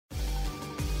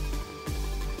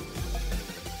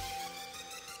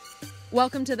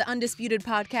Welcome to the Undisputed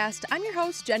podcast. I'm your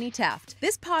host, Jenny Taft.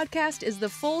 This podcast is the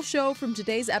full show from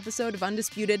today's episode of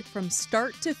Undisputed from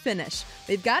start to finish.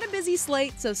 We've got a busy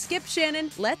slate, so skip Shannon.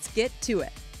 Let's get to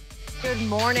it. Good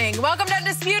morning. Welcome to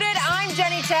Undisputed. I'm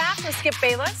Jenny Taft with Skip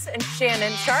Bayless and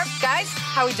Shannon Sharpe. Guys,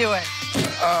 how we doing?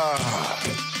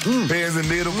 Pins and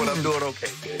needles, but I'm doing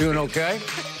okay. Doing okay?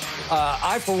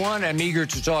 I, for one, am eager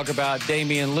to talk about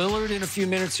Damian Lillard in a few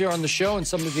minutes here on the show and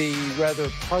some of the rather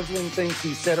puzzling things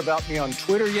he said about me on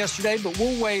Twitter yesterday, but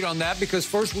we'll wait on that because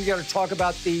first we got to talk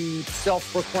about the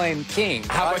self-proclaimed king.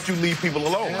 How about you leave people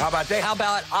alone? How about that? How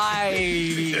about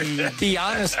I be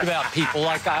honest about people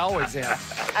like I always am?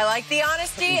 I like the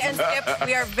honesty, and Skip,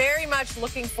 we are very much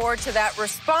looking forward to that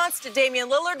response to Damian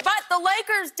Lillard, but the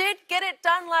Lakers did get it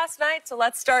done last night, so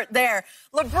let's start there.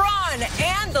 LeBron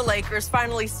and the Lakers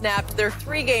finally snapped their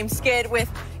three-game skid with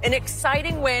an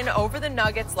exciting win over the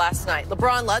Nuggets last night.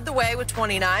 LeBron led the way with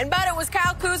 29, but it was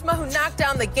Kuzma who knocked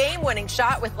down the game-winning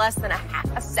shot with less than a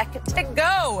half a second to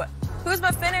go.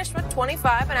 Kuzma finished with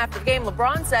 25, and after the game,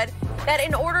 LeBron said that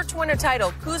in order to win a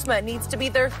title, Kuzma needs to be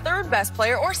their third-best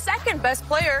player or second-best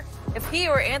player if he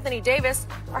or Anthony Davis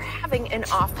are having an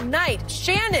off night.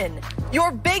 Shannon,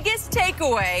 your biggest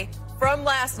takeaway from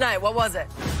last night, what was it?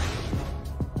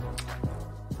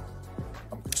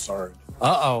 Concerned.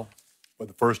 Uh-oh. For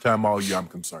the first time all year, I'm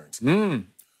concerned.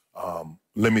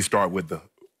 Let me start with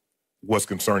what's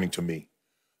concerning to me.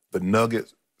 The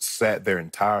Nuggets sat their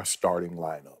entire starting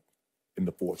lineup in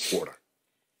the fourth quarter.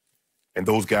 And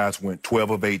those guys went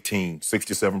 12 of 18,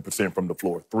 67% from the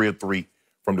floor, 3 of 3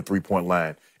 from the three-point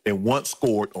line, and once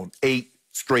scored on 8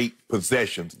 straight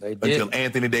possessions until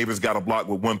Anthony Davis got a block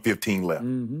with 1:15 left.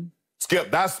 Skip,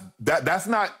 that's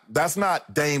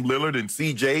not Dame Lillard and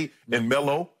CJ and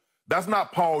Melo. That's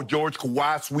not Paul George,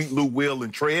 Kawhi, Sweet Lou, Will,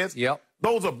 and Trez. Yep.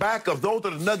 Those are backups. Those are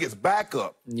the Nuggets'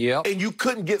 backup. Yep. And you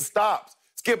couldn't get stops.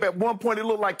 Skip, at one point it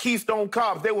looked like Keystone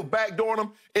Cops. They were backdooring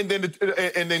them, and then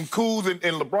Kuz and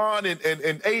LeBron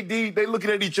and AD, they looking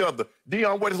at each other.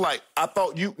 Dion, what is like? I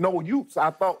thought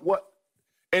I thought what?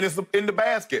 And it's in the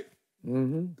basket.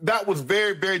 That was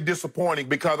very, very disappointing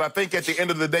because I think at the end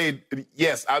of the day,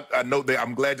 yes, I know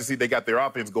I'm glad to see they got their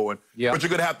offense going, but you're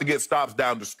going to have to get stops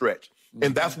down the stretch.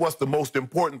 And that's what's the most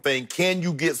important thing. Can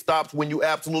you get stops when you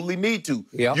absolutely need to?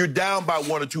 You're down by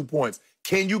 1 or 2 points.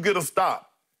 Can you get a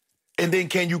stop? And then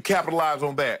can you capitalize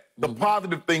on that? The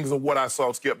positive things of what I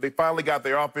saw, Skip, they finally got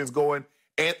their offense going.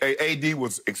 And AD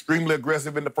was extremely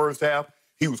aggressive in the first half.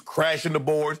 He was crashing the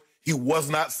boards. He was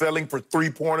not selling for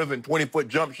three-pointers and 20-foot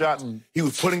jump shots. He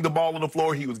was putting the ball on the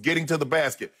floor. He was getting to the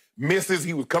basket. Misses,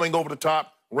 he was coming over the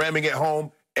top, ramming it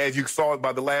home, as you saw it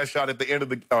by the last shot at the end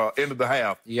of the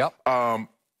half.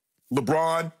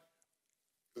 LeBron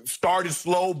started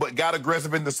slow but got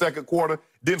aggressive in the second quarter.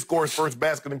 Didn't score his first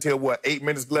basket until, 8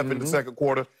 minutes left in the second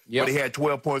quarter. But he had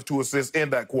 12 points, 2 assists in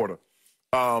that quarter.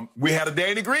 We had a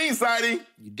Danny Green sighting.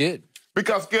 You did.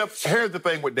 Because, Skip, here's the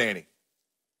thing with Danny.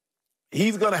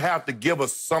 He's going to have to give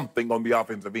us something on the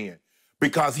offensive end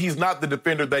because he's not the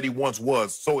defender that he once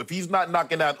was. So if he's not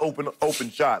knocking out open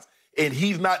shots and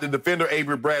he's not the defender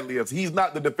Avery Bradley is, he's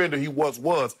not the defender he once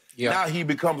was, now he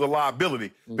becomes a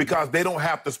liability because they don't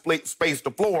have to space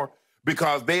the floor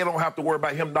because they don't have to worry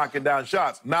about him knocking down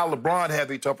shots. Now LeBron has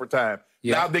a tougher time.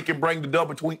 Now they can bring the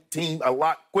double team a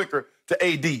lot quicker to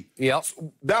AD.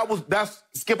 So that's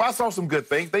Skip, I saw some good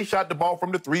things. They shot the ball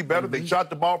from the three better. They shot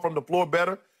the ball from the floor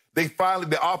better.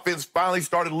 The offense finally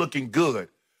started looking good.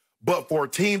 But for a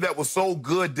team that was so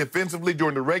good defensively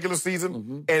during the regular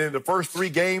season and in the first 3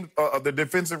 games, the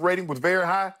defensive rating was very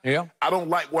high. I don't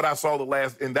like what I saw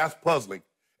and that's puzzling.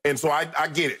 And so I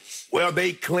get it. Well,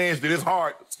 they cleansed it. It's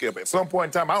hard, Skip. At some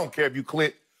point in time, I don't care if you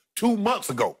clinched 2 months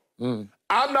ago. I'm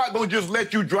not going to just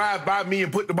let you drive by me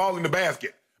and put the ball in the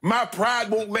basket. My pride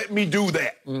won't let me do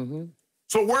that.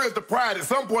 So where's the pride? At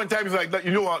some point in time, he's like,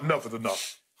 you know what, enough is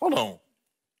enough. Hold on.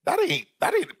 That ain't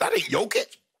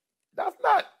Jokic. That's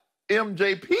not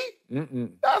MJP.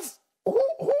 That's who are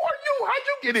you? How'd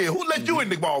you get in? Who let you in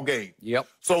the ball game?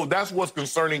 So that's what's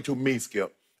concerning to me,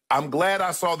 Skip. I'm glad I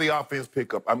saw the offense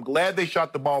pick up. I'm glad they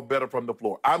shot the ball better from the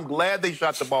floor. I'm glad they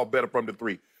shot the ball better from the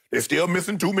three. They're still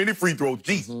missing too many free throws.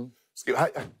 Jeez. Skip,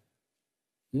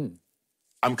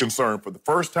 I'm concerned for the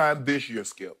first time this year,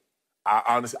 Skip.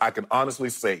 I can honestly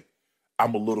say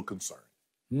I'm a little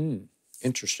concerned.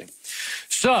 Interesting.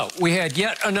 So we had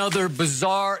yet another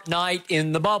bizarre night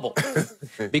in the bubble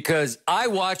because I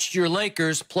watched your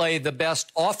Lakers play the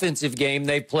best offensive game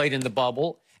they've played in the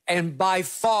bubble and by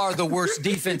far the worst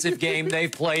defensive game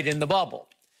they've played in the bubble.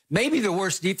 Maybe the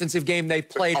worst defensive game they've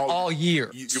played all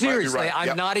year. Seriously,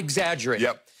 I'm not exaggerating.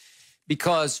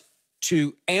 Because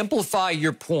to amplify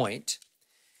your point,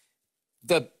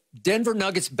 the Denver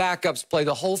Nuggets backups play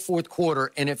the whole fourth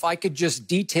quarter, and if I could just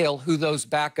detail who those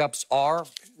backups are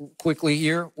quickly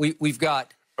here, we've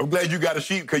got... I'm glad you got a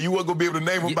sheet because you weren't going to be able to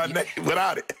name them by name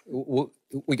without it.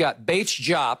 We got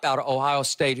Bates-Diop out of Ohio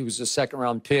State, who was a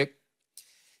second-round pick.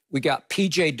 We got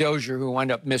P.J. Dozier, who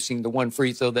wound up missing the one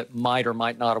free throw that might or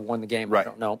might not have won the game. Right. I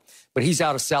don't know. But he's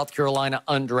out of South Carolina,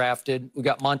 undrafted. We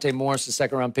got Monte Morris, the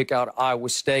second-round pick out of Iowa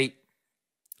State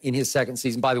in his second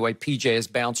season. By the way, P.J. has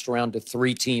bounced around to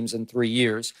 3 teams in 3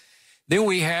 years. Then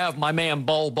we have my man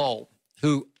Bol,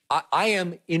 who I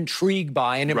am intrigued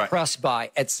by and impressed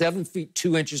by at 7 feet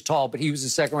 2 inches tall, but he was a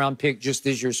second-round pick just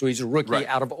this year, so he's a rookie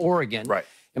out of Oregon. Right.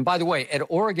 And by the way, at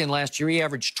Oregon last year, he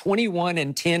averaged 21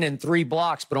 and 10 and 3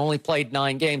 blocks, but only played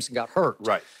 9 games and got hurt.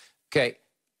 Right. Okay.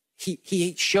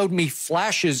 He showed me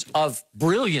flashes of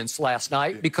brilliance last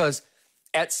night because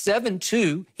at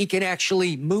 7'2", he can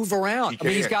actually move around. I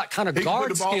mean, he's got kind of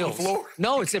guard skills.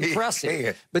 No, it's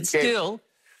impressive. But still,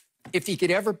 if he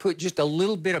could ever put just a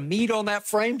little bit of meat on that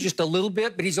frame, just a little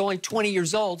bit, but he's only 20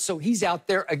 years old, so he's out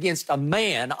there against a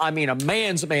man, I mean a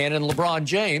man's man in LeBron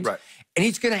James. Right. And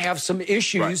he's going to have some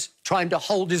issues trying to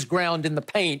hold his ground in the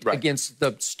paint against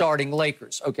the starting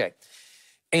Lakers. Okay.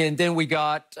 And then we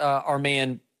got our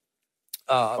man,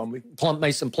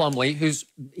 Mason Plumlee,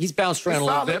 he's bounced around a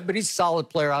little bit, but he's a solid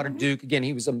player out of Duke. Again,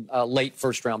 he was a late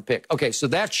first-round pick. Okay, so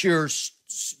that's your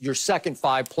second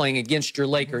 5 playing against your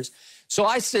Lakers. So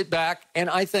I sit back, and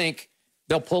I think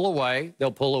they'll pull away,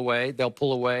 they'll pull away, they'll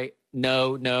pull away.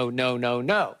 No, no, no, no,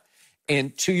 no.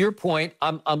 And to your point,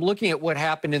 I'm looking at what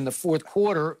happened in the fourth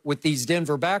quarter with these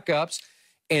Denver backups,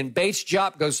 and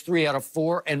Bates-Diop goes 3 out of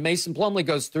 4, and Mason Plumlee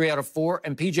goes 3 out of 4,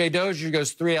 and P.J. Dozier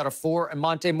goes 3 out of 4, and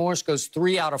Monte Morris goes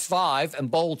 3 out of 5,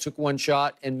 and Bol took 1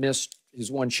 shot and missed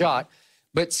his 1 shot.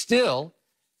 But still,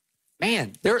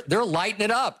 man, they're lighting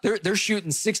it up. They're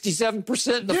shooting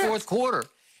 67% in the fourth quarter.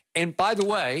 And by the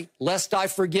way, lest I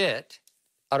forget,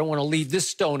 I don't want to leave this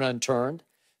stone unturned,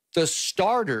 the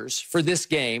starters for this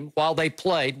game, while they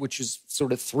played, which is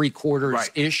sort of 3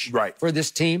 quarters-ish for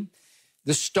this team,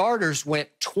 the starters went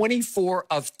 24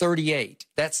 of 38.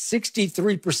 That's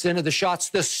 63% of the shots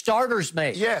the starters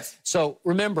made. Yes. So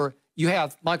remember, you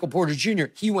have Michael Porter Jr.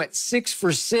 He went 6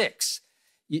 for 6.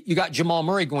 You got Jamal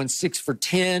Murray going 6 for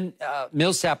 10.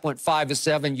 Millsap went 5 of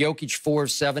 7. Jokic 4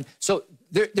 of 7. So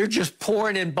they're just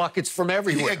pouring in buckets from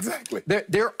everywhere. Yeah, exactly.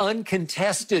 They're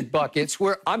uncontested buckets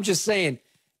where I'm just saying,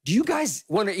 do you guys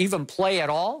want to even play at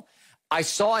all? I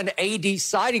saw an AD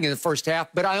sighting in the first half,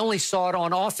 but I only saw it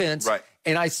on offense,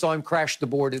 and I saw him crash the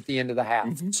board at the end of the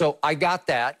half. So I got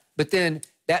that. But then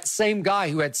that same guy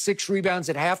who had 6 rebounds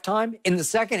at halftime, in the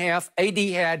second half, AD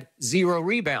had 0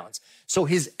 rebounds. So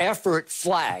his effort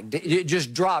flagged. It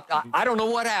just dropped. I don't know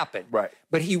what happened.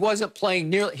 But he wasn't playing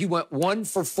nearly. He went 1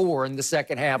 for 4 in the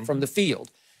second half from the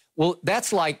field. Well,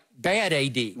 that's like bad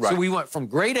AD. So we went from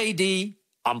great AD,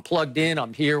 I'm plugged in,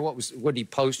 I'm here. What did he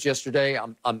post yesterday?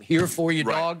 I'm here for you,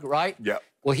 dog, right? Yeah.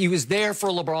 Well, he was there for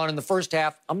LeBron in the first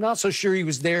half. I'm not so sure he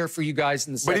was there for you guys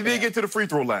in the second half. But he did get to the free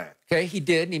throw line. Okay, he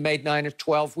did, and he made 9 of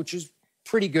 12, which is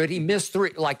pretty good. He missed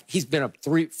 3. Like, he's been a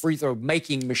free throw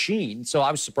making machine, so I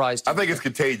was surprised. I think it's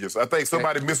contagious. I think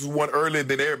somebody misses one early,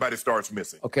 then everybody starts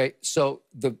missing. Okay, so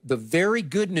the very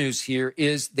good news here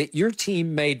is that your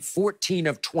team made 14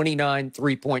 of 29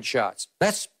 three-point shots.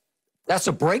 That's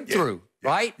a breakthrough.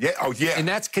 Right? Yeah. Oh, yeah. And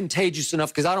that's contagious enough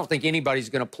because I don't think anybody's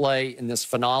going to play in this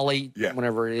finale,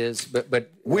 whenever it is. But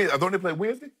don't they play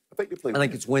Wednesday? I think they play. I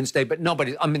think it's Wednesday. But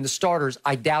nobody. I mean, the starters,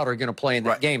 I doubt, are going to play in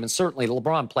that game. And certainly,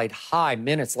 LeBron played high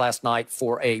minutes last night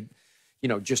for a,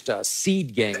 just a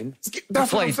seed game.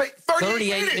 That's what I'm saying.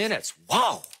 38 minutes.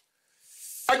 Wow.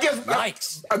 Against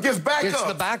backups. Against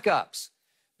the backups.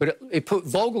 But it put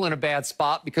Vogel in a bad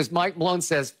spot because Mike Malone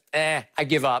says, I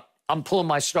give up. I'm pulling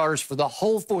my starters for the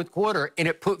whole fourth quarter, and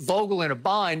it put Vogel in a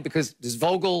bind because does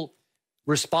Vogel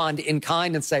respond in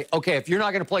kind and say, okay, if you're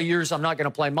not going to play yours, I'm not going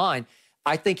to play mine?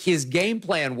 I think his game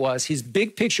plan was, his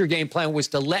big picture game plan was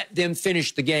to let them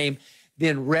finish the game,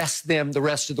 then rest them the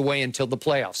rest of the way until the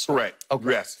playoffs. Correct. Okay.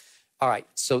 Rest. All right,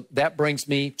 so that brings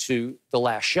me to the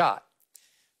last shot.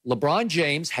 LeBron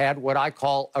James had what I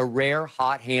call a rare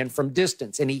hot hand from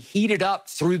distance, and he heated up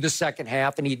through the second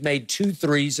half, and he'd made 2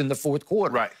 threes in the fourth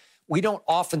quarter. Right. We don't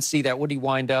often see that. What did he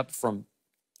wind up from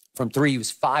 3? He was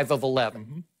 5 of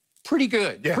 11. Pretty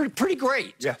good. Yeah. Pretty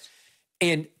great. Yes.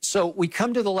 And so we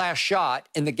come to the last shot,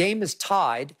 and the game is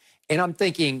tied, and I'm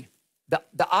thinking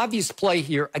the obvious play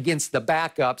here against the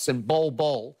backups and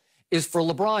Bol is for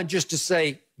LeBron just to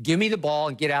say, give me the ball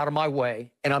and get out of my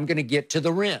way, and I'm going to get to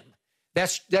the rim.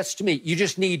 That's to me. You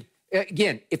just need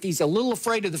Again, if he's a little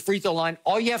afraid of the free throw line,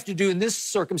 all you have to do in this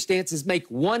circumstance is make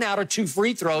 1 out of 2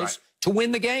 free throws to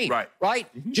win the game. Right?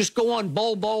 Just go on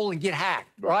bowl and get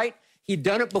hacked. Right? He'd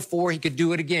done it before. He could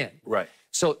do it again. Right.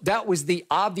 So that was the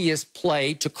obvious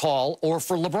play to call, or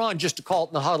for LeBron just to call it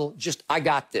in the huddle. Just, I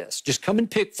got this. Just come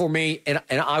and pick for me, and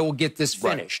I will get this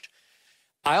finished.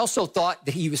 I also thought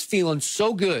that he was feeling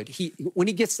so good. When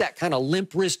he gets that kind of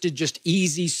limp-wristed, just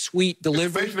easy, sweet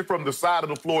delivery. Especially from the side of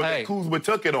the floor that Kuzma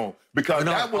took it on, because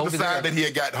that was the side that he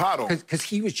had got hot on. Because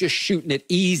he was just shooting it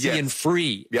easy and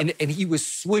free, and he was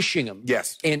swishing them.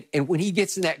 And when he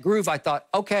gets in that groove, I thought,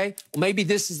 okay, well, maybe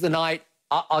this is the night.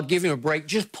 I'll give him a break.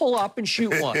 Just pull up and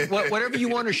shoot one. Whatever you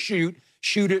want to shoot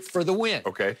it for the win.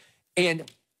 Okay.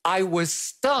 And I was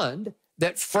stunned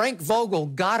that Frank Vogel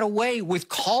got away with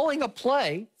calling a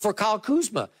play for Kyle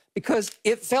Kuzma, because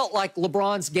it felt like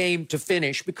LeBron's game to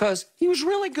finish, because he was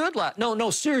really good.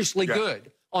 Seriously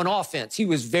good on offense. He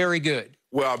was very good.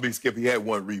 Well, I mean, Skip, he had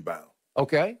 1 rebound.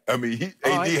 Okay. I mean,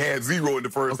 AD had 0 in the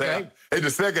first half. In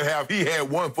the second half, he had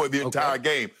 1 for the entire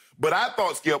game. But I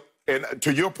thought, Skip, and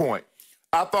to your point,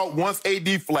 I thought once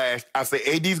AD flashed, I said,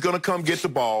 AD's going to come get the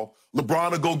ball.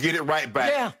 LeBron will go get it right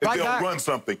back. Yeah, and they'll run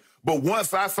something. But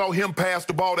once I saw him pass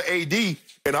the ball to AD,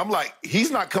 and I'm like,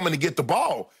 he's not coming to get the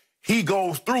ball. He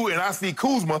goes through, and I see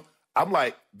Kuzma. I'm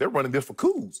like, they're running this for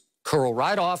Kuz. Curl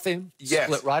right off him,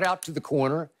 split right out to the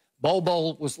corner.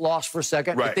 Bol was lost for a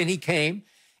second, but then he came.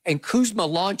 And Kuzma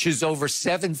launches over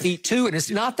 7 feet, too, and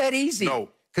it's not that easy. No.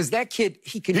 Because that kid,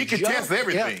 he can contest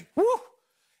everything. Yeah.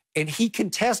 And he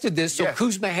contested this, so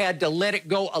Kuzma had to let it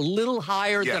go a little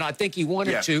higher than I think he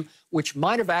wanted to, which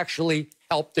might have actually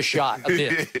helped the shot a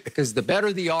bit. Because the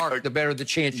better the arc, the better the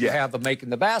chance you have of making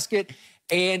the basket.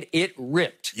 And it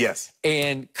ripped. Yes.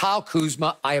 And Kyle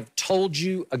Kuzma, I have told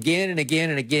you again and again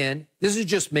and again, this is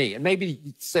just me, and maybe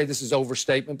you'd say this is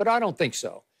overstatement, but I don't think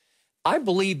so. I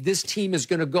believe this team is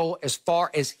going to go as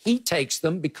far as he takes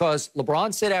them, because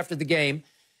LeBron said after the game,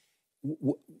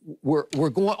 we're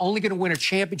only going to win a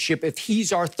championship if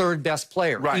he's our 3rd best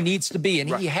player. He needs to be,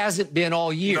 and he hasn't been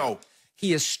all year. No.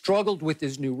 He has struggled with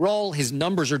his new role. His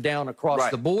numbers are down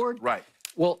across the board.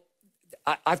 Well,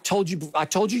 I told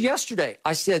you yesterday,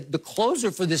 I said the closer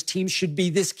for this team should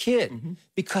be this kid,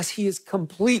 because he is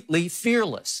completely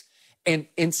fearless. And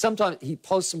sometimes he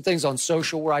posts some things on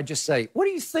social where I just say, what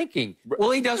are you thinking?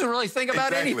 Well, he doesn't really think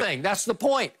about anything. That's the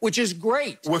point, which is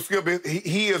great. Well, Skip,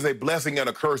 he is a blessing and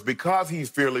a curse because he's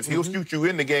fearless. He'll shoot you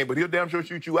in the game, but he'll damn sure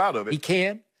shoot you out of it. He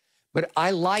can. But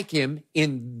I like him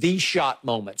in these shot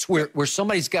moments where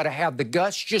somebody's got to have the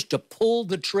guts just to pull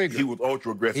the trigger. He was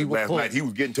ultra aggressive last night. He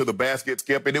was getting to the basket,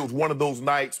 Skip, and it was one of those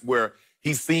nights where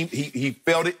he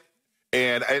felt it.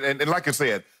 And like I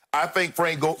said, I think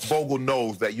Frank Vogel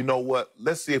knows that, you know what,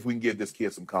 let's see if we can give this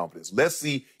kid some confidence. Let's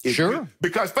see if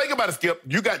because think about it, Skip,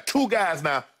 you got 2 guys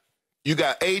now. You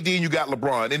got AD and you got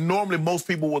LeBron. And normally most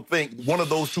people would think one of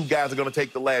those 2 guys are going to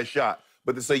take the last shot.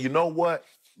 But they say, you know what?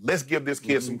 Let's give this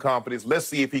kid some confidence. Let's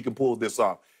see if he can pull this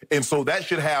off. And so that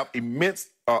should have immense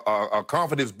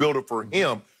confidence builder for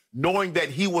him, knowing that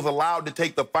he was allowed to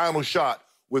take the final shot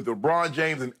with LeBron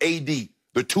James and AD,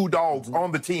 the 2 dogs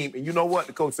on the team. And you know what?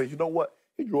 The coach says, you know what?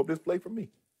 He drew up this play for me.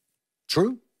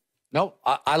 True. No,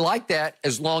 I like that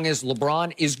as long as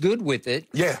LeBron is good with it.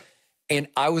 Yeah. And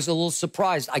I was a little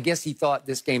surprised. I guess he thought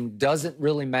this game doesn't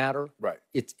really matter. Right.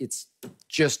 It's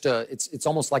just it's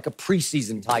almost like a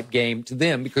preseason type game to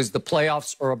them, because the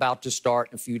playoffs are about to start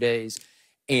in a few days,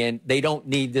 and they don't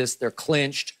need this. They're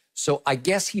clinched. So I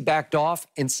guess he backed off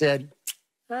and said,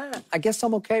 I guess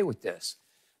I'm okay with this.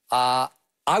 I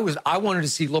wanted to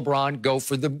see LeBron go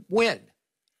for the win.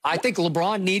 I think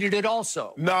LeBron needed it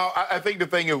also. No, I think the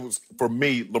thing is, for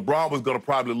me, LeBron was going to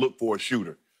probably look for a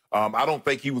shooter. I don't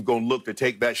think he was going to look to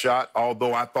take that shot,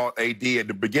 although I thought AD at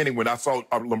the beginning, when I saw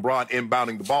LeBron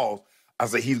inbounding the balls, I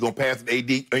said he's going to pass it to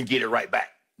AD and get it right back.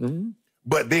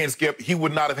 But then, Skip, he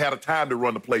would not have had a time to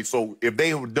run the play. So if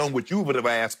they would have done what you would have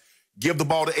asked, give the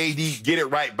ball to AD, get it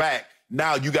right back,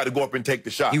 now you got to go up and take the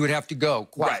shot. He would have to go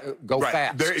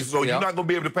fast. So you're not going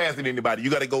to be able to pass it to anybody. You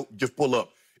got to go just pull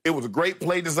up. It was a great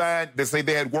play design. They say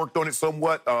they had worked on it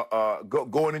somewhat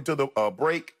going into the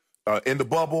break. In the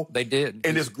bubble. They did.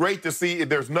 And it's great to see.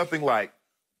 There's nothing like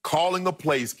calling a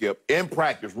play, Skip, in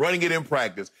practice, running it in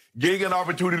practice, getting an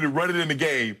opportunity to run it in the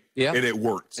game, and it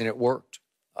works. And it worked.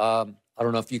 I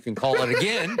don't know if you can call it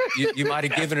again. you might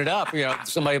have given it up. You know,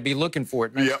 somebody will be looking for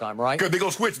it next time, right? Because they're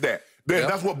going to switch that.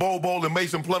 That's what Bol and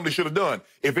Mason Plumlee should have done.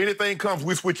 If anything comes,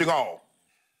 we're switching all.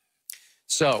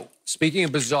 So, speaking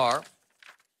of bizarre,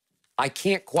 I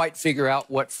can't quite figure out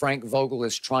what Frank Vogel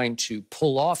is trying to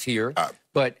pull off here,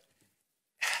 but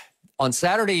on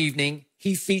Saturday evening,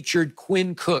 he featured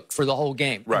Quinn Cook for the whole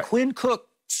game. Right. And Quinn Cook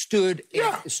stood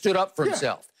up for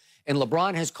himself. And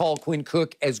LeBron has called Quinn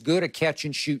Cook as good a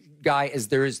catch-and-shoot guy as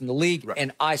there is in the league,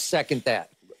 and I second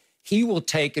that. He will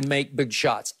take and make big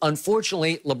shots.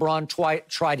 Unfortunately, LeBron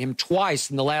tried him twice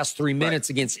in the last 3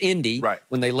 minutes against Indy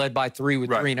when they led by 3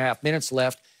 with 3.5 minutes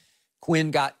left.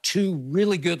 Quinn got 2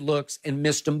 really good looks and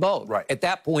missed them both. At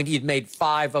that point, he had made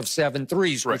 5 of 7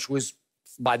 threes, which was,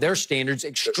 by their standards,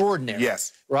 extraordinary.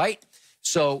 Right?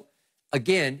 So,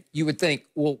 again, you would think,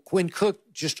 well, Quinn Cook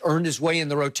just earned his way in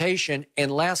the rotation,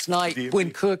 and last night, Quinn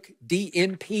Cook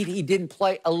DNP'd. He didn't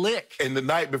play a lick. And the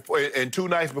night before, and 2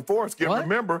 nights before, Skip,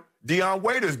 remember, Dion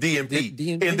Waiters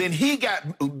DNP'd. And then he got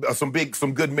some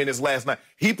good minutes last night.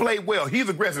 He played well. He's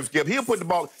aggressive, Skip. He'll put the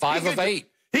ball. 5 of 8.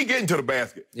 He getting to the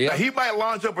basket. Now, he might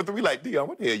launch up a 3 like, Dion,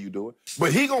 what the hell you doing?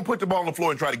 But he going to put the ball on the floor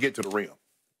and try to get to the rim.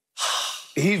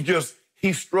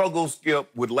 He struggles, Skip,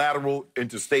 with lateral and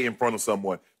to stay in front of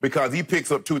someone because he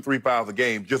picks up 2-3 fouls a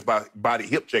game just by body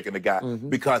hip checking the guy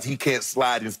because he can't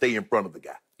slide and stay in front of the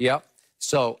guy.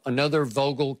 So another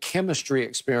Vogel chemistry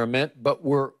experiment, but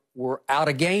we're out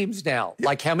of games now.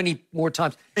 Like how many more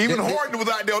times? Even Harden was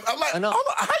out there. I'm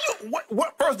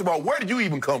like, first of all, where did you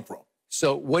even come from?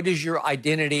 So what is your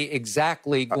identity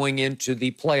exactly going into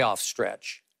the playoff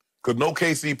stretch? Because no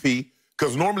KCP.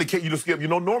 Because normally,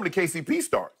 normally KCP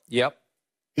starts.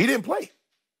 He didn't play.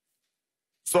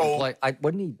 So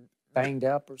wasn't he banged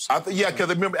up or something? Because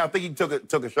I think he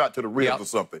took a shot to the ribs or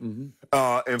something.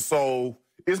 And so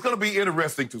it's going to be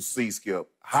interesting to see, Skip,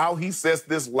 how he sets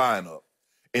this lineup.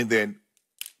 And then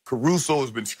Caruso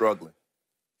has been struggling.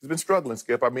 He's been struggling,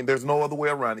 Skip. I mean, there's no other way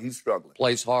around it. He's struggling.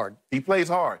 Plays hard. He plays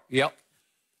hard.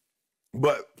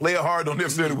 But play hard on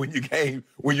this end when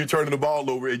you're turning the ball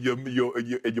over and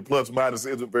your plus minus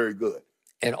isn't very good.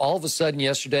 And all of a sudden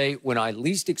yesterday, when I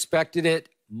least expected it,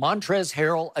 Montrezl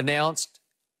Harrell announced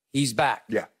he's back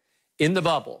in the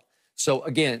bubble. So,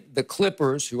 again, the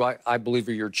Clippers, who I believe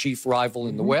are your chief rival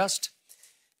in the West,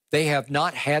 they have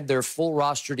not had their full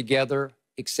roster together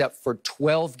except for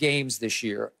 12 games this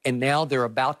year. And now they're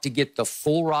about to get the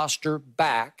full roster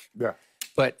back.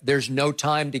 But there's no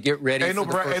time to get ready. Ain't no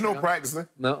practicing.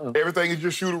 Everything is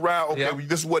just shoot around. Okay,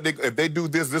 this is what if they do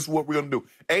this is what we're gonna do.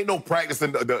 Ain't no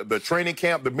practicing the training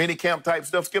camp, the mini camp type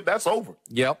stuff. Skip, that's over.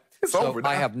 It's over now.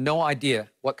 I have no idea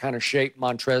what kind of shape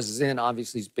Montrez is in.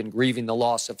 Obviously, he's been grieving the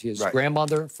loss of his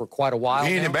grandmother for quite a while.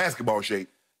 He ain't in basketball shape.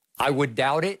 I would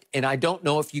doubt it, and I don't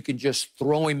know if you can just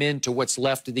throw him into what's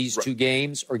left of these 2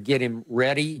 games or get him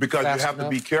ready. Because you have to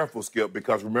be careful, Skip,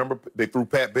 because remember, they threw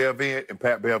Pat Bev in, and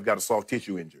Pat Bev got a soft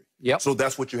tissue injury. So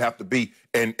that's what you have to be.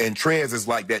 And Trez is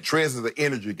like that. Trez is an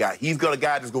energy guy. He's a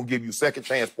guy that's going to give you second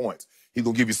chance points. He's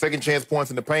going to give you second chance points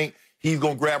in the paint. He's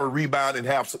going to grab a rebound and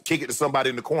kick it to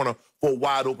somebody in the corner for a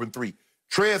wide open 3.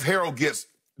 Trez Harrell gets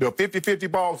the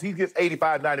 50-50 balls. He gets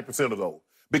 85-90% of those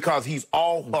because he's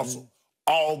all hustle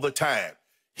all the time.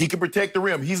 He can protect the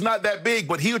rim. He's not that big,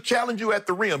 but he'll challenge you at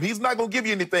the rim. He's not going to give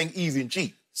you anything easy and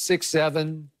cheap.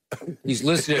 6'7". He's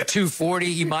listed at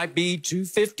 240. He might be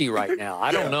 250 right now.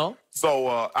 I don't know. So,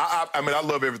 I mean, I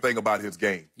love everything about his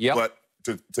game. But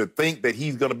to think that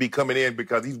he's going to be coming in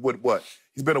because he's what?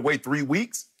 He's been away 3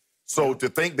 weeks. So to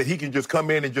think that he can just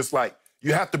come in and just like,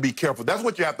 you have to be careful. That's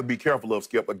what you have to be careful of,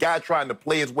 Skip. A guy trying to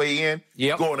play his way in,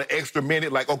 going an extra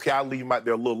minute, like, okay, I'll leave him out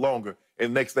there a little longer.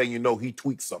 And next thing you know, he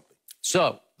tweaks something.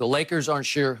 So the Lakers aren't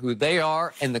sure who they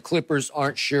are, and the Clippers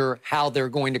aren't sure how they're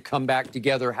going to come back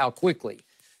together, how quickly.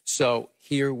 So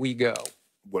here we go.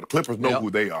 Well, the Clippers know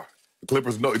who they are. The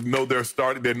Clippers know their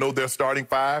starting. They know their starting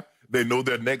 5. They know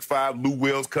their next 5. Lou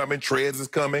Will's coming. Trez is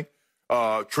coming.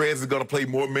 Trez is going to play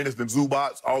more minutes than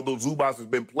Zubac. Although Zubac has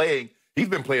been playing, he's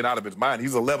been playing out of his mind.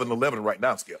 He's 11-11 right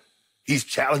now, Skip. He's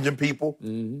challenging people.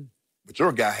 But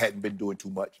your guy hadn't been doing too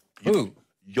much. Who?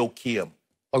 Joakim.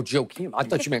 Oh, Joakim. I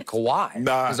thought you meant Kawhi.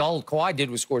 Nah. Because all Kawhi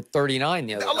did was score 39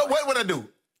 the other night. What would I do?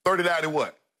 39 and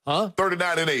what?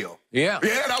 39 and L. Yeah,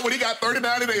 that's what he got,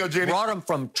 39 and L, Jenny. Brought him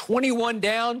from 21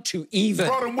 down to even.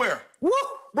 Brought him where? Woo!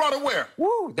 Brought him where?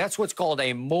 Woo! That's what's called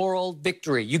a moral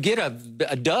victory. You get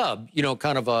a dub,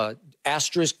 kind of a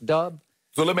asterisk dub.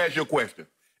 So let me ask you a question.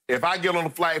 If I get on a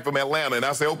flight from Atlanta and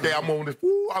I say, okay, I'm on this,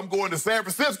 I'm going to San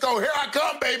Francisco, here I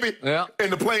come, baby.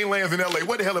 And the plane lands in L.A.,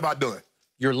 what the hell have I done?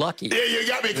 You're lucky. Yeah, you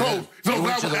got me close. So you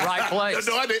went to the right place.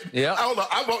 No, I didn't.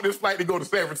 I bought this flight to go to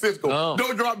San Francisco.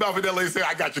 Don't drop me off in L.A. and say,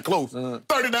 I got you close.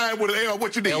 39 with an L,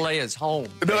 what you need? L.A. is home.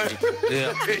 No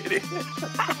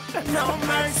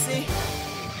mercy.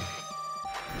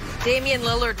 Damian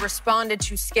Lillard responded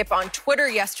to Skip on Twitter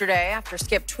yesterday after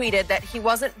Skip tweeted that he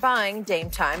wasn't buying Dame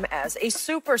time as a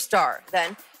superstar.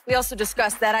 Then We also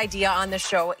discussed that idea on the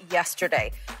show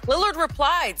yesterday. Lillard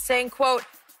replied saying, quote,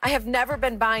 "I have never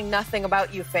been buying nothing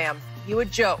about you, fam. You a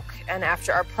joke. And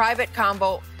after our private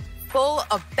combo full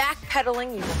of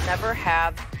backpedaling, you will never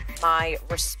have my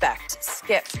respect."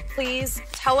 Skip, please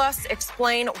tell us,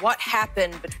 explain what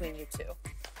happened between you two.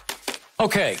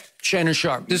 Okay, Shannon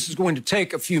Sharpe, this is going to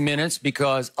take a few minutes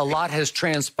because a lot has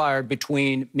transpired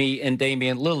between me and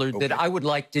Damian Lillard that I would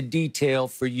like to detail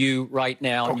for you right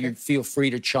now. And you feel free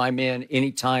to chime in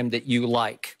anytime that you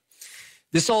like.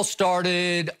 This all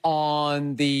started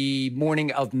on the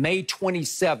morning of May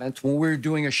 27th when we were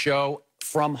doing a show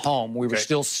from home. We were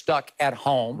still stuck at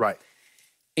home. Right.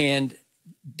 And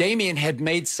Damian had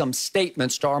made some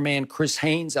statements to our man Chris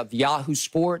Haynes of Yahoo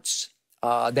Sports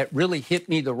that really hit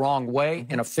me the wrong way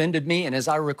and offended me. And as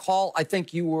I recall, I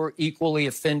think you were equally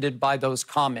offended by those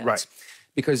comments. Right.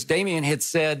 Because Damian had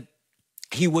said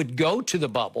he would go to the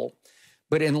bubble,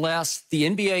 but unless the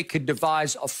NBA could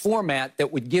devise a format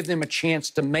that would give them a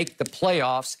chance to make the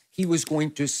playoffs, he was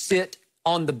going to sit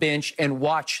on the bench and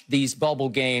watch these bubble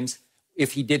games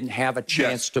if he didn't have a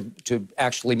chance to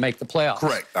actually make the playoffs.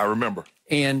 Correct. I remember.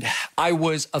 And I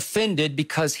was offended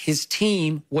because his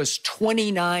team was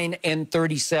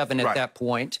 29-37 at that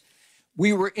point.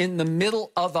 We were in the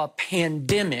middle of a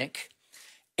pandemic,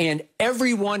 and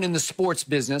everyone in the sports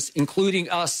business, including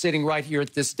us sitting right here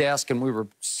at this desk, and we were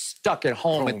stuck at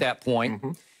home at that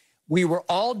point, we were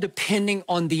all depending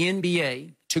on the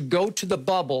NBA to go to the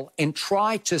bubble and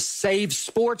try to save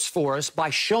sports for us by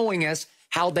showing us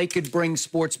how they could bring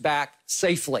sports back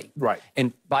safely. Right.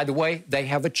 And by the way, they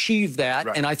have achieved that.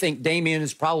 Right. And I think Damian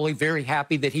is probably very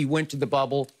happy that he went to the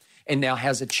bubble and now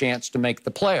has a chance to make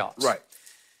the playoffs. Right.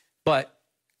 But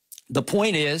the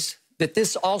point is that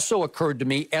this also occurred to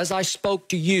me as I spoke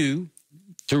to you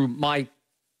through my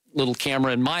little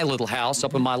camera in my little house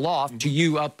up in my loft to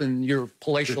you up in your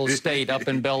palatial estate up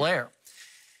in Bel Air.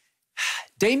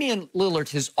 Damian Lillard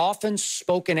has often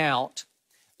spoken out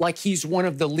like he's one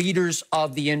of the leaders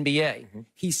of the NBA.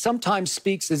 He sometimes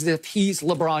speaks as if he's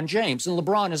LeBron James. And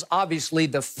LeBron is obviously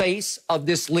the face of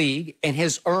this league and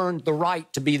has earned the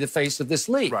right to be the face of this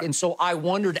league. Right. And so I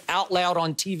wondered out loud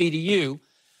on TV to you,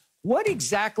 what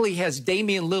exactly has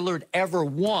Damian Lillard ever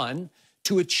won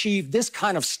to achieve this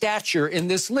kind of stature in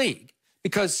this league?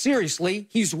 Because seriously,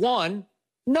 he's won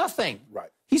nothing. Right.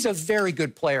 He's a very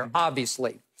good player,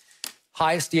 obviously.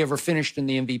 Highest he ever finished in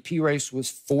the MVP race was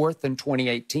 4th in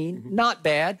 2018. Not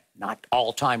bad, not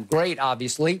all-time great,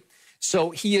 obviously. So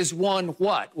he has won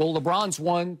what? Well, LeBron's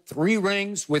won 3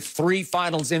 rings with 3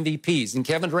 Finals MVPs, and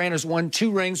Kevin Durant has won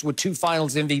 2 rings with 2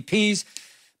 Finals MVPs.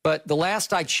 But the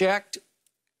last I checked,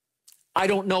 I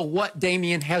don't know what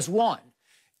Damian has won.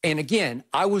 And again,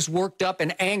 I was worked up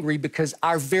and angry because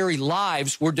our very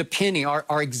lives were depending,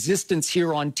 our existence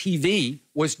here on TV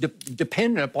was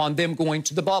dependent upon them going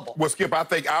to the bubble. Well, Skip, I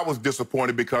think I was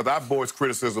disappointed because I voiced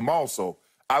criticism also.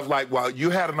 I was like, well, you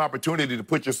had an opportunity to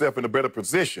put yourself in a better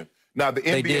position. Now, the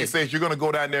NBA says you're going to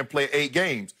go down there and play 8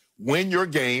 games. Win your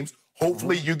games.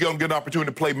 Hopefully, you're going to get an opportunity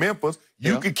to play Memphis.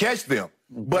 You can catch them.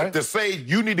 But to say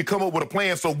you need to come up with a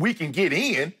plan so we can get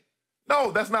in,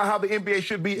 no, that's not how the NBA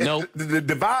should be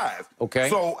devised. Okay.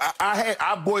 So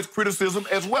I voiced criticism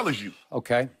as well as you.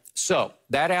 Okay. So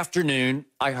that afternoon,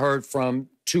 I heard from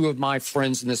 2 of my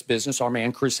friends in this business, our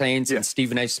man Chris Haynes and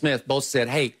Stephen A. Smith, both said,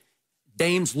 hey,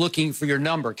 Dame's looking for your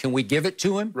number. Can we give it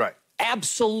to him? Right.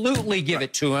 Absolutely give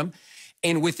it to him.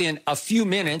 And within a few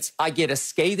minutes, I get a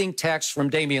scathing text from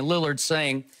Damian Lillard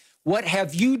saying, what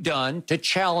have you done to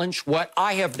challenge what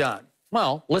I have done?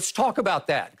 Well, let's talk about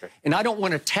that. Okay. And I don't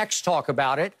want to text talk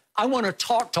about it. I want to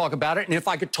talk about it. And if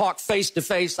I could talk face to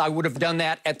face, I would have done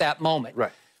that at that moment.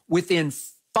 Right. Within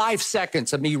 5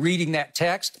 seconds of me reading that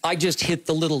text, I just hit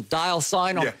the little dial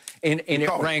sign on, and it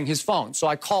rang his phone. So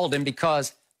I called him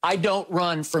because I don't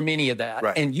run from any of that.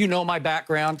 Right. And you know my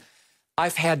background.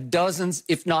 I've had dozens,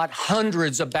 if not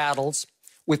hundreds of battles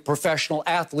with professional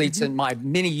athletes in my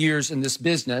many years in this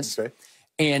business. Okay.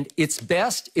 And it's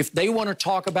best if they want to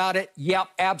talk about it. Yep,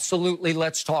 absolutely,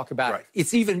 let's talk about it.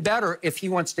 It's even better if he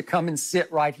wants to come and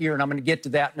sit right here, and I'm going to get to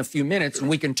that in a few minutes, and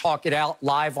we can talk it out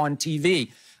live on TV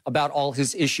about all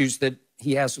his issues that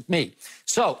he has with me.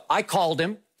 So I called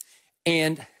him,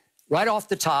 and right off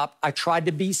the top, I tried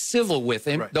to be civil with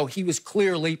him, though he was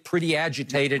clearly pretty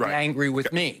agitated and angry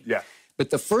with me. Yeah. But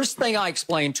the first thing I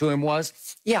explained to him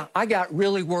was, yeah, I got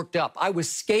really worked up. I was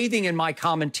scathing in my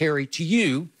commentary to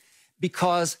you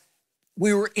because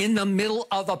we were in the middle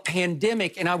of a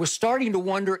pandemic, and I was starting to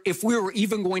wonder if we were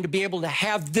even going to be able to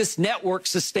have this network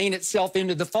sustain itself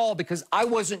into the fall, because I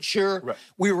wasn't sure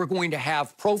we were going to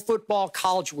have pro football,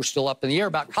 college. We're still up in the air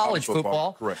about college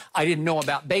football. Correct. I didn't know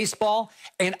about baseball,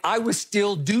 and I was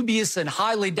still dubious and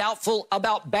highly doubtful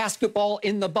about basketball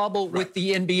in the bubble with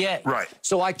the NBA. Right.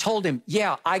 So I told him,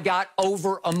 yeah, I got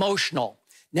over-emotional.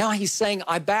 Now he's saying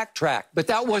I backtracked, but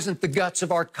that wasn't the guts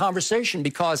of our conversation,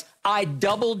 because I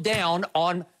doubled down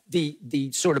on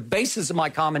the sort of basis of my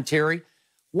commentary.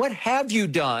 What have you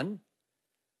done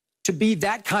to be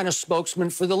that kind of spokesman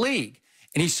for the league?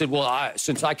 And he said, well,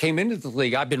 since I came into the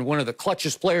league, I've been one of the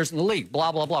clutchest players in the league,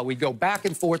 blah, blah, blah. We go back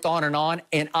and forth on,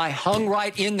 and I hung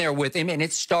right in there with him, and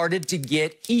it started to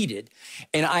get heated.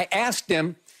 And I asked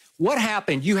him, what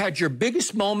happened? You had your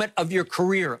biggest moment of your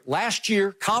career last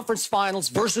year, conference finals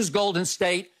versus Golden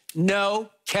State. No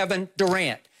Kevin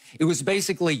Durant. It was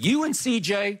basically you and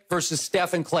CJ versus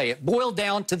Steph and Clay. It boiled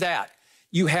down to that.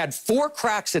 You had 4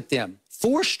 cracks at them,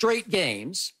 4 straight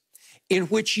games in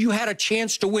which you had a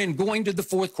chance to win going to the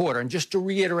fourth quarter. And just to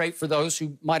reiterate for those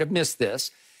who might have missed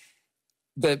this,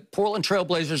 the Portland Trail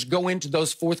Blazers go into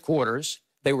those fourth quarters.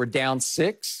 They were down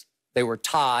 6. They were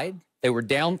tied. They were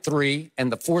down 3,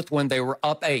 and the fourth one, they were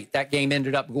up 8. That game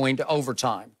ended up going to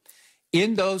overtime.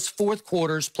 In those fourth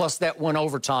quarters, plus that one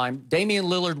overtime, Damian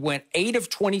Lillard went 8 of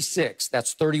 26.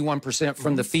 That's 31%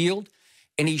 from the field.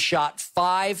 And he shot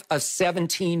 5 of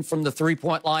 17 from the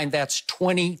three-point line. That's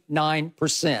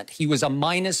 29%. He was a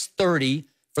minus 30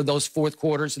 for those fourth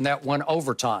quarters and that one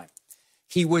overtime.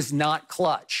 He was not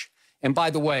clutch. And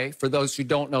by the way, for those who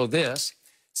don't know this,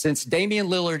 since Damian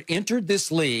Lillard entered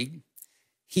this league,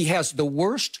 he has the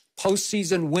worst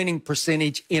postseason winning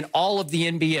percentage in all of the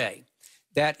NBA.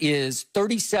 That is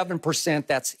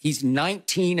 37%. He's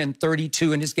 19 and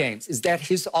 32 in his games. Is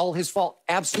that all his fault?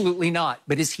 Absolutely not.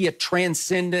 But is he a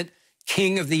transcendent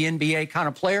king of the NBA kind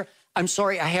of player? I'm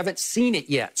sorry, I haven't seen it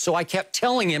yet. So I kept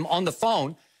telling him on the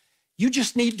phone, you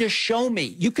just need to show me.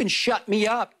 You can shut me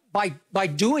up by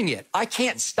doing it. I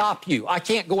can't stop you. I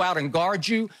can't go out and guard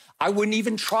you. I wouldn't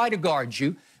even try to guard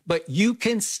you. But you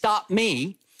can stop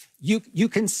me. You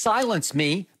can silence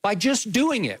me by just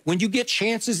doing it. When you get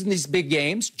chances in these big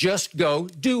games, just go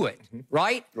do it,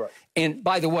 right? Right. And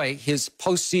by the way, his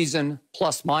postseason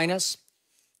plus-minus,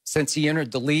 since he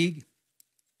entered the league,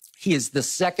 he is the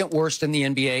second worst in the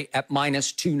NBA at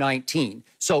minus 219.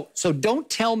 So don't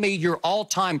tell me your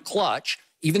all-time clutch,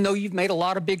 even though you've made a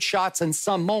lot of big shots in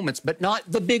some moments, but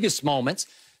not the biggest moments.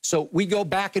 So we go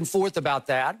back and forth about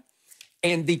that.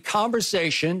 And the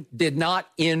conversation did not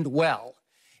end well.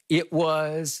 It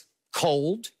was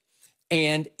cold,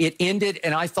 and it ended,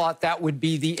 and I thought that would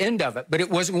be the end of it. But it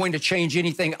wasn't going to change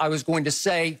anything I was going to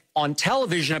say on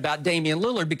television about Damian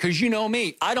Lillard, because you know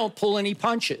me, I don't pull any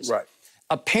punches. Right.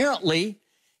 Apparently,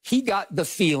 he got the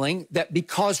feeling that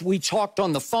because we talked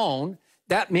on the phone,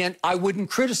 that meant I wouldn't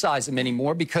criticize him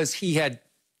anymore, because he had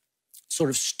sort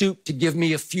of stooped to give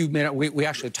me a few minutes. We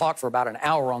actually talked for about an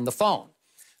hour on the phone,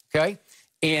 okay?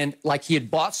 And like he had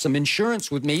bought some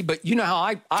insurance with me, but you know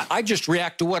how I just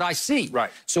react to what I see. Right.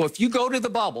 So if you go to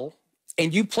the bubble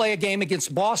and you play a game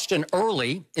against Boston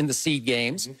early in the seed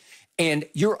games, and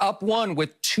you're up 1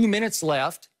 with 2 minutes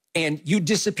left, and you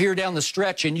disappear down the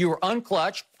stretch and you're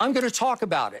unclutched, I'm going to talk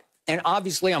about it. And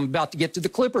obviously, I'm about to get to the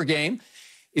Clipper game.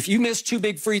 If you miss 2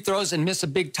 big free throws and miss a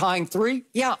big tying 3,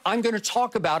 yeah, I'm going to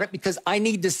talk about it, because I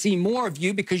need to see more of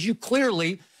you, because you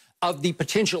clearly, of the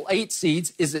potential 8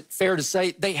 seeds, is it fair to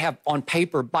say they have on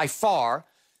paper by far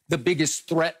the biggest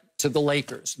threat to the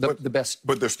Lakers, the best.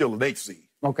 But they're still an 8 seed.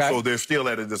 Okay. So they're still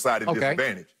at a decided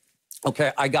disadvantage.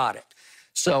 Okay, I got it.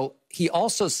 So he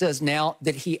also says now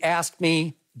that he asked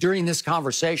me during this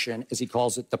conversation, as he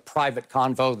calls it, the private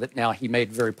convo that now he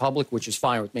made very public, which is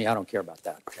fine with me. I don't care about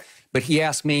that. Okay. But he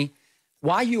asked me,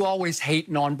 why are you always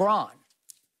hating on Bron?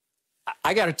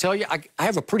 I got to tell you, I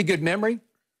have a pretty good memory.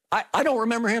 I don't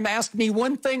remember him asking me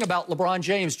one thing about LeBron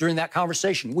James during that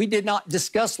conversation. We did not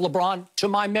discuss LeBron to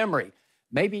my memory.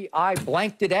 Maybe I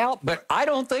blanked it out, but I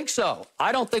don't think so.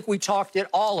 I don't think we talked at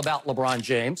all about LeBron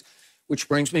James, which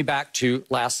brings me back to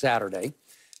last Saturday.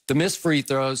 The missed free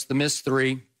throws, the missed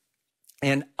 3,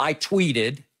 and I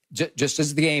tweeted, just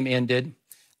as the game ended,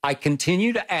 I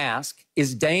continue to ask,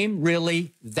 is Dame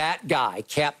really that guy,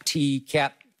 cap T,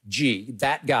 cap G,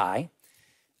 that guy,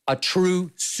 a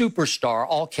true superstar,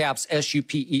 all caps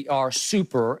S-U-P-E-R,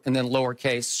 super, and then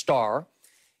lowercase star?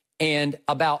 And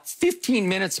about 15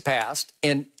 minutes passed,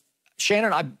 and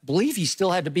Shannon, I believe he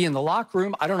still had to be in the locker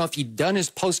room. I don't know if he'd done his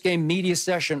post-game media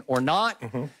session or not,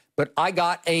 but I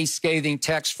got a scathing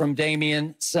text from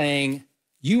Damian saying,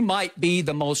 you might be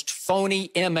the most phony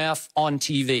MF on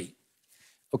TV.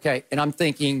 Okay, and I'm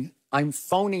thinking, I'm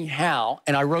phony how?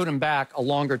 And I wrote him back a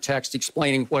longer text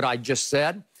explaining what I just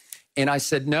said. And I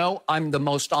said, no, I'm the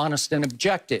most honest and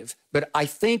objective. But I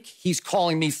think he's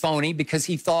calling me phony because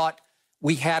he thought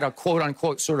we had a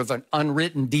quote-unquote sort of an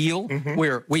unwritten deal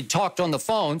where we talked on the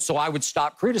phone so I would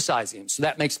stop criticizing him. So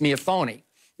that makes me a phony.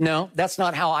 No, that's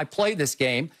not how I play this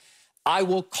game. I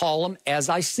will call them as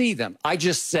I see them. I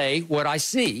just say what I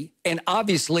see. And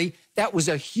obviously, that was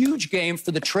a huge game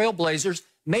for the Trailblazers,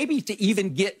 maybe to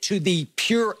even get to the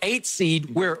pure 8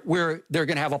 seed where they're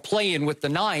going to have a play-in with the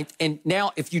 9th. And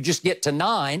now if you just get to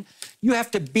 9, you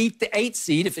have to beat the 8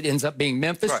 seed if it ends up being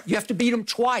Memphis. Right. You have to beat them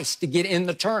twice to get in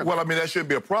the tournament. Well, I mean, that shouldn't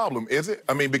be a problem, is it?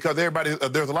 I mean, because everybody,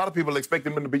 there's a lot of people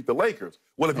expecting them to beat the Lakers.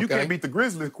 Well, if you can't beat the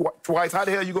Grizzlies twice, how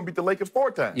the hell are you going to beat the Lakers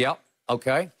 4 times? Yep.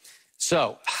 Okay.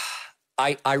 So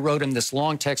I wrote him this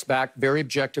long text back very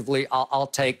objectively. I'll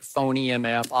take phony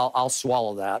MF. I'll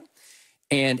swallow that.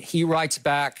 And he writes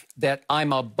back that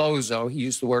I'm a bozo. He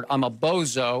used the word, I'm a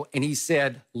bozo. And he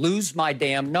said, lose my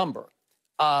damn number.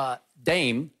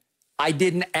 Dame, I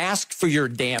didn't ask for your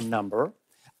damn number.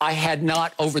 I had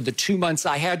not, over the 2 months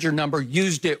I had your number,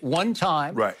 used it one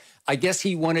time. Right. I guess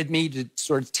he wanted me to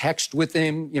sort of text with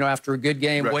him, you know, after a good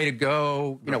game, way to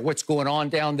go, you know, what's going on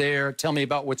down there? Tell me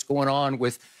about what's going on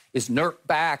with, is Nurk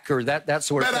back or that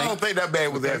sort of thing? I don't think that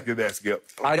man was asking that, Skip.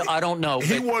 I don't know.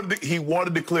 He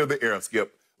wanted to clear the air,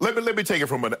 Skip. Let me take it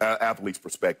from an athlete's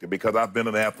perspective, because I've been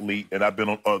an athlete and I've been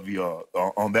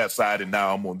on that side, and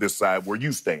now I'm on this side where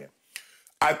you stand.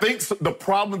 I think the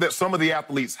problem that some of the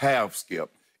athletes have,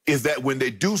 Skip, is that when they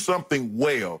do something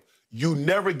well, you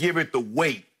never give it the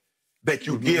weight that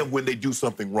you give when they do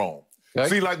something wrong. Okay.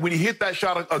 See, like when he hit that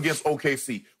shot against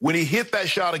OKC, when he hit that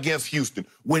shot against Houston,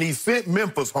 when he sent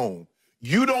Memphis home,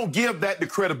 you don't give that the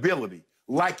credibility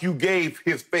like you gave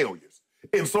his failures.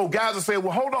 And so guys will say,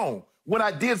 well, hold on. When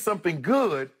I did something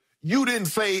good, you didn't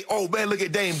say, oh, man, look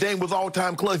at Dame. Dame was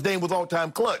all-time clutch. Dame was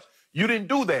all-time clutch. You didn't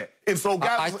do that. And so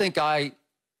guys... I think I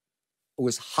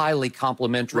was highly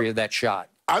complimentary of that shot.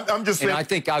 I'm just saying... And I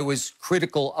think I was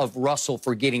critical of Russell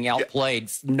for getting outplayed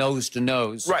nose to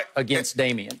nose against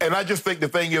Damian. And I just think the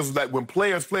thing is that when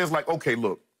players like, okay,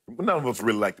 look, none of us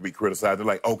really like to be criticized. They're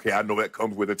like, okay, I know that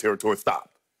comes with the territory.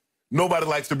 Stop. Nobody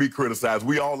likes to be criticized.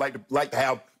 We all like to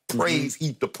have praise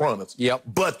heaped upon us. Yep.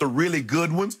 But the really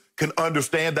good ones can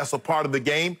understand that's a part of the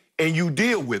game, and you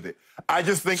deal with it. I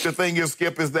just think the thing is,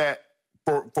 Skip, is that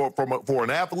for an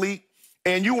athlete,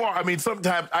 and you are, I mean,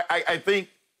 sometimes I think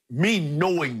me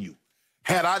knowing you,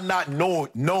 had I not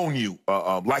known you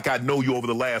like I know you over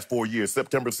the last 4 years,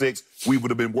 September 6th, we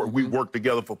would have been, we worked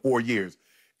together for 4 years.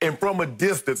 And from a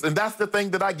distance, and that's the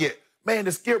thing that I get, man,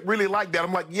 is Skip really like that?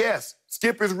 I'm like, yes,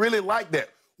 Skip is really like that.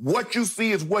 What you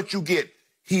see is what you get.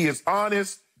 He is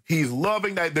honest. He's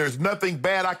loving. That there's nothing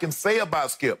bad I can say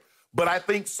about Skip. But I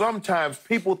think sometimes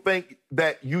people think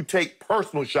that you take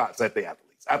personal shots at the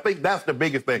athletes. I think that's the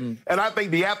biggest thing. And I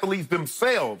think the athletes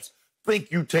themselves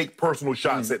think you take personal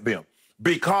shots at them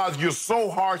because you're so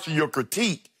harsh in your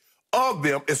critique of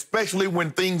them, especially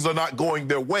when things are not going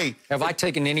their way. Have I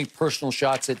taken any personal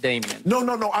shots at Damian? No.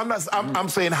 I'm not. I'm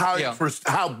saying how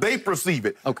they perceive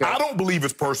it. Okay. I don't believe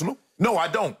it's personal. No, I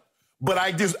don't. But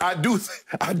I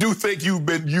do think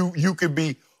you can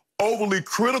be overly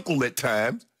critical at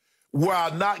times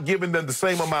while not giving them the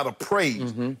same amount of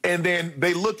praise. And then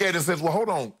they look at it and says, well, hold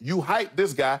on, you hype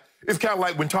this guy. It's kind of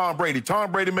like when Tom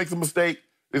Brady makes a mistake,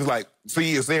 it's like,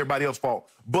 see, it's everybody else's fault.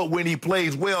 But when he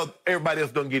plays well, everybody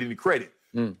else doesn't get any credit.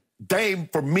 Dame,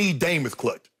 for me, Dame is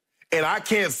clutch. And I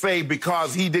can't say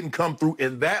because he didn't come through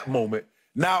in that moment,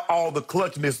 now all the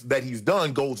clutchness that he's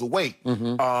done goes away.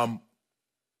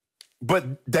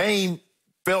 But Dame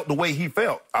felt the way he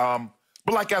felt. But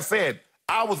like I said,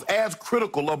 I was as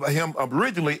critical of him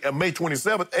originally on May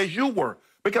 27th as you were.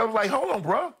 Because I was like, hold on,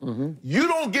 bro. You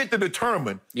don't get to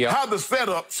determine how to set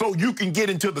up so you can get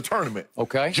into the tournament.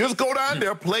 Okay. Just go down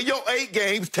there, play your 8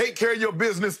 games, take care of your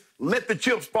business, let the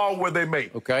chips fall where they may.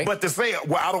 Okay. But to say,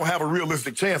 well, I don't have a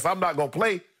realistic chance, I'm not going to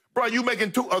play, bro, you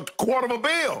making a quarter of a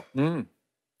bill.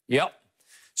 Yep.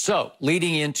 So,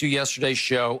 leading into yesterday's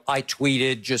show, I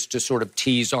tweeted just to sort of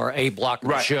tease our A block of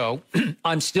the show.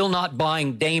 I'm still not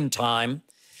buying Dame time.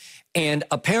 And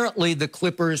apparently the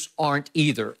Clippers aren't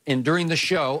either. And during the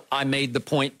show, I made the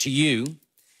point to you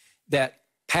that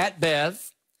Pat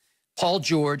Bev, Paul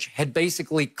George had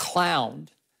basically clowned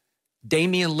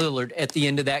Damian Lillard at the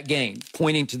end of that game,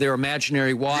 pointing to their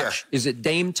imaginary watch. Is it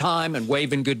Dame time? And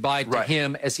waving goodbye to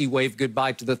him as he waved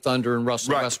goodbye to the Thunder and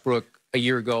Russell Westbrook a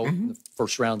year ago in the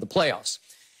first round of the playoffs.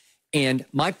 And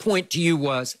my point to you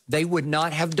was they would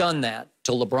not have done that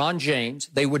to LeBron James.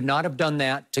 They would not have done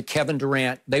that to Kevin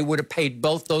Durant. They would have paid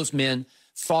both those men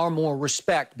far more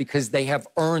respect because they have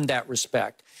earned that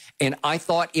respect. And I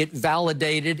thought it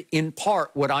validated in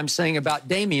part what I'm saying about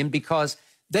Damian because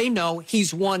they know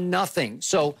he's won nothing.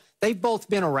 So they've both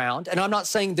been around. And I'm not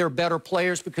saying they're better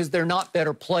players because they're not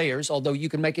better players, although you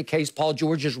can make a case Paul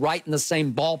George is right in the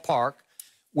same ballpark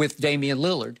with Damian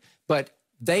Lillard. But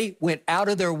they went out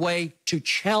of their way to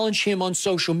challenge him on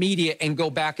social media and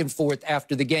go back and forth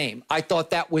after the game. I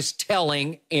thought that was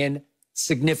telling and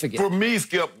significant. For me,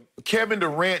 Skip, Kevin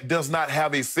Durant does not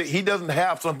have he doesn't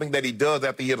have something that he does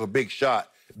after he hits a big shot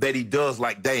that he does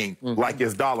like Dame, like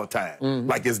it's dollar time,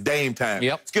 like it's Dame time.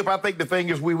 Yep. Skip, I think the thing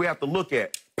is we have to look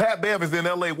at Pat Bev is in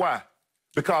L.A. Why?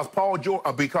 Because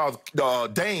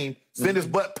Dame sent his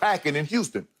butt packing in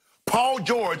Houston. Paul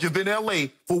George is in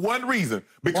L.A. for one reason.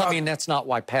 Because well, I mean, that's not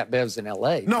why Pat Bev's in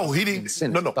L.A. No, he didn't.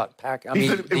 No. Butt pack. I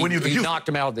mean, he knocked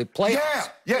him out of the playoffs.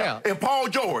 Yeah. And Paul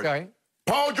George. Okay.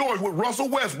 Paul George with Russell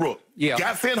Westbrook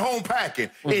got sent home packing,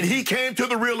 and he came to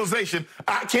the realization,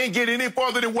 I can't get any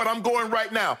further than what I'm going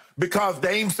right now because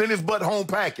Dame sent his butt home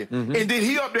packing. And then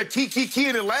he up there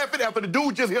kicking and laughing after the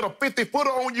dude just hit a 50-footer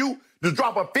on you to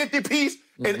drop a 50-piece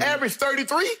and average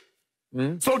 33?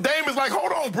 So Dame is like,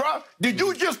 hold on, bro. Did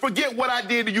you just forget what I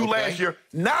did to you last year?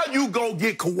 Now you go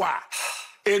get Kawhi.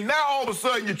 And now all of a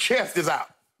sudden your chest is out.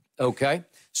 Okay.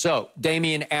 So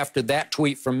Damian, after that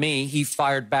tweet from me, he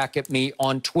fired back at me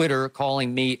on Twitter,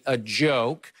 calling me a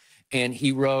joke. And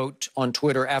he wrote on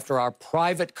Twitter, after our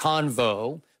private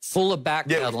convo, full of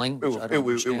backpedaling. It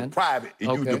was private,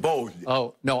 and you divulged it.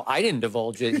 Oh, no, I didn't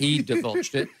divulge it. He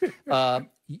divulged it.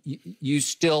 You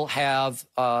still have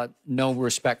no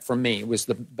respect for me, was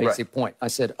the basic point. I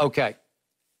said, okay,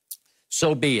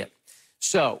 so be it.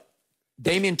 So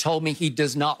Damian told me he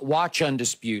does not watch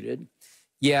Undisputed,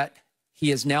 yet he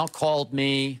has now called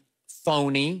me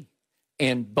phony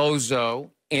and bozo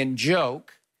and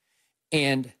joke.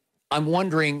 And I'm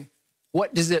wondering,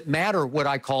 what does it matter what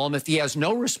I call him if he has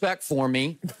no respect for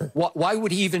me? Why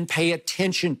would he even pay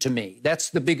attention to me? That's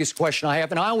the biggest question I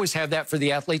have. And I always have that for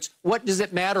the athletes. What does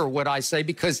it matter what I say?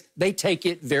 Because they take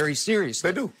it very seriously.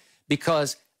 They do.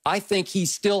 Because I think he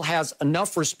still has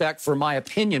enough respect for my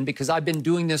opinion because I've been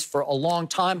doing this for a long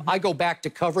time. I go back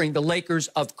to covering the Lakers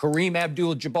of Kareem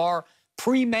Abdul-Jabbar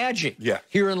pre-Magic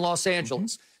here in Los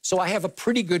Angeles. So I have a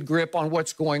pretty good grip on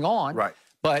what's going on. Right.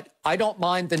 But I don't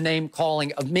mind the name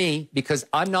calling of me because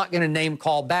I'm not going to name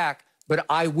call back, but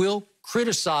I will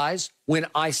criticize when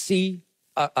I see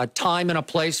a time and a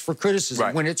place for criticism.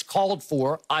 Right. When it's called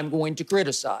for, I'm going to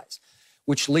criticize,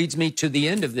 which leads me to the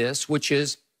end of this, which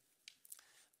is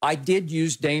I did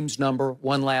use Dame's number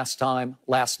one last time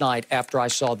last night after I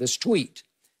saw this tweet.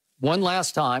 One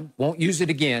last time, won't use it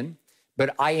again,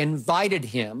 but I invited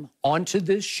him onto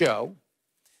this show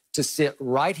to sit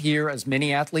right here, as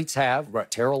many athletes have,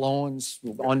 Terrell Owens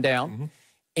on down,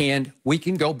 and we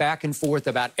can go back and forth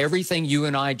about everything you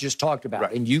and I just talked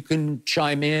about. And you can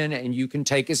chime in and you can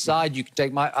take his side, you can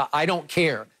take my, I don't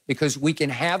care, because we can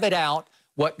have it out,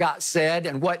 what got said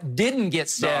and what didn't get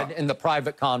said in the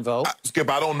private convo. Skip,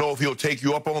 I don't know if he'll take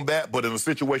you up on that, but in a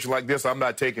situation like this, I'm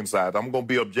not taking sides. I'm going to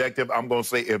be objective. I'm going to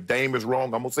say if Dame is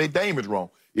wrong, I'm going to say Dame is wrong.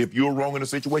 If you're wrong in a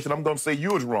situation, I'm going to say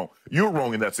you're wrong. You're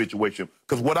wrong in that situation.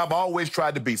 Because what I've always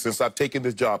tried to be since I've taken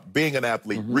this job, being an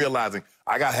athlete, realizing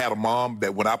I had a mom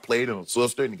that when I played and a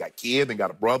sister and got kids and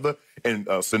got a brother and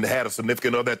had a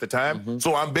significant other at the time.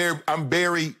 So I'm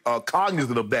very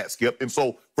cognizant of that, Skip. And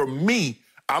so for me,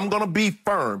 I'm going to be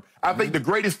firm. I think the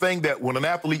greatest thing that when an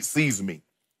athlete sees me,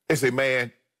 they say,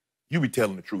 man, you be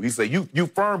telling the truth. He say, you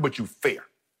firm, but you fair.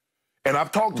 And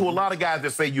I've talked to a lot of guys that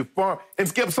say you're firm. And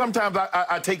Skip, sometimes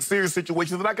I take serious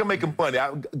situations and I can make them funny.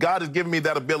 God has given me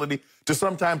that ability to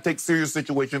sometimes take serious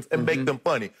situations and make them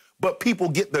funny. But people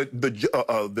get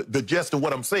the gist of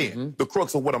what I'm saying, the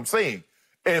crux of what I'm saying.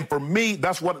 And for me,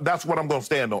 that's what I'm going to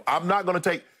stand on. I'm not going to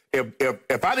take.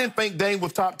 If I didn't think Dame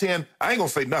was top 10, I ain't going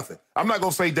to say nothing. I'm not going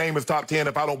to say Dame is top 10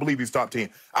 if I don't believe he's top 10.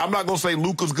 I'm not going to say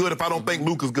Luka's good if I don't think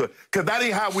Luka's good. Because that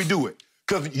ain't how we do it.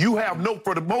 Because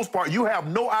for the most part, you have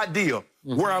no idea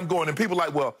where I'm going. And people are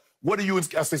like, well, what are you? I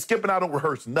say, Skip and I don't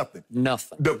rehearse nothing.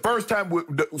 Nothing. The first time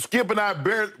Skip and I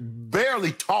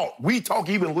barely talk. We talk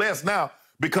even less now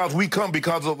because we come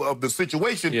because of the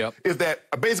situation. Is that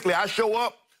basically I show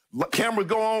up, cameras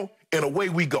go on, and away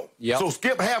we go. So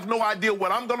Skip has no idea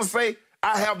what I'm going to say.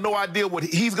 I have no idea what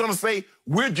he's going to say.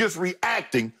 We're just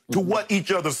reacting to what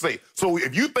each other say. So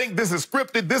if you think this is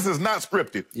scripted, this is not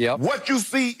scripted. What you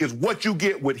see is what you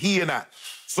get with he and I.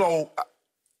 So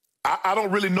I don't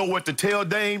really know what to tell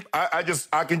Dame. I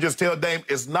can just tell Dame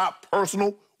it's not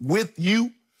personal with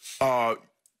you.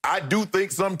 I do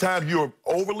think sometimes you're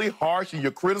overly harsh in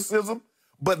your criticism,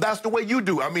 but that's the way you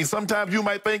do. I mean, sometimes you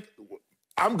might think,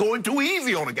 I'm going too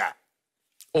easy on a guy.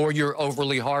 Or you're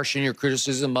overly harsh in your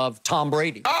criticism of Tom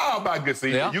Brady. Oh, my good.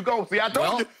 See, you go. See, I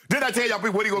told you. Did I tell y'all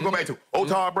what are you going to go back to? Oh,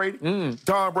 Tom Brady?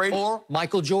 Tom Brady? Or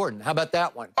Michael Jordan. How about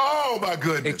that one? Oh, my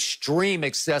goodness. Extreme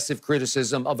excessive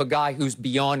criticism of a guy who's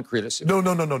beyond criticism. No.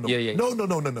 No.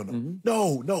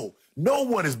 No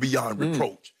one is beyond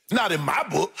reproach. Not in my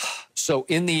book. So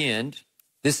in the end,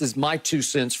 this is my 2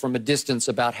 cents from a distance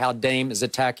about how Dame is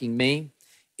attacking me.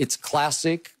 It's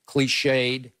classic,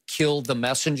 cliched, kill the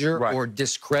messenger or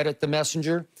discredit the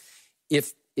messenger.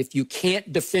 If you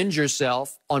can't defend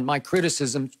yourself on my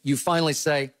criticism, you finally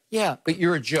say, yeah, but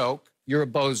you're a joke, you're a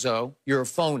bozo, you're a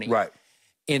phony. Right.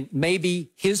 And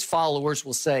maybe his followers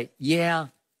will say, yeah,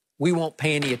 we won't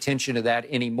pay any attention to that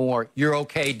anymore. You're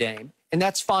okay, Dame. And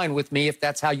that's fine with me if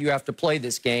that's how you have to play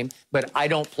this game, but I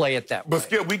don't play it that way. But,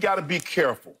 Skip, we got to be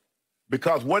careful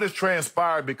because what has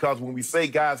transpired, because when we say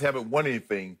guys haven't won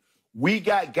anything, we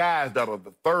got guys that are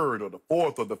the third or the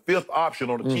fourth or the fifth option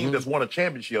on a team that's won a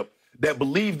championship that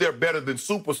believe they're better than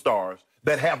superstars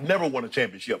that have never won a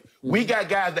championship. We got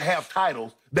guys that have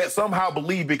titles that somehow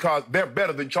believe because they're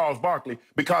better than Charles Barkley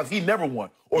because he never won,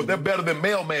 or they're better than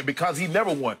Mailman because he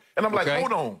never won. And I'm like,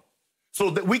 hold on. So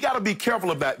we got to be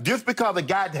careful of that. Just because a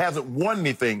guy hasn't won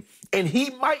anything, and he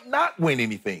might not win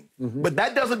anything, but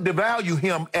that doesn't devalue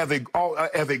him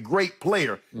as a great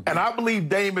player. And I believe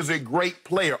Dame is a great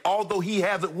player, although he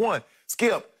hasn't won.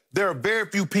 Skip, there are very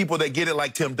few people that get it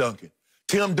like Tim Duncan.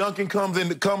 Tim Duncan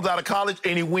comes out of college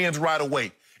and he wins right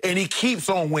away, and he keeps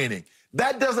on winning.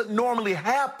 That doesn't normally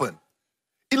happen.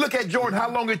 You look at Jordan, how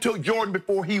long it took Jordan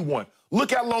before he won.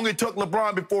 Look how long it took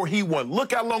LeBron before he won.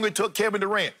 Look how long it took Kevin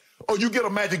Durant. Or you get a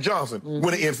Magic Johnson,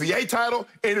 win an NCAA title,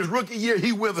 in his rookie year,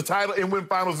 he wins a title and win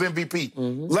Finals MVP.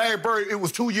 Larry Bird, it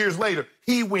was 2 years later,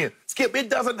 he wins. Skip, it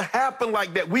doesn't happen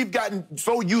like that. We've gotten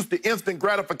so used to instant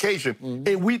gratification,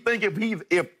 and we think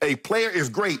if a player is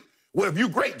great, well, if you're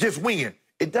great, just win.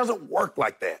 It doesn't work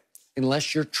like that.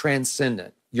 Unless you're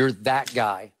transcendent, you're that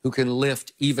guy who can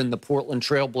lift even the Portland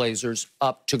Trailblazers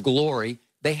up to glory.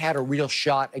 They had a real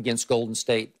shot against Golden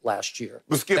State last year.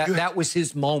 Skip, that was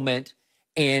his moment.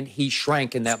 And he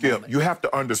shrank in that moment. You have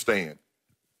to understand,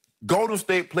 Golden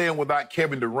State playing without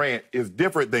Kevin Durant is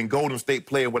different than Golden State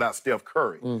playing without Steph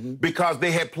Curry because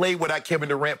they had played without Kevin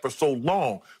Durant for so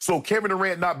long. So Kevin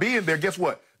Durant not being there, guess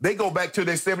what? They go back to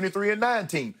their 73-9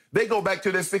 team. They go back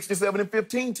to their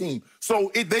 67-15 team.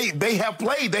 So they have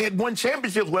played. They had won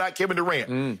championships without Kevin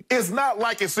Durant. It's not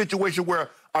like a situation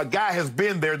where a guy has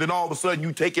been there, then all of a sudden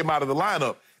you take him out of the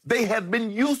lineup. They have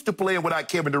been used to playing without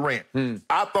Kevin Durant.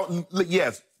 I thought,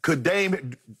 yes,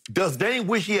 does Dame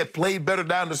wish he had played better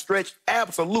down the stretch?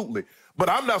 Absolutely. But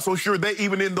I'm not so sure that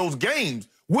even in those games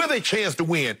with a chance to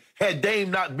win, had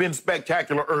Dame not been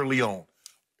spectacular early on.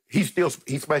 He's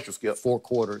special, Skip. 4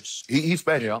 quarters. He's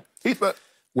special. Yeah. He's special.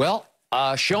 Well,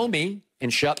 show me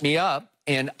and shut me up.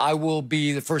 And I will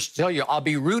be the first to tell you, I'll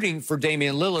be rooting for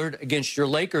Damian Lillard against your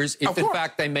Lakers if, in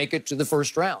fact, they make it to the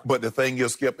first round. But the thing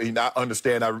is, Skip, and I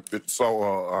understand, I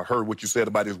heard what you said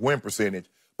about his win percentage,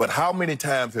 but how many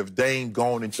times have Dame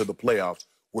gone into the playoffs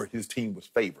where his team was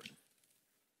favored?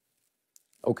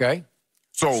 Okay.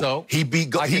 So he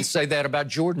beat. I can say that about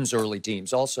Jordan's early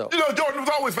teams also. You know, Jordan was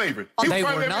always favored. They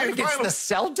were not against the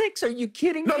Celtics? Are you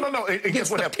kidding me? No. And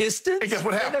guess what happened? Pistons? And guess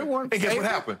what happened? They weren't and guess what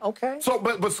happened? Okay. So,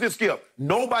 but Skip,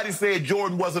 nobody said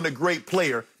Jordan wasn't a great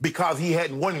player because he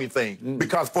hadn't won anything.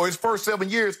 Because for his first 7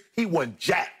 years, he won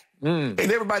jack. And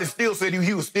everybody still said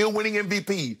he was still winning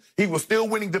MVP. He was still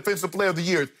winning Defensive Player of the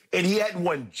Year, and he hadn't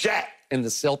won jack. And the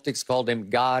Celtics called him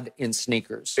God in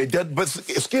sneakers. It does, but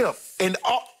Skip, and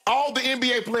all the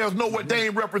NBA players know what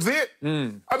Dame represent. I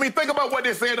mean, think about what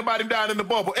they're saying about him down in the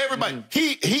bubble. Everybody,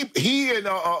 he and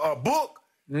Book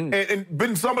and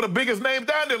been some of the biggest names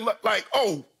down there. Like,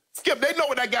 oh, Skip, they know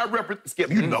what that guy represents.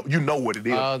 Skip, you know what it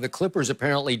is. The Clippers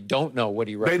apparently don't know what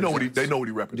he represents. They know what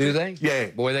he represents. Do they?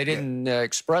 Yeah. Boy, they didn't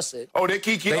express it. Oh,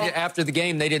 after the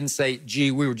game, they didn't say,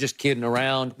 gee, we were just kidding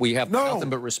around. We have nothing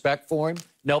but respect for him.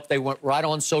 Nope, they went right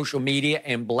on social media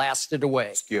and blasted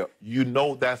away. Skip, you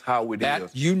know that's how it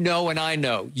is. You know and I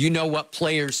know. You know what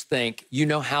players think. You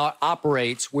know how it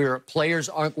operates, where players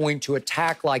aren't going to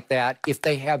attack like that if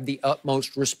they have the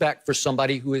utmost respect for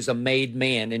somebody who is a made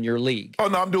man in your league. Oh,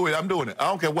 no, I'm doing it. I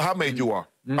don't care how made you are.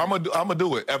 I'm gonna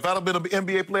do it. If I'd have been an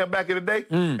NBA player back in the day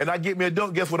and I get me a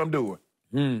dunk, guess what I'm doing?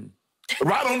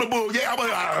 Right on the bull. Yeah,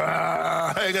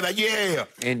 I'm like, yeah.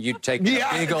 And you'd take a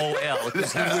big old L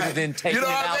because he would have been taking it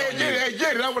out on you.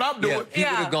 Yeah, that's what I'm doing. He would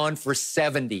have gone for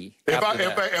 70. If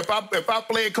I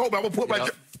played Kobe, I would put my...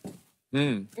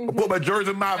 I put my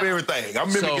jersey in my mouth, everything.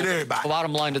 I'm mimicking everybody.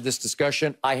 Bottom line to this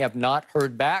discussion, I have not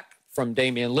heard back from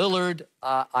Damian Lillard.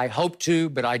 I hope to,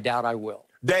 but I doubt I will.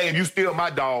 Dave, you still my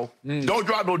dog. Don't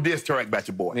drop no diss track about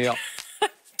your boy. Yeah.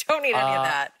 Don't need any of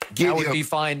that. That would be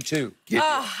fine, too.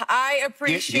 I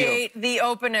appreciate the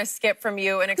openness, Skip, from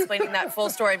you in explaining that full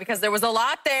story because there was a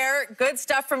lot there. Good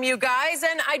stuff from you guys,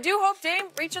 and I do hope Dame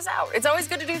reaches out. It's always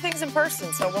good to do things in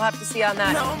person, so we'll have to see on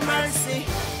that. No mercy.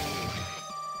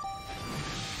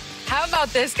 How about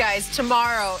this, guys?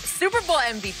 Tomorrow, Super Bowl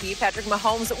MVP Patrick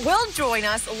Mahomes will join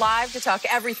us live to talk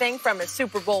everything from his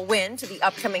Super Bowl win to the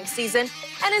upcoming season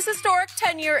and his historic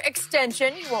 10-year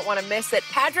extension. You won't want to miss it.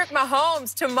 Patrick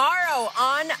Mahomes tomorrow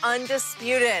on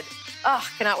Undisputed. Oh,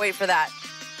 cannot wait for that.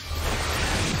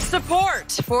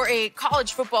 Support for a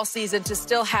college football season to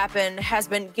still happen has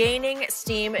been gaining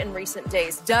steam in recent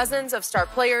days. Dozens of star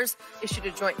players issued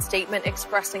a joint statement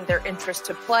expressing their interest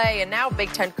to play, and now Big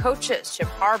Ten coaches Jim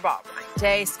Harbaugh, Ryan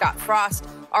Day, Scott Frost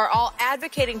are all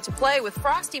advocating to play, with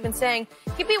Frost even saying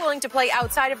he'd be willing to play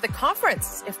outside of the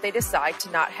conference if they decide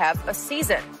to not have a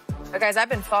season. Now, guys, I've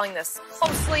been following this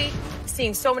closely,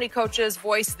 seeing so many coaches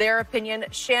voice their opinion.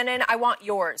 Shannon, I want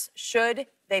yours. Should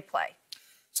they play?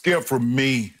 Skip, for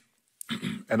me,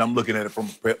 and I'm looking at it from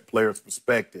a player's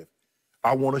perspective,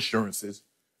 I want assurances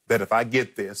that if I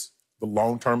get this, the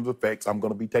long-term effects I'm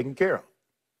going to be taken care of.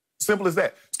 Simple as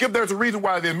that. Skip, there's a reason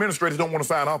why the administrators don't want to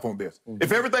sign off on this.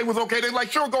 If everything was okay, they're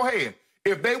like, sure, go ahead.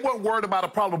 If they weren't worried about a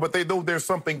problem, but they know there's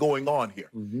something going on here,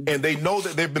 and they know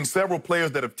that there have been several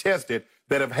players that have tested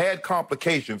that have had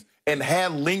complications and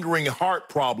had lingering heart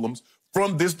problems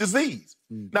from this disease.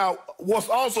 Now, what's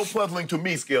also puzzling to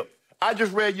me, Skip, I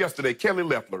just read yesterday, Kelly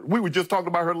Loeffler. We were just talking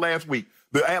about her last week,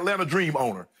 the Atlanta Dream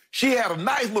owner. She had a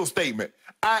nice little statement.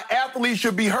 Our athletes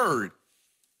should be heard.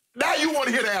 Now you want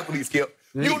to hear the athletes, Skip.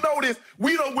 You notice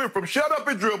we done went from shut up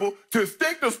and dribble to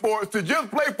stick to sports to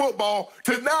just play football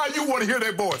to now you want to hear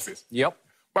their voices. Yep.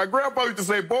 My grandpa used to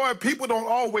say, boy, people don't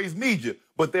always need you,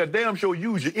 but they'll damn sure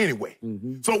use you anyway.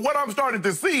 So what I'm starting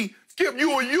to see, Skip, you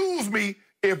will use me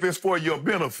if it's for your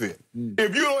benefit.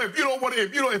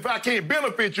 If I can't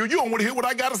benefit you, you don't want to hear what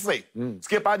I got to say.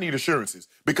 Skip, I need assurances.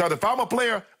 Because if I'm a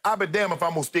player, I'll be damned if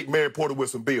I'm going to stick Mary Porter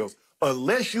with some bills.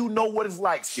 Unless you know what it's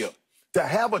like, Skip, to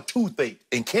have a toothache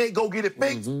and can't go get it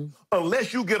fixed,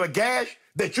 unless you get a gash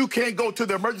that you can't go to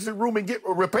the emergency room and get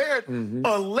repaired,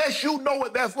 unless you know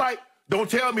what that's like, don't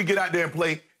tell me get out there and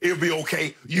play. It'll be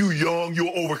okay. You young,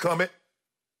 you'll overcome it.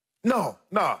 No.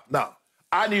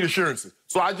 I need assurances.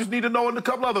 So I just need to know in a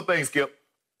couple other things, Skip.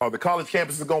 Are the college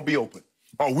campuses going to be open?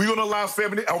 Are we going to allow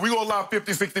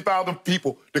 50, 60,000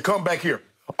 people to come back here?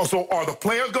 So are the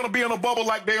players going to be in a bubble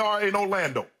like they are in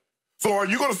Orlando? So are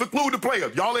you going to seclude the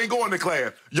players? Y'all ain't going to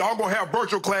class. Y'all going to have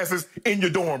virtual classes in your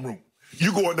dorm room.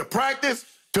 You going to practice,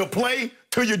 to play,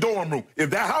 to your dorm room. Is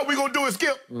that how we going to do it,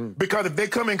 Skip? Because if they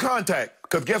come in contact,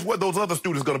 because guess what those other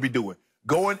students going to be doing?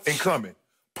 Going and coming.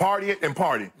 Partying and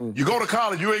partying. You go to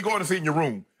college, you ain't going to sit in your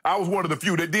room. I was one of the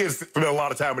few that did spend a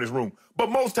lot of time in his room. But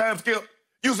most times, Skip,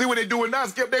 you see what they're doing now,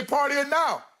 Skip, they partying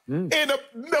now. In the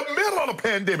middle of the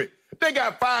pandemic. They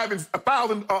got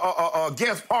 1,000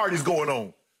 guest parties going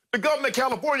on. The governor of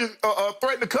California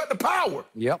threatened to cut the power.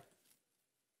 Yep.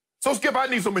 So, Skip, I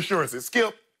need some assurances.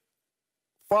 Skip,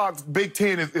 Fox, Big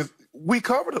Ten, we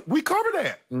cover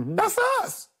that. That's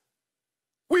us.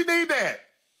 We need that.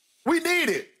 We need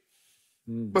it.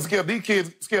 But Skip, these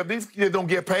kids don't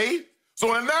get paid.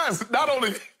 So and not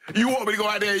only you want me to go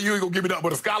out there and you ain't gonna give me nothing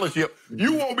but a scholarship,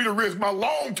 you want me to risk my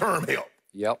long-term help.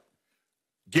 Yep.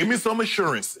 Give me some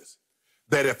assurances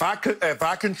that if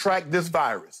I contract this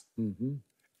virus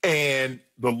and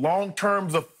the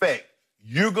long-term effect,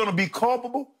 you're gonna be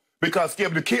culpable. Because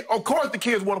Skip, of course the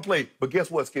kids want to play, but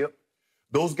guess what, Skip?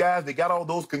 Those guys, they got all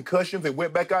those concussions and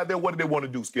went back out there. What did they want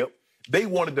to do, Skip? They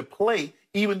wanted to play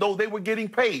even though they were getting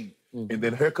paid. And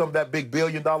then here comes that big $1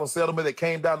 billion settlement that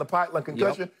came down the pipeline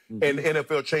concussion, and the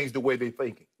NFL changed the way they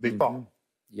thought.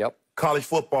 College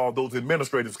football, those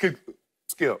administrators, Skip,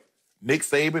 Nick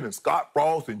Saban and Scott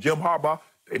Frost and Jim Harbaugh,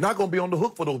 they're not going to be on the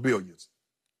hook for those billions.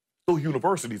 Those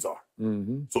universities are.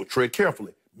 So tread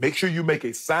carefully. Make sure you make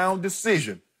a sound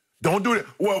decision. Don't do it.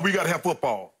 Well, we got to have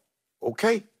football.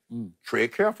 Okay.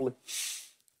 Tread carefully.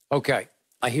 Okay.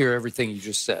 I hear everything you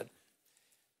just said.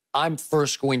 I'm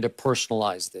first going to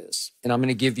personalize this, and I'm going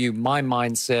to give you my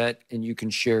mindset, and you can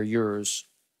share yours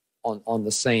on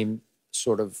the same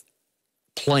sort of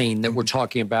plane that we're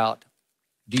talking about.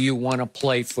 Do you want to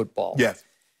play football? Yes.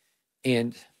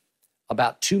 And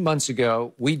about 2 months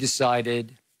ago, we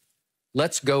decided,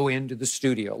 let's go into the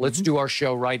studio. Let's do our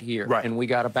show right here. And we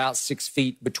got about 6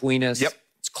 feet between us.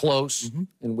 It's close,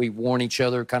 and we warn each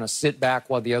other, kind of sit back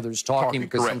while the other's talking,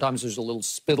 because sometimes there's a little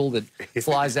spittle that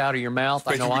flies out of your mouth.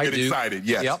 I know I do. Excited,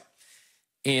 yes. Yep.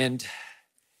 And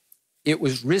it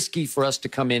was risky for us to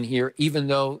come in here, even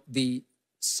though the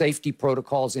safety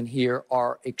protocols in here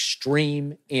are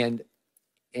extreme and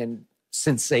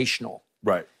sensational.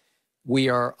 Right. We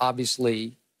are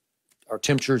obviously, our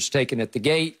temperature is taken at the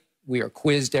gate. We are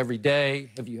quizzed every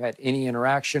day. Have you had any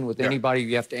interaction with anybody?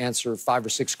 You have to answer 5 or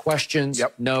 6 questions.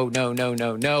 Yep. No, no, no,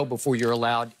 no, no, before you're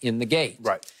allowed in the gate.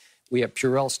 Right. We have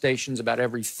Purell stations about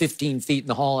every 15 feet in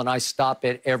the hall, and I stop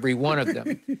at every one of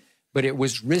them. But it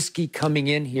was risky coming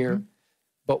in here.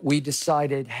 But we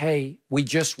decided, hey, we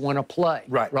just want to play.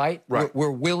 Right. Right? Right.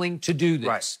 We're willing to do this.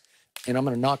 Right. And I'm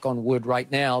going to knock on wood right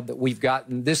now that we've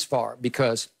gotten this far,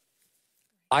 because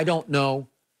I don't know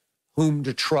whom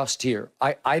to trust here.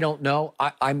 I don't know.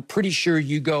 I'm pretty sure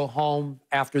you go home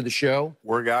after the show.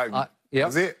 Work out. Yep.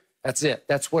 That's it. That's it.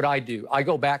 That's what I do. I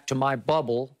go back to my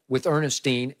bubble with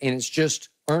Ernestine, and it's just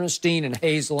Ernestine and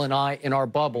Hazel and I in our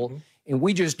bubble, and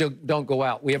we just don't go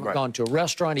out. We haven't gone to a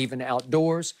restaurant, even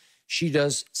outdoors. She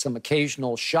does some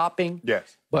occasional shopping.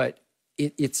 Yes. But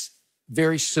it's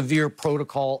very severe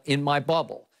protocol in my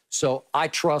bubble. So I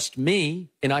trust me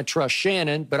and I trust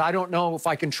Shannon, but I don't know if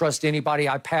I can trust anybody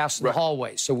I pass in the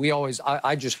hallway. So we always,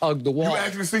 I just hug the wall. You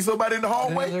actually see somebody in the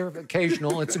hallway? They're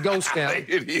occasional. It's a ghost town.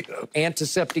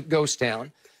 Antiseptic ghost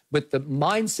town. But the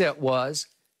mindset was,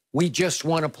 we just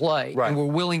want to play. Right. And we're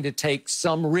willing to take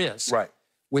some risk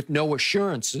with no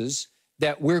assurances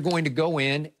that we're going to go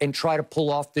in and try to pull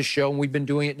off this show. And we've been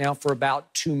doing it now for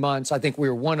about 2 months. I think we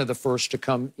were one of the first to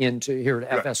come into here to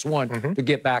FS1 to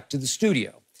get back to the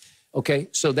studio. Okay,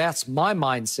 so that's my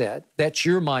mindset. That's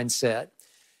your mindset.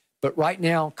 But right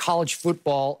now, college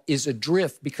football is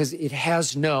adrift because it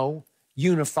has no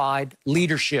unified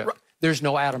leadership. There's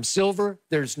no Adam Silver.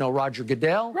 There's no Roger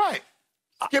Goodell. Right.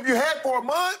 Skip, you had 4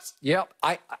 months. Yep.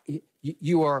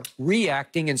 You are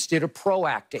reacting instead of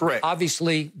proacting. Correct.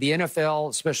 Obviously, the NFL,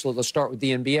 especially let's start with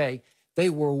the NBA, they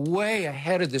were way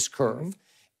ahead of this curve.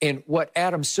 And what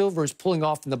Adam Silver is pulling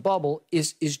off in the bubble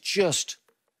is just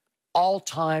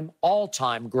all-time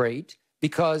great,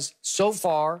 because so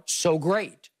far, so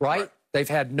great, right? They've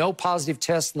had no positive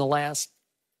tests in the last,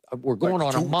 we're going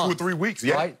on a month. 2 or 3 weeks,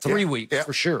 Right? 3 weeks,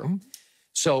 for sure.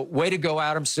 So way to go,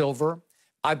 Adam Silver.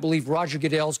 I believe Roger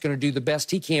Goodell is going to do the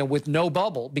best he can with no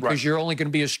bubble, because you're only going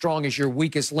to be as strong as your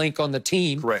weakest link on the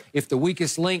team. Correct. If the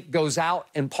weakest link goes out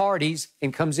and parties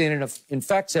and comes in and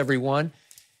infects everyone,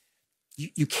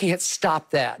 you can't stop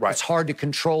that. It's hard to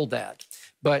control that.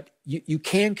 But you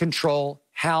can control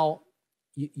how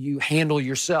you handle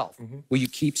yourself. Will you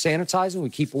keep sanitizing? Will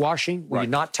you keep washing? Will you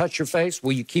not touch your face?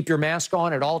 Will you keep your mask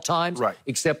on at all times,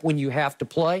 except when you have to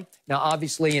play? Now,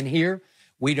 obviously in here,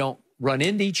 we don't run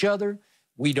into each other.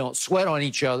 We don't sweat on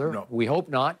each other. No. We hope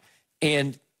not.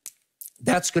 And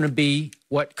that's going to be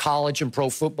what college and pro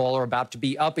football are about to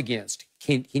be up against.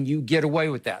 Can you get away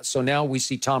with that? So now we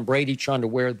see Tom Brady trying to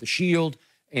wear the shield,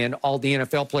 and all the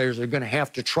NFL players are going to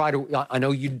have to try to. I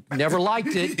know you never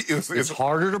liked it. It's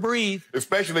harder to breathe,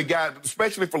 especially for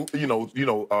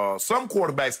some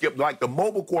quarterbacks. Skip, like the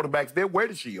mobile quarterbacks, they wear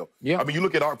the shield. Yeah, I mean, you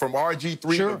look at from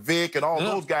RG3 to Vic and all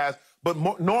those guys. But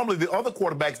normally the other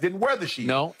quarterbacks didn't wear the shield.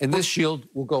 No, and this shield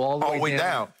will go all the way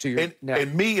down to your neck.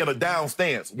 And me in a down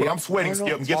stance. But I'm sweating,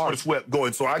 Skip, and guess where the sweat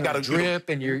going? So I got to drip,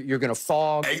 and you're going to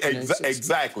fog.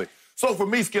 Exactly. So for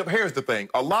me, Skip, here's the thing.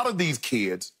 A lot of these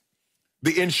kids,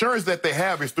 the insurance that they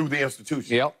have is through the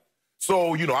institution. Yep.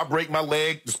 So, I break my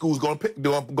leg, the school's going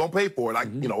to pay for it.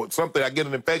 It's something, I get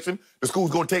an infection, the school's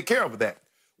going to take care of that.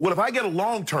 Well, if I get a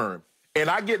long-term, and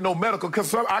I get no medical,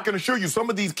 because I can assure you, some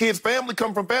of these kids'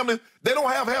 come from families, they don't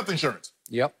have health insurance.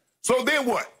 Yep. So then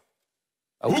what?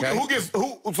 Okay.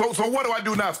 So what do I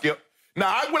do now, Skip? Now,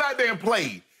 I went out there and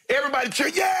played. Everybody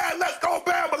cheered, yeah, let's go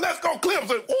Bama, let's go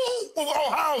Clemson,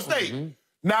 Ohio State.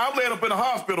 Now I'm laying up in a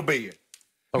hospital bed.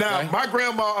 Okay. Now, my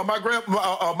grandma,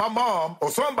 my mom,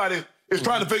 or somebody is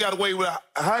trying to figure out a way,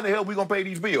 how in the hell are we going to pay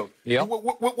these bills? Yep.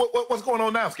 What's going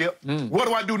on now, Skip? What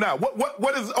do I do now?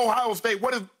 What is Ohio State?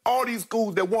 What is all these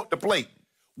schools that want to play?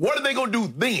 What are they going to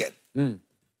do then?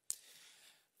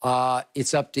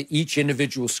 It's up to each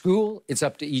individual school. It's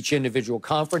up to each individual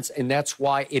conference. And that's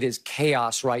why it is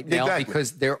chaos right now,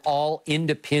 because they're all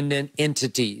independent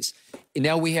entities. And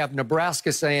now we have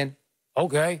Nebraska saying,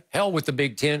 okay, hell with the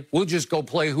Big Ten. We'll just go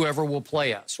play whoever will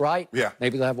play us, right? Yeah.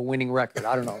 Maybe they'll have a winning record.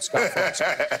 I don't know, Scott Frost.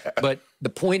 But the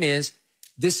point is,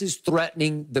 this is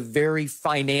threatening the very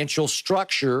financial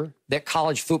structure that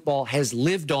college football has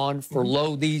lived on for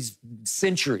these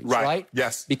centuries, right?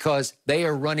 Yes. Because they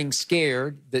are running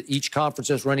scared, that each conference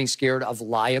is running scared of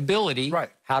liability. Right.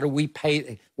 How do we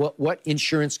pay? What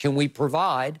insurance can we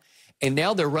provide? And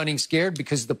now they're running scared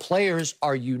because the players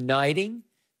are uniting,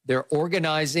 they're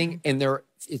organizing, and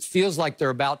it feels like they're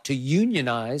about to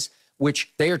unionize,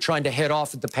 which they are trying to head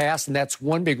off at the pass. And that's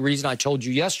one big reason I told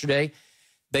you yesterday.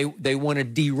 They want to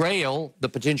derail the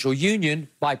potential union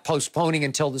by postponing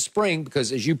until the spring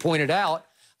because, as you pointed out,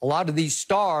 a lot of these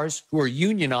stars who are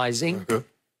unionizing,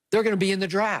 they're going to be in the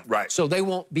draft. Right. So they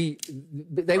won't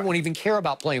even care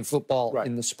about playing football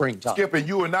in the springtime. Skip, and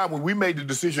you and I, when we made the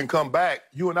decision come back,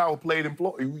 you and I were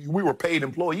we were paid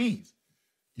employees.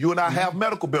 You and I have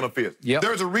medical benefits. Yep.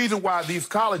 There's a reason why these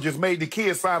colleges made the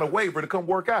kids sign a waiver to come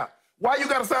work out. Why you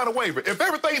got to sign a waiver? If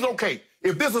everything's okay,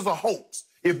 if this is a hoax,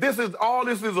 if this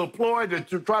is a ploy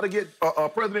to try to get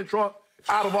President Trump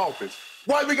out of office,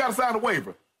 why we got to sign a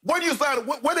waiver? Where do you sign?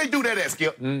 Where they do that at,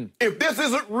 Skip? If this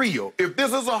isn't real, if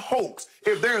this is a hoax,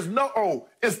 if there's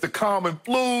it's the common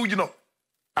flu,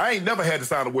 I ain't never had to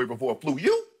sign a waiver for a flu.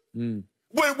 You?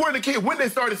 When the kids, when they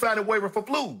started signing waiver for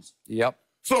flus? Yep.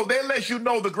 So they let you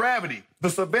know the gravity,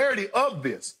 the severity of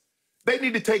this. They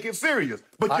need to take it serious.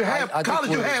 But you have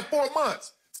 4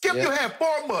 months. Skip, you have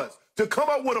 4 months to come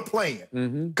up with a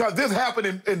plan. Because this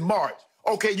happened in March.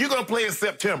 Okay, you're going to play in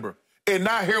September. And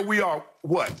now here we are,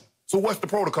 what? So what's the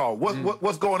protocol?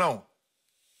 What's going on?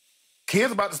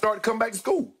 Kids about to start to come back to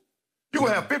school. You're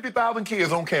going to have 50,000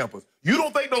 kids on campus. You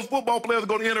don't think those football players are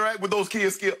going to interact with those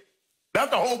kids, Skip?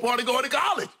 That's the whole part of going to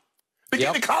college. To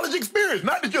get the college experience,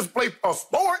 not to just play a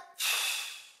sport.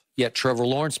 Yet Trevor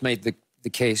Lawrence made the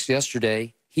case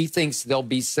yesterday. He thinks they'll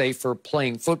be safer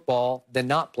playing football than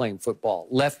not playing football.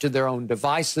 Left to their own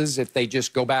devices, if they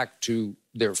just go back to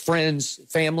their friends,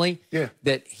 family,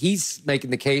 that he's making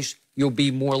the case you'll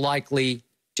be more likely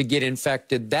to get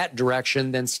infected that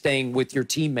direction than staying with your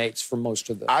teammates for most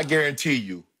of them. I guarantee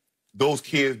you, those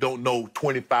kids don't know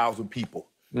 20,000 people.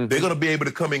 They're going to be able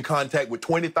to come in contact with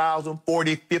 20,000,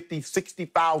 40, 50,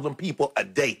 60,000 people a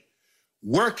day.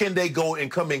 Where can they go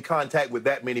and come in contact with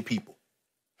that many people?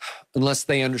 Unless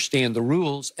they understand the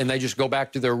rules and they just go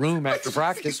back to their room after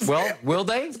practice. Well, will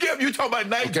they? Skip, you're talking about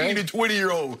 19 and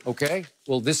 20-year-olds. Okay.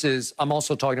 Well, I'm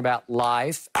also talking about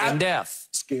life and death.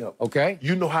 Skip. Okay.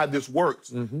 You know how this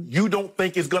works. You don't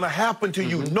think it's going to happen to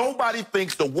you. Nobody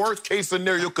thinks the worst case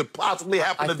scenario could possibly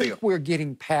happen to them. I think we're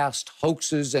getting past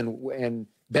hoaxes and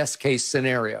best case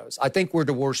scenarios. I think we're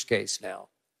the worst case now.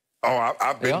 Oh,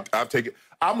 I've taken.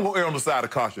 I'm going to err on the side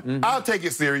of caution. I'll take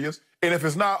it serious. And if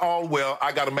it's not all well,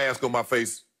 I got a mask on my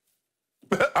face.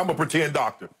 I'm a pretend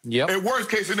doctor. Yep. In worst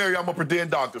case scenario, I'm a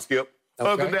pretend doctor, Skip. Okay.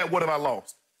 Other than that, what have I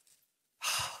lost?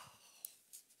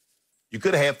 You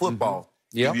could have had football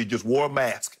if you just wore a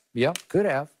mask. Yep, could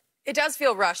have. It does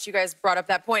feel rushed. You guys brought up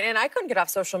that point, and I couldn't get off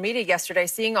social media yesterday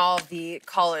seeing all of the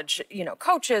college,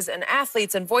 coaches and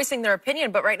athletes and voicing their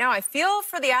opinion. But right now I feel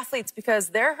for the athletes because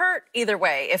they're hurt either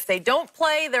way. If they don't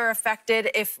play, they're affected.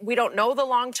 If we don't know the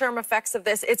long-term effects of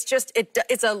this,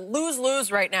 it's a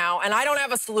lose-lose right now, and I don't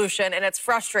have a solution, and it's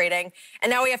frustrating.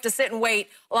 And now we have to sit and wait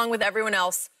along with everyone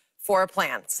else for a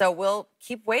plan. So we'll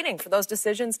keep waiting for those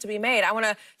decisions to be made. I want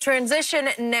to transition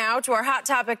now to our hot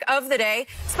topic of the day,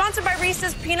 sponsored by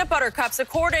Reese's Peanut Butter Cups.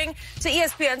 According to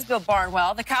ESPN's Bill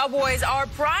Barnwell, the Cowboys are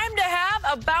primed to have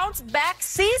a bounce-back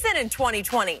season in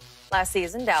 2020. Last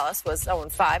season, Dallas was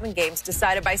 0-5 in games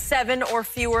decided by 7 or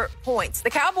fewer points. The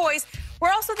Cowboys were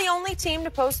also the only team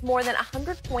to post more than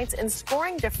 100 points in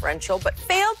scoring differential, but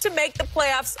failed to make the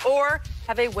playoffs or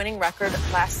have a winning record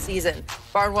last season.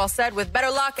 Barnwell said, with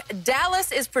better luck,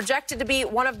 Dallas is projected to be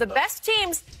one of the best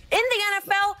teams in the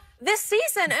NFL this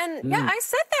season. And yeah, I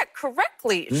said that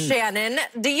correctly, Shannon.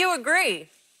 Do you agree?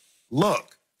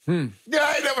 Look. Yeah,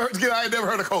 I ain't never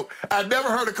heard a coach. I never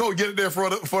heard a coach get in there in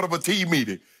front of a team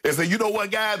meeting and say, you know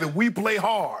what, guys, if we play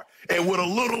hard and with a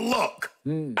little luck. I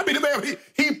mean, the man,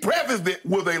 he prefaced it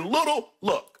with a little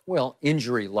luck. Well,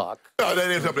 injury luck. Oh,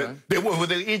 that is something. Was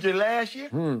they injured last year?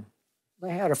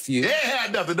 They had a few. They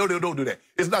had nothing. No, don't do that.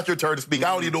 It's not your turn to speak.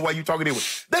 I don't even know why you're talking anyway.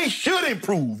 They should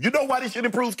improve. You know why they should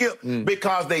improve, Skip?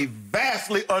 Because they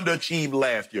vastly underachieved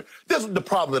last year. This is the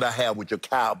problem that I have with your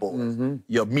Cowboys,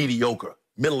 your mediocre,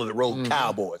 middle-of-the-road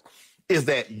Cowboys, is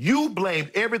that you blamed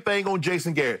everything on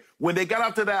Jason Garrett. When they got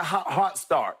out to that hot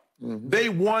start, they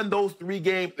won those 3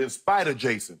 games in spite of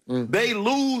Jason. They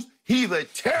lose. He's a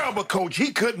terrible coach.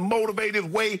 He couldn't motivate his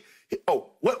way. Oh,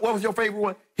 what was your favorite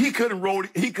one? He couldn't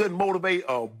motivate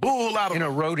a bull out of in a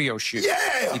rodeo shoot.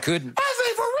 Yeah, he couldn't. I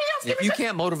say for real. If you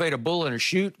can't motivate a bull in a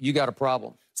shoot, you got a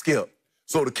problem. Skip.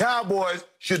 So the Cowboys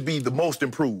should be the most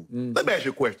improved. Let me ask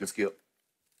you a question, Skip.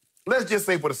 Let's just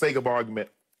say, for the sake of argument,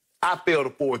 I failed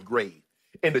the 4th grade.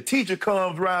 And the teacher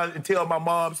comes around and tells my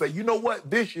mom, say, you know what,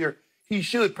 this year he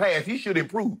should pass, he should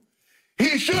improve.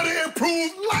 He should have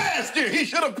improved last year. He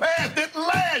should have passed it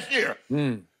last year.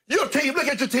 Your team, look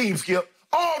at your team, Skip.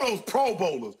 All those Pro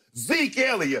Bowlers, Zeke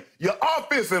Elliott, your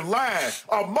offensive line,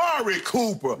 Amari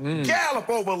Cooper, Gallup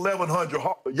over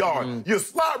 1,100 yards. Your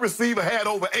slot receiver had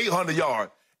over 800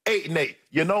 yards, 8 and 8.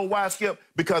 You know why, Skip?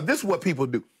 Because this is what people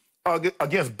do.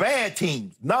 Against bad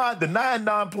teams, the 9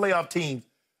 non-playoff teams,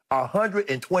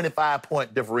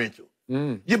 125-point differential.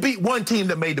 You beat one team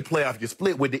that made the playoffs. You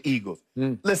split with the Eagles.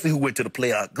 Let's see who went to the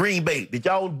playoffs. Green Bay. Did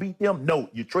y'all beat them? No.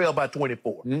 You trailed by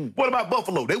 24. What about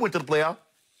Buffalo? They went to the playoffs.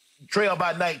 Trail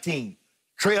by 19.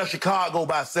 Trail Chicago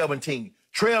by 17.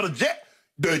 Trail the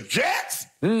Jets.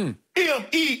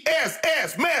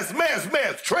 M-E-S-S. Mess.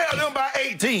 Trail them by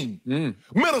 18.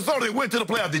 Minnesota, they went to the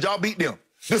playoffs. Did y'all beat them?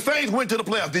 The Saints went to the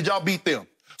playoffs. Did y'all beat them?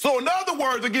 So in other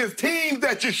words, against teams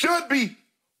that you should be,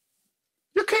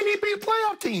 you can't even be a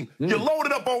playoff team. You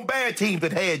loaded up on bad teams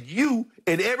that had you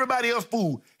and everybody else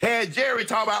fooled. Had Jerry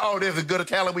talk about, oh, there's a good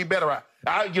talent, we better.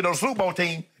 You know, the Super Bowl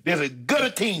team, there's a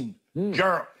good team.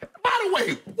 Gerald. By the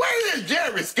way, where is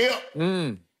Jerry, Skip?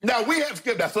 Now, we have,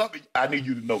 Skip, that's something I need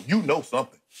you to know. You know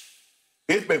something.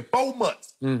 It's been 4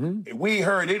 months, and we ain't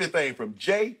heard anything from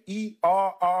J-E-R-R-A-L.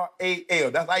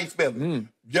 That's how you spell it.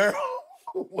 Gerald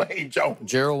Wayne Jones.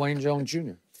 Gerald Wayne Jones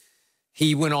Jr.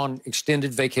 He went on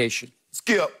extended vacation.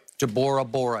 Skip. To Bora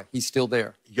Bora. He's still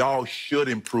there. Y'all should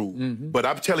improve. But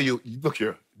I'm telling you, look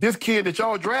here, this kid that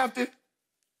y'all drafted,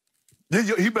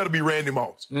 he better be Randy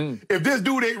Moss. If this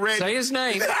dude ain't Randy... Say his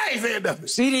name. I ain't saying nothing.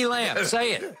 CeeDee Lamb,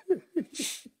 say it.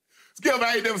 Skip,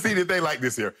 I ain't never seen anything like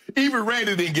this here. Even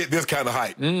Randy didn't get this kind of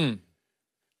hype.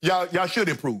 Y'all should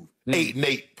improve. 8 and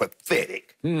 8,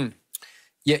 pathetic.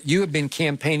 Yet you have been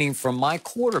campaigning for my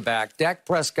quarterback, Dak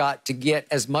Prescott, to get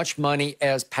as much money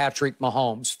as Patrick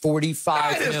Mahomes, $45 million.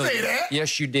 I didn't say that.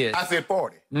 Yes, you did. I said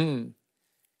 40.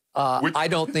 I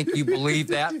don't think you believe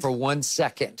that for 1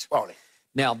 second. 40.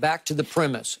 Now, back to the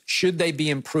premise. Should they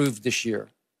be improved this year?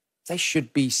 They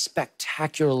should be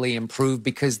spectacularly improved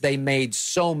because they made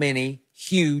so many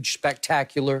huge,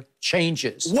 spectacular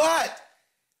changes. What?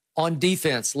 On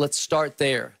defense, let's start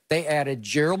there. They added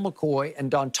Gerald McCoy and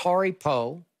Dontari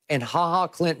Poe and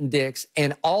HaHa Clinton-Dix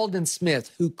and Aldon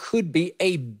Smith, who could be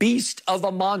a beast of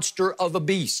a monster of a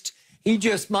beast. He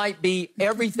just might be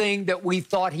everything that we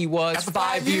thought he was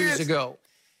 5 years ago.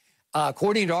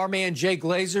 According to our man, Jay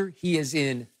Glazer, he is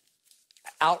in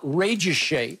outrageous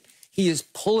shape. He is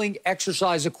pulling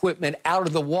exercise equipment out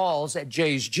of the walls at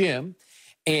Jay's gym.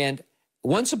 And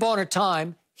once upon a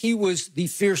time, he was the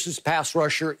fiercest pass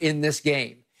rusher in this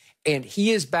game. And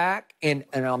he is back, and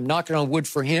I'm knocking on wood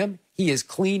for him. He is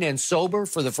clean and sober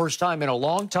for the first time in a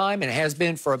long time and has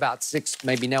been for about 6,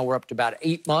 maybe now we're up to about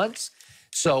 8 months.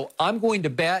 So I'm going to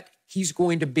bet he's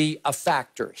going to be a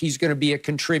factor. He's going to be a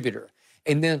contributor.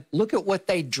 And then look at what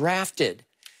they drafted.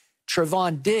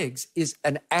 Trevon Diggs is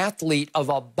an athlete of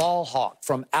a ball hawk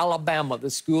from Alabama,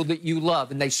 the school that you love.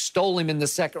 And they stole him in the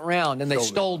 2nd round. And they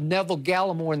stole Neville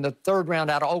Gallimore in the 3rd round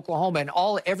out of Oklahoma. And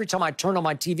every time I turn on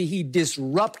my TV, he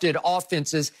disrupted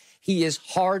offenses. He is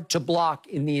hard to block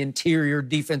in the interior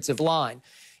defensive line.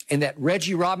 And that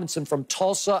Reggie Robinson from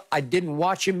Tulsa, I didn't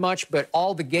watch him much, but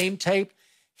all the game tape,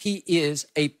 he is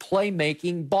a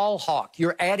playmaking ball hawk.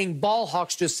 You're adding ball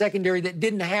hawks to a secondary that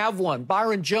didn't have one.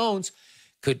 Byron Jones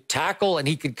could tackle and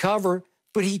he could cover,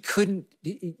 but he couldn't.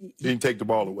 He didn't take the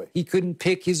ball away. He couldn't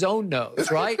pick his own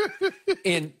nose, right?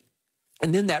 and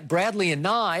then that Bradley and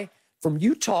Nye from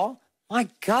Utah, my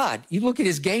God, you look at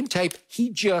his game tape, he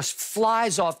just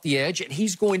flies off the edge, and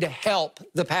he's going to help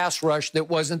the pass rush that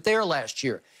wasn't there last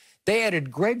year. They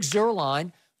added Greg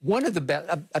Zuerlein, one of the best,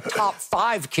 a top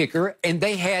 5 kicker, and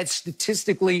they had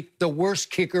statistically the worst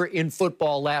kicker in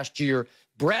football last year,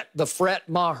 Brett the Fret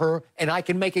Maher, and I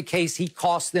can make a case he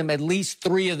cost them at least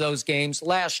 3 of those games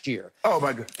last year. Oh,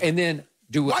 my God. And then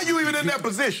why are you even in that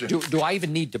position? Do I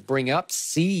even need to bring up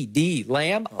CeeDee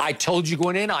Lamb? Oh. I told you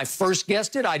going in, I first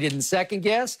guessed it. I didn't second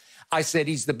guess. I said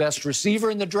he's the best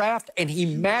receiver in the draft, and he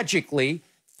magically,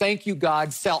 thank you,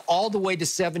 God, fell all the way to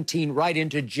 17 right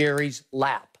into Jerry's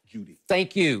lap. Judy.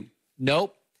 Thank you.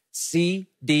 Nope.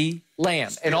 CeeDee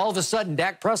Lamb. And all of a sudden,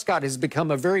 Dak Prescott has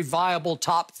become a very viable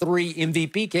top 3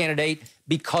 MVP candidate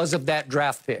because of that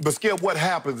draft pick. But, Skip, what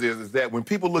happens is that when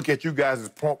people look at you guys as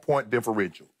point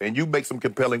differential, and you make some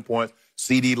compelling points,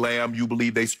 CeeDee Lamb, you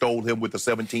believe they stole him with the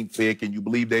 17th pick, and you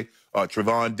believe they,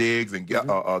 Trevon Diggs and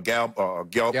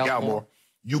Gallimore,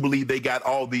 you believe they got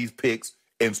all these picks,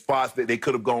 in spots that they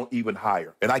could have gone even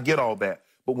higher. And I get all that.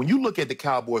 But when you look at the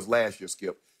Cowboys last year,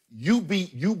 Skip, you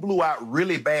blew out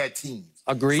really bad teams.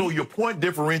 Agreed. So your point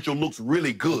differential looks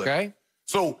really good. Okay.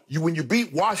 So when you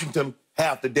beat Washington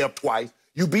half the depth twice,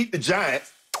 you beat the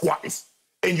Giants twice,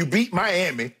 and you beat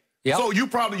Miami. Yep. So you're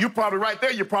probably right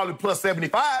there. You're probably plus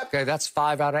 75. Okay, that's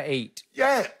 5 out of 8.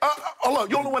 Yeah.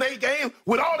 Look, you only won 8 games?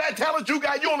 With all that talent you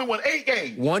got, you only won 8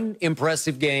 games. One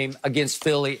impressive game against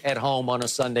Philly at home on a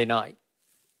Sunday night.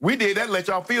 We did that to let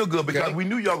y'all feel good because we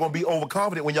knew y'all going to be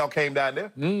overconfident when y'all came down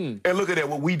there. And look at that,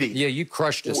 what we did. Yeah, you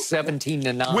crushed us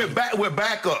 17-9. We're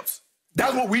backups.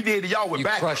 That's what we did to y'all with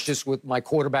backups. You crushed us with my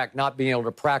quarterback not being able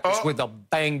to practice with a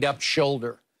banged-up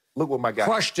shoulder. Look what my guy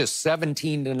crushed us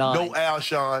 17-9. No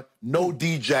Alshon, no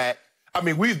D-Jack. I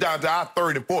mean, we was down to our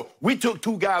 3rd and 4th. We took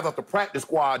 2 guys off the practice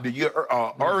squad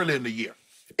early in the year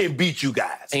and beat you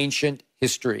guys. Ancient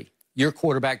history. Your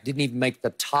quarterback didn't even make the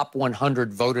top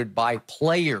 100 voted by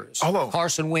players.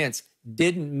 Carson Wentz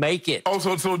didn't make it. Oh,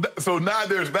 so now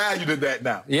there's value to that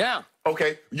now. Yeah.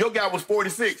 Okay, your guy was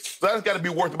 46, so that's got to be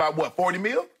worth about, what, 40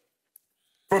 mil?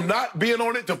 From not being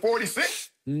on it to 46?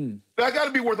 That got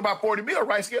to be worth about 40 mil,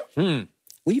 right, Skip?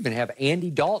 We even have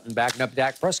Andy Dalton backing up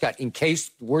Dak Prescott in case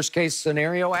the worst-case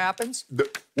scenario happens.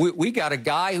 We got a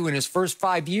guy who in his first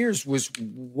 5 years was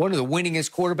one of the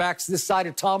winningest quarterbacks this side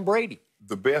of Tom Brady.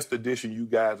 The best addition you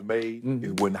guys made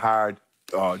is when hired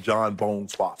John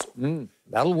Bones Fossil.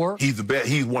 That'll work. He's the best.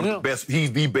 He's one of the best.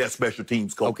 He's the best special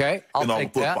teams coach in all of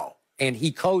football. That. And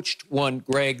he coached one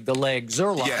Greg the Leg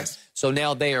Zuerlein. Yes. So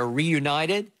now they are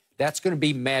reunited. That's going to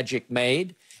be magic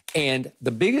made. And the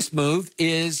biggest move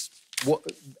is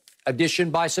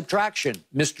addition by subtraction.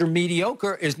 Mr.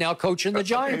 Mediocre is now coaching the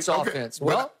Giants offense.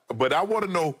 But I want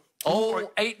to know.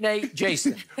 8-8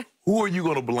 Jason. Who are you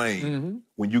going to blame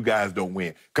when you guys don't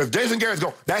win? Because Jason Garrett's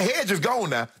gone. That hedge is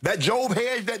gone now. That Job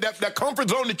hedge, that comfort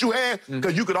zone that you had,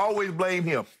 because you could always blame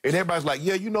him. And everybody's like,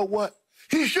 yeah, you know what?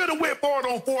 He should have went for it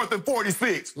on 4th and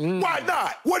 46. Why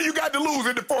not? What do you got to lose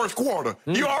in the first quarter?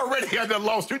 You already got that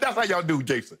loss. That's how y'all do,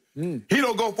 Jason. He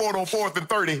don't go for it on 4th and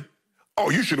 30. Oh,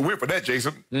 you should have went for that,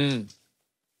 Jason.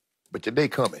 But your day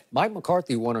coming. Mike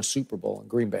McCarthy won a Super Bowl in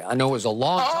Green Bay. I know it was a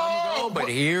long time ago, but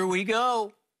here we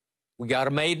go. We got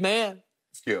a made man.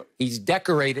 Skip. He's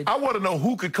decorated. I want to know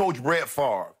who could coach Brett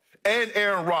Favre and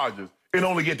Aaron Rodgers and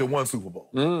only get to 1 Super Bowl.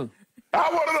 I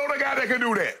want to know the guy that can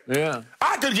do that. Yeah.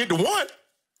 I could get to 1.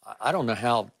 I don't know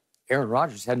how Aaron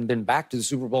Rodgers hadn't been back to the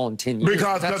Super Bowl in 10 years.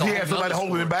 Because he had somebody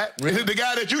holding him back. Really? Is it the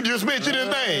guy that you just mentioned his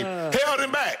name? Held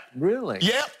him back. Really?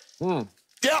 Yep.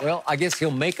 Yep. Well, I guess he'll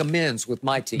make amends with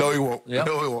my team. No, he won't. Yep.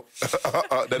 No, he won't.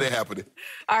 That ain't happening.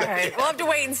 All right. We'll have to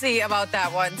wait and see about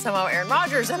that one. Somehow Aaron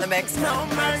Rodgers in the mix. No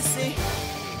mercy.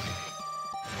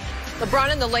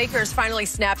 LeBron and the Lakers finally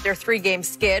snapped their 3-game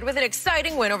skid with an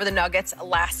exciting win over the Nuggets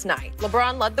last night.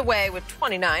 LeBron led the way with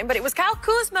 29, but it was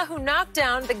Kuzma who knocked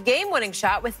down the game-winning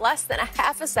shot with less than a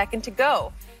half a second to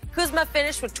go. Kuzma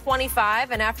finished with 25,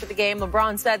 and after the game,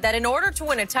 LeBron said that in order to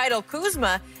win a title,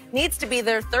 Kuzma needs to be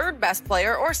their 3rd best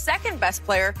player or 2nd best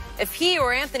player if he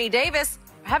or Anthony Davis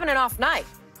are having an off night.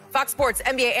 Fox Sports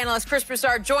NBA analyst Chris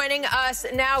Broussard joining us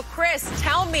now. Chris,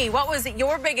 tell me, what was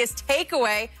your biggest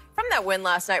takeaway from that win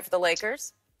last night for the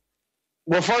Lakers?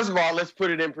 Well, first of all, let's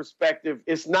put it in perspective.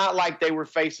 It's not like they were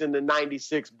facing the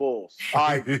 96 Bulls. All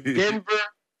right, Denver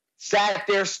sat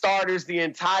their starters the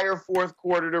entire 4th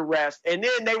quarter to rest. And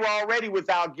then they were already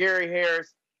without Gary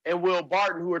Harris and Will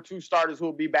Barton, who are 2 starters who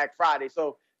will be back Friday.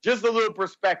 So just a little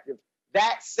perspective.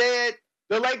 That said,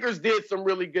 the Lakers did some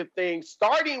really good things,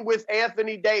 starting with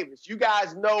Anthony Davis. You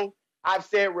guys know I've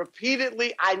said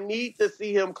repeatedly I need to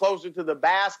see him closer to the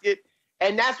basket.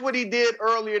 And that's what he did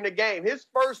earlier in the game. His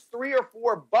first 3 or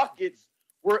 4 buckets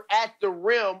were at the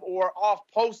rim or off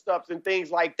post-ups and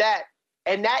things like that.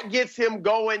 And that gets him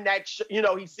going.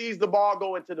 He sees the ball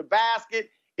going to the basket.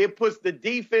 It puts the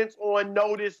defense on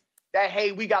notice that,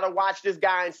 hey, we got to watch this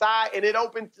guy inside. And it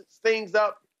opens things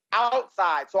up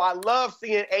outside. So I love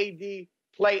seeing AD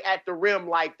play at the rim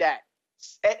like that.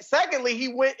 Secondly, he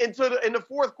went in the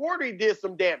 4th quarter, he did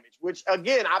some damage, which,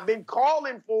 again, I've been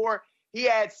calling for. He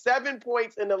had 7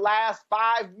 points in the last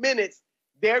 5 minutes.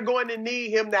 They're going to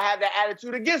need him to have that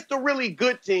attitude against the really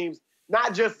good teams.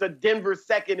 Not just the Denver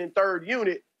 2nd and 3rd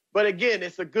unit, but again,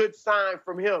 it's a good sign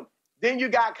from him. Then you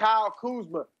got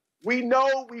Kuzma.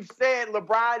 We've said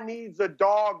LeBron needs a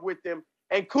dog with him,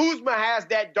 and Kuzma has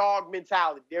that dog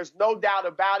mentality. There's no doubt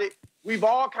about it. We've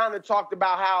all kind of talked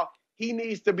about how he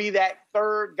needs to be that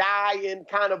 3rd guy in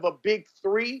kind of a big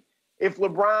 3. If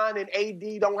LeBron and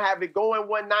AD don't have it going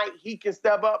one night, he can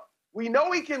step up. We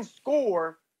know he can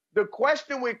score. The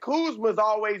question with Kuzma's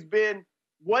always been,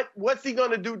 what's he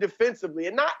going to do defensively?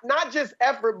 And not just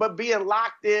effort, but being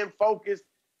locked in, focused,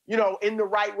 you know, in the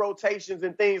right rotations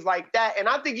and things like that. And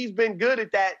I think he's been good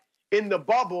at that in the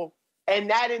bubble, and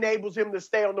that enables him to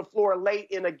stay on the floor late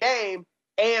in a game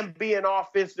and be an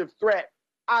offensive threat.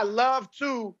 I love,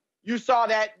 too, you saw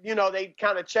that, you know, they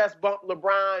kind of chest bumped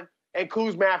LeBron and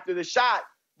Kuzma after the shot.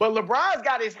 But LeBron's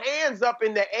got his hands up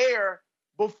in the air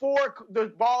before the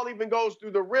ball even goes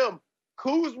through the rim.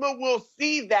 Kuzma will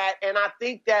see that, and I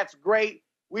think that's great.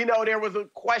 We know there was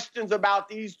questions about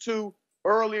these two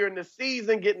earlier in the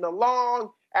season getting along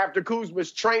after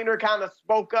Kuzma's trainer kind of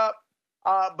spoke up.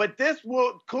 But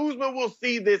Kuzma will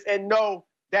see this and know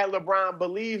that LeBron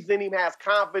believes in him, has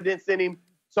confidence in him.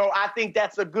 So I think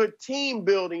that's a good team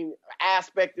building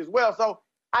aspect as well. So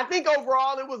I think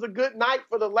overall it was a good night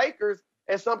for the Lakers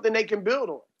and something they can build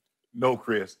on. No,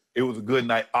 Chris, it was a good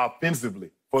night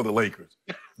offensively for the Lakers.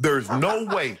 There's no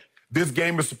way this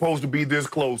game is supposed to be this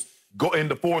close go in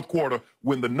the fourth quarter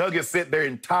when the Nuggets set their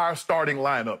entire starting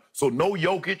lineup. So no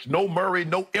Jokic, no Murray,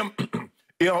 no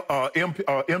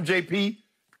MJP.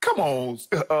 Come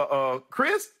on,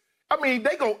 Chris. I mean,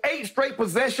 they go 8 straight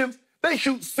possessions. They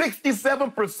shoot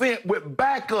 67% with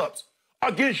backups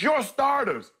against your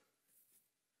starters.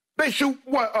 They shoot,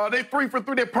 they 3 for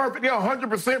 3. They're perfect. They're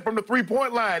 100% from the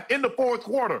three-point line in the fourth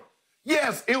quarter.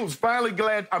 Yes, it was finally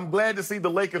I'm glad to see the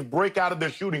Lakers break out of their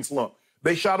shooting slump.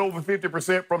 They shot over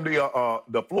 50% from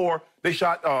the floor. They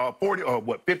shot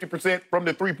 50% from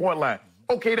the three-point line.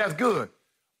 Okay, that's good.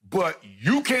 But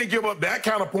you can't give up that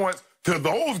kind of points to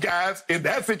those guys in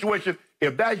that situation.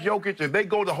 If that's Jokic, if they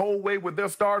go the whole way with their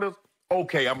starters,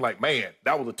 okay, I'm like, man,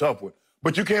 that was a tough one.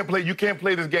 But you can't play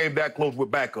this game that close with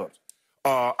backups.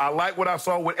 I like what I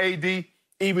saw with AD.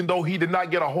 Even though he did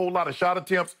not get a whole lot of shot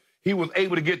attempts, he was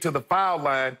able to get to the foul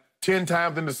line 10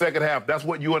 times in the second half. That's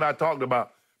what you and I talked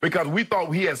about, because we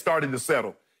thought he had started to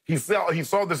settle. He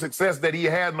saw the success that he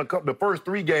had in the first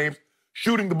 3 games,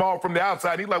 shooting the ball from the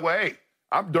outside. He's like, well, hey,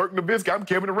 I'm Dirk Nowitzki. I'm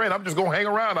Kevin Durant. I'm just going to hang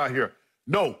around out here.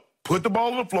 No, put the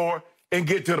ball on the floor and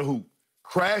get to the hoop.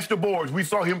 Crash the boards. We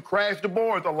saw him crash the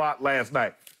boards a lot last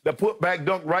night. The putback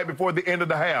dunk right before the end of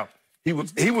the half. He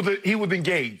was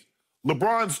engaged.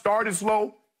 LeBron started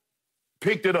slow,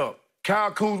 picked it up.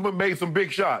 Kyle Kuzma made some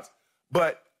big shots.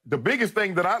 But the biggest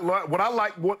thing that what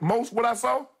I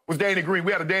saw was Danny Green.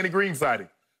 We had a Danny Green sighting.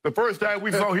 The first time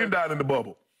we saw him down in the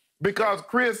bubble. Because,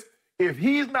 Chris, if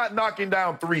he's not knocking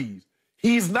down threes,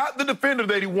 he's not the defender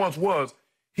that he once was,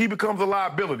 he becomes a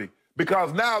liability.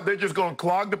 Because now they're just going to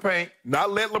clog the paint,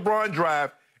 not let LeBron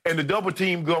drive, and the double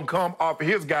team going to come off of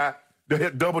his guy to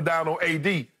hit double down on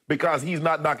AD because he's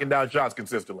not knocking down shots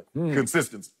consistently.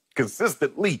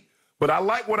 But I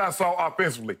like what I saw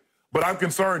offensively, but I'm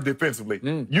concerned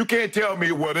defensively. You can't tell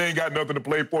me, well, they ain't got nothing to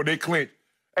play for. They clinch.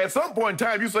 At some point in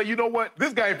time, you say, you know what?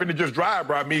 This guy ain't finna just drive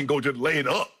by me and go just lay it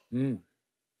up.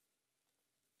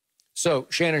 So,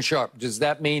 Shannon Sharpe, does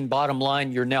that mean, bottom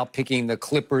line, you're now picking the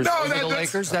Clippers over the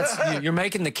Lakers? You're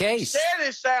making the case.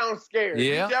 Shannon sounds scared.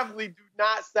 Yeah. You definitely do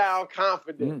not sound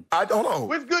confident. I don't know.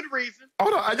 With good reason.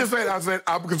 Hold on. I said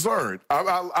I'm concerned.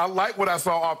 I like what I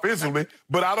saw offensively,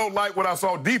 but I don't like what I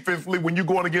saw defensively when you're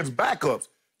going against backups.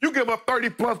 You give up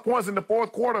 30-plus points in the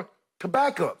fourth quarter to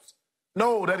backups.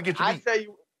 No, that'll get you beat. I tell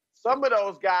you, some of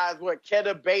those guys,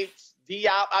 Keta Bates,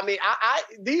 Diop, I mean,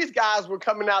 these guys were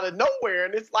coming out of nowhere,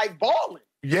 and it's like balling.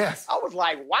 Yes. I was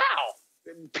like, wow.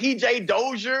 PJ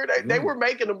Dozier, they were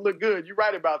making them look good. You're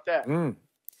right about that.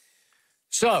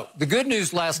 So, the good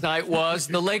news last night was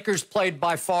the Lakers played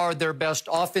by far their best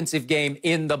offensive game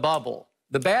in the bubble.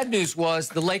 The bad news was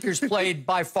the Lakers played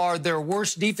by far their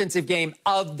worst defensive game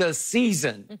of the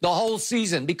season, the whole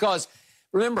season. Because,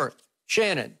 remember,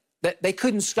 Shannon, that they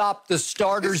couldn't stop the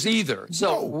starters either.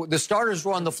 So the starters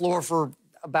were on the floor for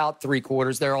about 3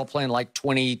 quarters. They're all playing like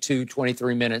 22,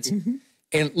 23 minutes.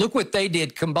 And look what they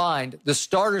did combined. The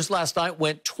starters last night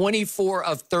went 24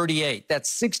 of 38.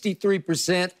 That's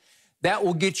 63%. That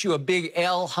will get you a big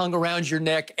L hung around your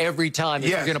neck every time if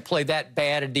you're going to play that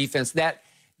bad a defense, that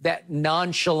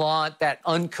nonchalant, that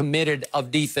uncommitted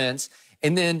of defense.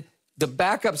 And then the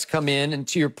backups come in, and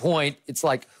to your point, it's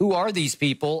like, who are these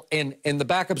people? And the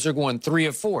backups are going 3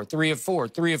 of 4, 3 of 4,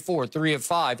 3 of 4, 3 of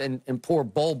 5. And poor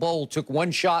Bol took 1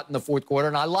 shot in the fourth quarter,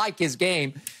 and I like his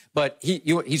game, but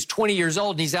he's 20 years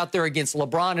old, and he's out there against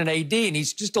LeBron and AD, and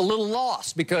he's just a little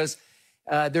lost because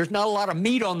there's not a lot of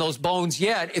meat on those bones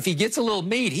yet. If he gets a little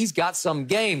meat, he's got some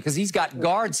game because he's got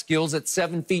guard skills at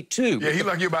 7'2". Yeah, he's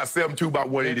like you about 7'2", about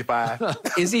 185.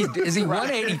 Is he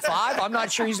 185? I'm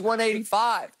not sure he's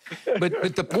 185.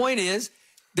 But the point is,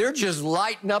 they're just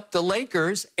lighting up the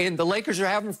Lakers, and the Lakers are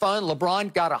having fun.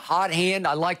 LeBron got a hot hand.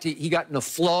 I liked it. He got in the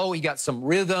flow. He got some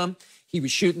rhythm. He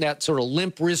was shooting that sort of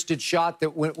limp-wristed shot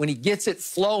that when he gets it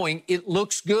flowing, it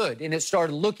looks good. And it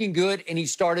started looking good, and he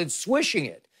started swishing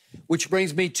it, which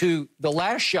brings me to the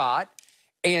last shot.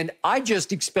 And I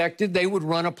just expected they would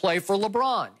run a play for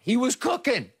LeBron. He was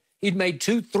cooking. He'd made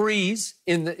 2 threes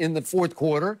in the fourth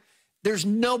quarter. There's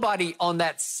nobody on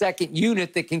that second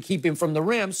unit that can keep him from the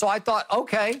rim. So I thought,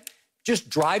 okay, just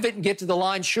drive it and get to the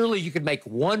line. Surely you could make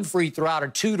 1 free throw out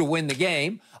of 2 to win the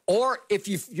game. Or if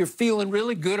you're feeling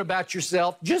really good about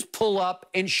yourself, just pull up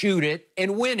and shoot it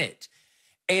and win it.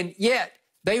 And yet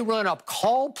they run up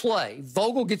call play.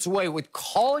 Vogel gets away with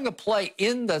calling a play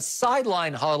in the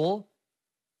sideline huddle,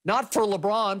 not for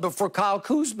LeBron, but for Kyle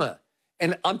Kuzma.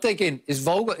 And I'm thinking, is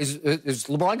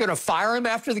LeBron going to fire him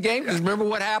after the game? Because remember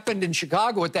what happened in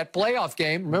Chicago at that playoff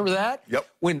game? Remember that? Yep.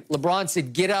 When LeBron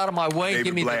said, get out of my way,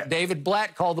 David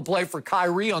Blatt called the play for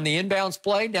Kyrie on the inbounds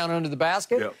play down under the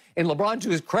basket. Yep. And LeBron, to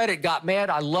his credit, got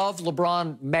mad. I love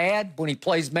LeBron mad when he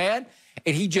plays mad.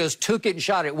 And he just took it and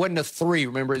shot it. It wasn't a 3,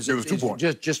 remember? It was 2 points.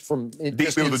 Just from deep,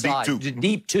 just inside. It was a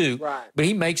deep 2. Right. But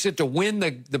he makes it to win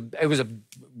it was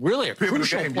really a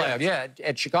crucial game, play,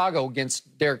 at Chicago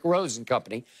against Derrick Rose and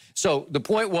company. So the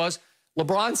point was,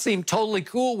 LeBron seemed totally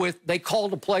cool with, they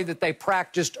called a play that they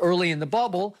practiced early in the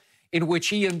bubble, in which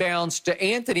he inbounds to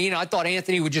Anthony, and I thought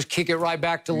Anthony would just kick it right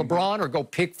back to LeBron or go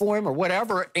pick for him or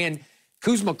whatever, and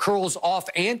Kuzma curls off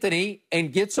Anthony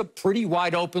and gets a pretty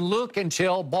wide open look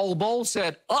until Bol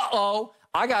said, uh-oh,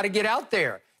 I got to get out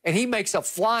there. And he makes a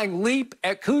flying leap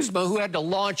at Kuzma, who had to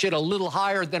launch it a little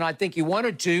higher than I think he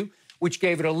wanted to, which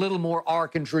gave it a little more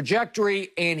arc and trajectory,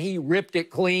 and he ripped it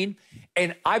clean.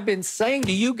 And I've been saying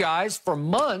to you guys for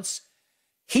months,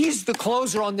 he's the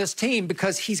closer on this team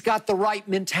because he's got the right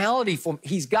mentality for him.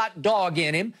 He's got dog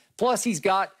in him. Plus, he's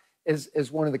got,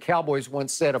 as one of the Cowboys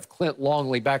once said of Clint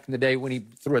Longley back in the day when he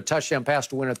threw a touchdown pass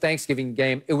to win a Thanksgiving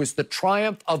game, it was the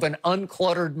triumph of an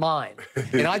uncluttered mind.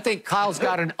 And I think Kyle's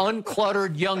got an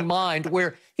uncluttered young mind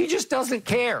where he just doesn't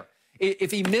care.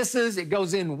 If he misses, it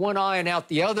goes in one eye and out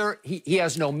the other. He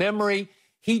has no memory.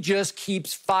 He just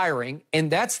keeps firing,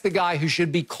 and that's the guy who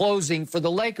should be closing for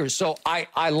the Lakers. So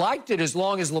I liked it as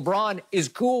long as LeBron is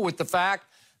cool with the fact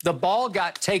the ball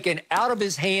got taken out of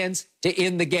his hands to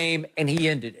end the game, and he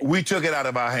ended it. We took it out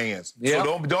of our hands. Yep.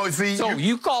 So don't see. So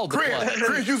you called the play.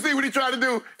 Chris, you see what he tried to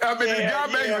do? I mean, the guy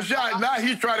makes a shot. Now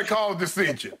he's trying to call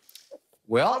dissension.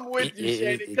 Well, I'm with you,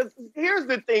 Shannon. Because here's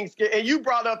the thing, and you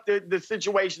brought up the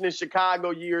situation in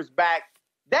Chicago years back.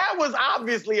 That was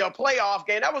obviously a playoff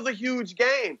game. That was a huge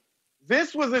game.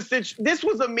 This was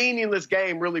a meaningless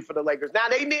game, really, for the Lakers. Now,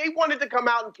 they wanted to come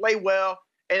out and play well,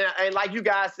 and like you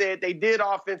guys said, they did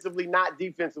offensively, not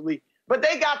defensively. But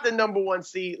they got the #1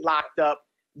 seed locked up.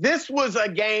 This was a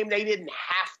game they didn't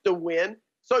have to win.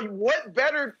 So what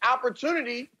better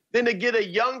opportunity than to get a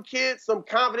young kid some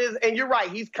confidence? And you're right,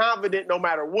 he's confident no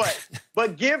matter what.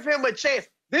 But give him a chance.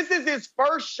 This is his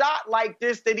first shot like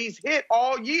this that he's hit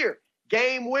all year.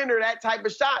 Game winner, that type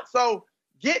of shot. So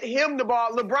get him the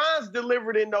ball. LeBron's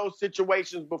delivered in those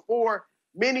situations before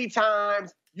many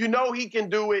times. You know he can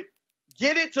do it.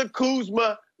 Get it to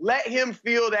Kuzma. Let him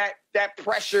feel that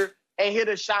pressure and hit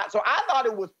a shot. So I thought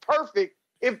it was perfect.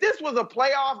 If this was a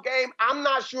playoff game, I'm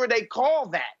not sure they call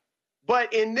that.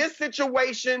 But in this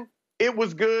situation, it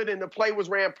was good and the play was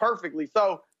ran perfectly.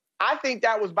 So I think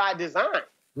that was by design.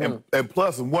 And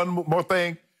plus, one more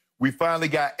thing, we finally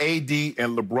got AD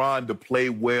and LeBron to play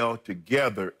well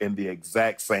together in the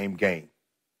exact same game.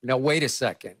 Now, wait a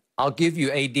second. I'll give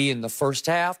you AD in the first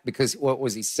half because, what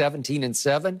was he, 17 and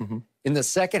 7? Mm-hmm. In the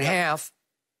second half,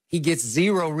 he gets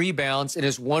 0 rebounds and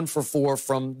is 1 for 4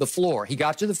 from the floor. He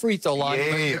got to the free throw line,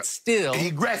 but still.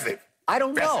 He's aggressive. I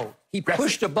don't know. He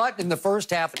pushed a button in the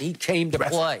first half and he came to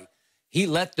play. He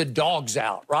let the dogs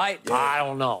out, right? Yeah. I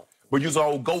don't know. But you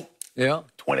saw GOAT. Yeah.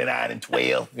 29 and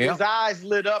 12. Yeah. His eyes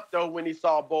lit up, though, when he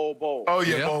saw Bol. Oh,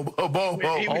 yeah, Bol.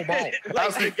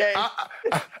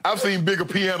 I've seen bigger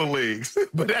piano legs,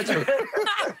 but that's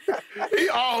he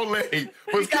all leg.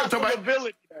 But Skip talking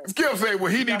about Skip said,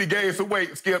 well, he need to gain some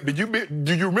weight. Skip, do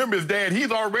you remember his dad?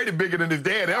 He's already bigger than his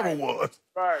dad ever was.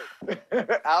 Right.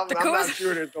 I'm not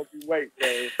sure there's going to be weight,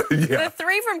 Dave. Yeah. The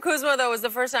 3 from Kuzma, though, was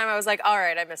the first time I was like, all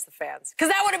right, I miss the fans. Because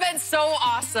that would have been so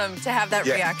awesome to have that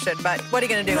reaction. But what are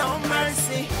you going to do? No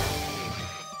mercy.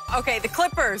 Okay, the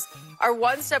Clippers are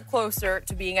one step closer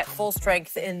to being at full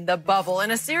strength in the bubble.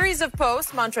 In a series of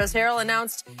posts, Montrezl Harrell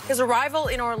announced his arrival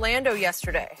in Orlando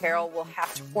yesterday. Harrell will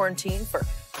have to quarantine for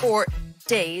 4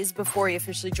 days before he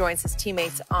officially joins his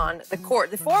teammates on the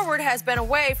court. The forward has been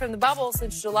away from the bubble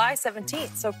since July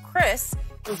 17th. So, Chris,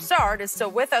 Broussard is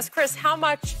still with us. Chris, how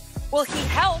much will he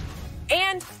help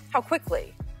and how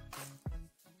quickly?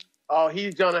 Oh,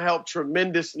 he's going to help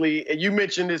tremendously. And you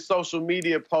mentioned his social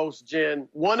media post, Jen.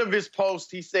 One of his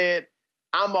posts, he said,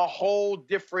 "I'm a whole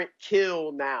different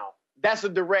kill now." That's a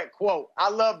direct quote. I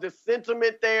love the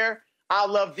sentiment there. I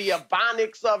love the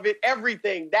ebonics of it,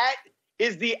 everything. That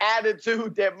is the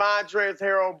attitude that Montrezl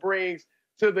Harrell brings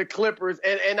to the Clippers.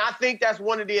 And I think that's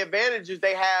one of the advantages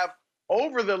they have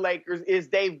over the Lakers is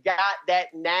they've got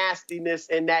that nastiness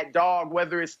and that dog,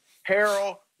 whether it's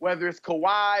Harrell, whether it's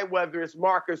Kawhi, whether it's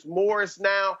Marcus Morris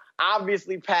now,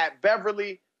 obviously Pat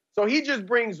Beverly. So he just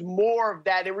brings more of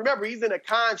that. And remember, he's in a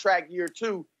contract year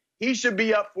too. He should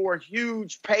be up for a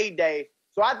huge payday.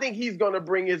 So I think he's going to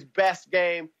bring his best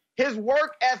game. His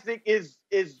work ethic is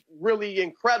really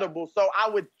incredible. So I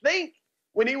would think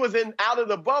when he was out of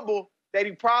the bubble that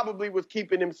he probably was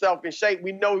keeping himself in shape.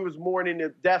 We know he was mourning the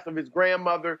death of his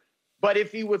grandmother. But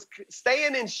if he was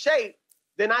staying in shape,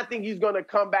 then I think he's going to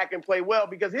come back and play well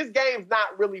because his game's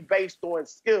not really based on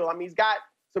skill. I mean, he's got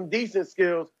some decent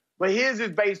skills, but his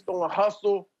is based on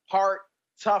hustle, heart,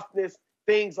 toughness,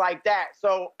 things like that.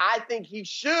 So I think he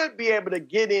should be able to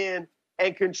get in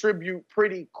and contribute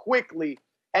pretty quickly.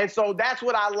 And so that's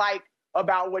what I like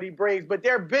about what he brings. But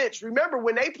their bench, remember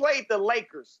when they played the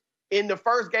Lakers in the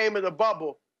first game of the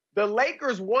bubble, the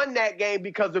Lakers won that game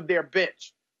because of their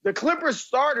bench. The Clippers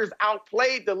starters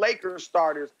outplayed the Lakers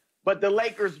starters, but the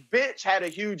Lakers bench had a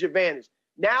huge advantage.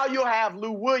 Now you'll have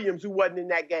Lou Williams, who wasn't in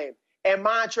that game, and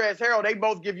Montrezl Harrell. They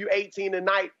both give you 18 a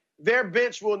night. Their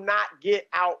bench will not get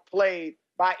outplayed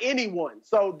by anyone.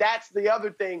 So that's the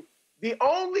other thing. The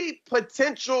only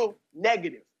potential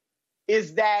negative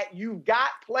is that you've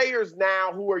got players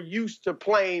now who are used to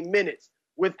playing minutes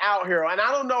without Harrell. And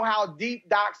I don't know how deep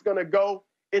Doc's going to go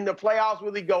in the playoffs.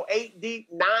 Will he go 8 deep,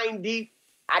 9 deep?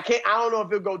 I don't know if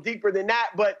he'll go deeper than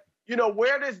that, but you know,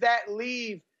 where does that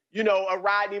leave, you know, a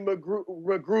Rodney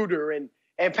Magruder and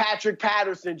Patrick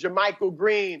Patterson, JaMychal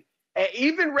Green, and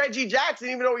even Reggie Jackson,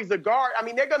 even though he's a guard? I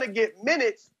mean, they're going to get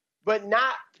minutes, but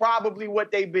not probably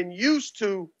what they've been used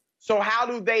to. So how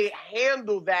do they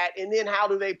handle that? And then how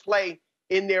do they play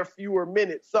in their fewer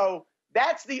minutes? So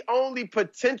that's the only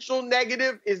potential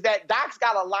negative is that Doc's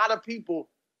got a lot of people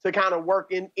to kind of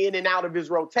work in and out of his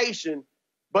rotation.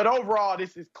 But overall,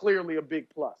 this is clearly a big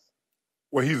plus.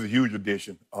 Well, he's a huge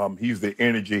addition. He's the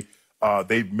energy.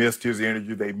 They've missed his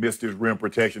energy. They missed his rim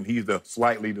protection. He's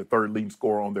slightly the third leading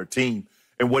scorer on their team.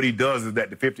 And what he does is that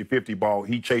the 50-50 ball,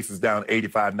 he chases down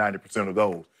 85, 90% of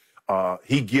those.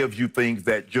 He gives you things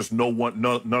that just none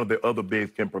of the other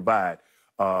bigs can provide.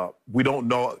 We don't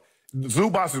know.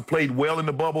 Zubac has played well in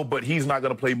the bubble, but he's not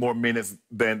going to play more minutes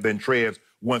than Trez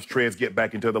once Trez get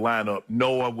back into the lineup.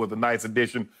 Noah was a nice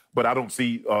addition, but I don't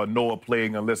see Noah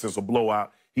playing unless it's a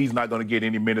blowout. He's not going to get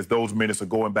any minutes. Those minutes are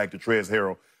going back to Montrezl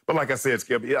Harrell. But like I said,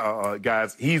 Skip,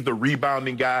 guys, he's the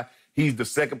rebounding guy. He's the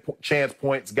second chance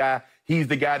points guy. He's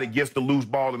the guy that gets the loose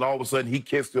ball, and all of a sudden he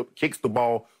kicks the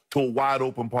ball to a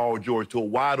wide-open Paul George, to a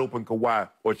wide-open Kawhi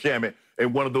or Shannon,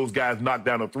 and one of those guys knocked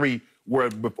down a three, where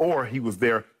before he was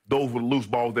there, those were the loose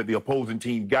balls that the opposing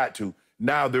team got to.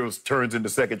 Now there's turns into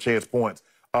second chance points.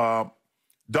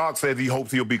 Doc says he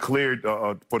hopes he'll be cleared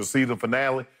for the season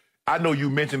finale. I know you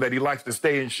mentioned that he likes to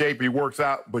stay in shape, he works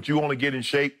out, but you only get in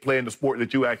shape playing the sport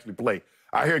that you actually play.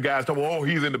 I hear guys talking, oh,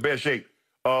 he's in the best shape.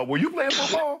 Were you playing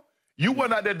football? You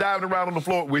wasn't out there diving around on the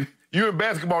floor. You're in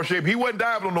basketball shape. He wasn't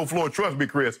diving on no floor, trust me,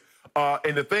 Chris.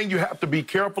 And the thing you have to be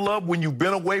careful of when you've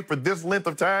been away for this length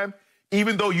of time,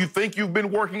 even though you think you've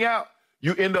been working out,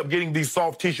 you end up getting these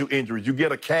soft tissue injuries. You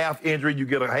get a calf injury, you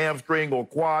get a hamstring or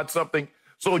quad, something.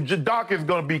 So Doc is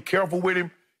going to be careful with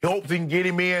him. He hopes he can get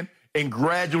him in and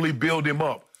gradually build him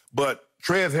up. But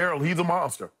Montrezl Harrell, he's a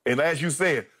monster. And as you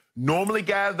said, normally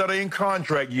guys that are in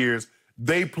contract years,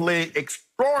 they play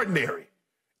extraordinary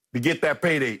to get that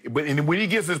payday. But when he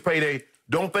gets his payday,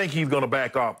 don't think he's going to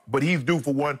back off. But he's due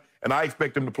for one, and I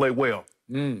expect him to play well.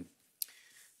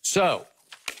 So,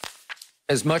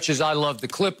 as much as I love the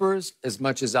Clippers, as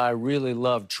much as I really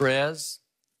love Trez,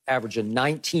 averaging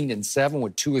 19 and 7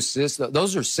 with 2 assists,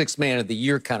 those are 6th man of the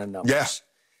year kind of numbers. Yeah.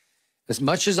 As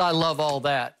much as I love all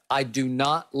that, I do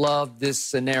not love this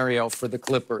scenario for the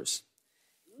Clippers.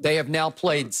 They have now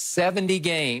played 70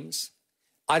 games.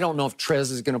 I don't know if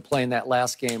Trez is going to play in that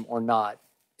last game or not.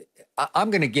 I'm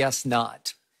going to guess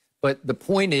not. But the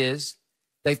point is,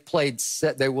 they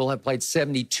will have played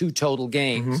 72 total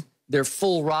games. Their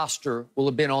full roster will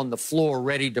have been on the floor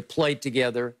ready to play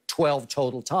together 12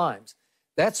 total times.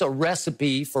 That's a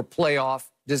recipe for playoff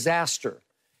disaster.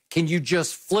 can you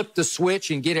just flip the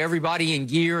switch and get everybody in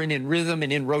gear and in rhythm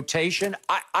and in rotation?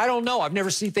 I don't know. I've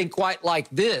never seen anything quite like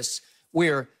this,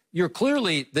 where you're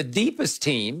clearly the deepest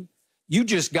team. You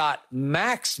just got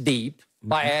max deep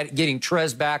by getting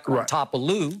Trez back on top of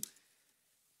Lou.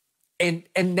 And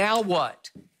now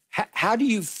what? How do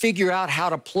you figure out how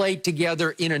to play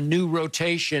together in a new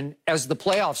rotation as the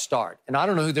playoffs start? And I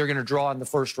don't know who they're going to draw in the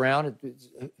first round.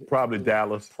 Probably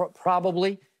Dallas.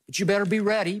 Probably. But you better be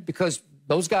ready, because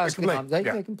those guys can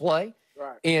play.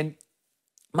 Right. And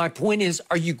my point is,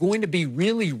 are you going to be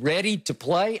really ready to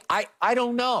play? I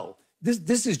don't know.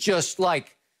 This is just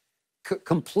like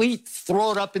complete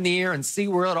throw it up in the air and see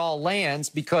where it all lands,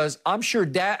 because I'm sure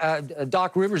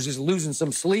Doc Rivers is losing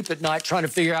some sleep at night trying to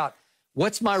figure out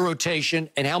what's my rotation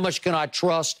and how much can I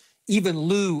trust even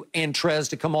Lou and Trez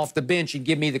to come off the bench and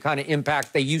give me the kind of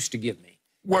impact they used to give me.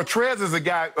 Well, Trez is a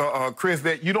guy, Chris,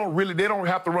 that they don't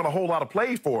have to run a whole lot of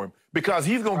plays for him, because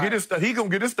he's gonna get his stuff. He's gonna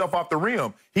get his stuff off the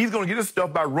rim. He's gonna get his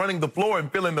stuff by running the floor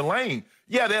and filling the lane.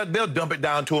 Yeah, they'll dump it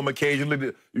down to him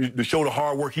occasionally to show the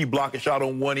hard work. He blocked a shot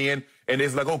on one end, and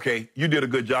it's like, okay, you did a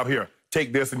good job here.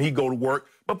 Take this, and he go to work.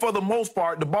 But for the most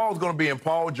part, the ball's gonna be in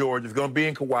Paul George. It's gonna be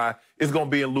in Kawhi. It's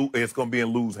gonna be in Lou. It's gonna be in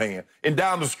Lou's hand. And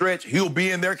down the stretch, he'll be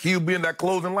in there. He'll be in that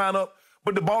closing lineup.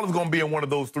 But the ball is going to be in one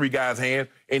of those three guys' hands,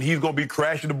 and he's going to be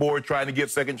crashing the board trying to get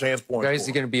second chance points. Is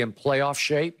he going to be in playoff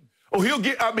shape? Oh, he'll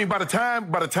get. I mean, by the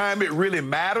time it really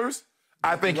matters,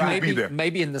 I think he'll be there.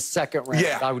 Maybe in the second round.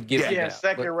 Yeah, I would give him that.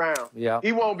 Second round. Yeah,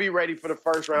 he won't be ready for the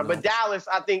first round. No. But Dallas,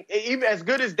 I think, even as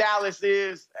good as Dallas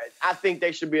is, I think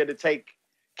they should be able to take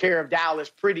care of Dallas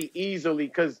pretty easily,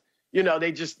 because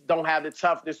they just don't have the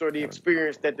toughness or the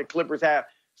experience that the Clippers have.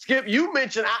 Skip, you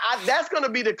mentioned that's going to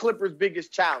be the Clippers'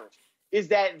 biggest challenge, is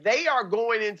that they are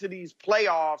going into these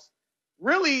playoffs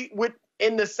really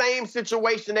in the same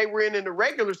situation they were in the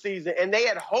regular season, and they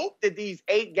had hoped that these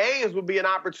 8 games would be an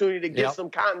opportunity to get some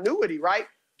continuity, right?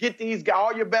 Get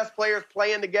all your best players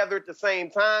playing together at the same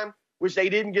time, which they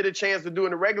didn't get a chance to do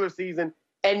in the regular season,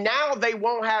 and now they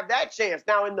won't have that chance.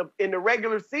 Now, in the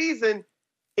regular season,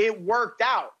 it worked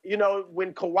out.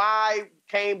 When Kawhi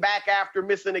came back after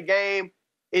missing a game,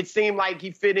 it seemed like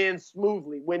he fit in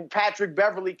smoothly. When Patrick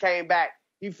Beverly came back,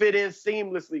 he fit in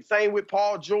seamlessly. Same with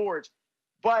Paul George.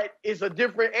 But it's a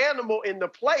different animal in the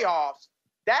playoffs.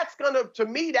 To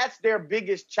me, that's their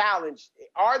biggest challenge.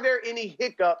 Are there any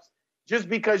hiccups just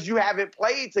because you haven't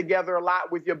played together a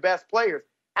lot with your best players?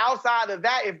 Outside of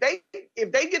that,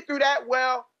 if they get through that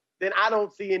well, then I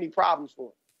don't see any problems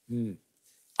for them.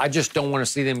 I just don't want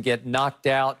to see them get knocked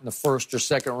out in the first or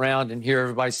second round and hear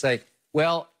everybody say,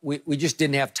 well, we just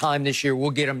didn't have time this year.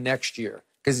 We'll get them next year.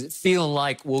 Because feeling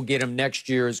like we'll get them next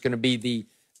year is going to be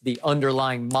the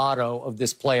underlying motto of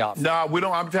this playoff. No, we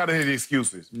don't. I'm tired of hearing the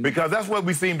excuses, because that's what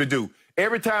we seem to do.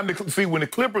 Every time when the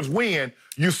Clippers win,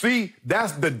 you see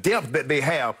that's the depth that they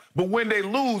have. But when they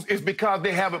lose, it's because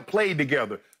they haven't played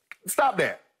together. Stop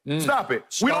that. Stop it.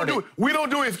 We don't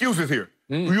do excuses here.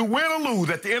 You win or lose.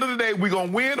 At the end of the day, we're going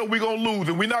to win or we're going to lose,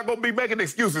 and we're not going to be making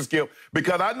excuses, Skip,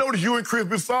 because I noticed you and Chris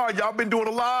Broussard, y'all been doing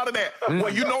a lot of that.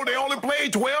 Well, they only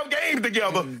played 12 games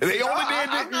together. They only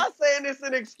did this. I'm not saying it's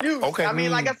an excuse. Okay. I mean,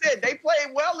 like I said, they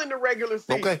played well in the regular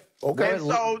season. Okay. And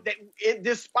so,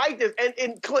 despite this, and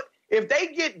if they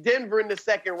get Denver in the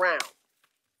second round,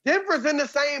 Denver's in the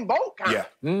same boat, kind of.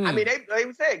 I mean,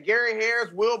 they said Gary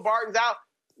Harris, Will Barton's out.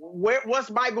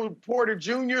 What's Michael Porter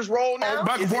Jr.'s role now?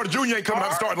 Michael Porter Jr. ain't coming out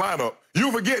the starting lineup.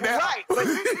 You forget that. Right.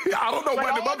 I don't know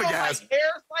about the other guys.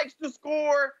 Harris likes to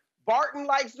score. Barton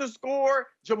likes to score.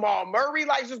 Jamal Murray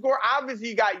likes to score. Obviously,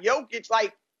 you got Jokic.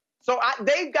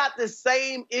 They've got the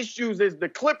same issues as the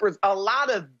Clippers. A lot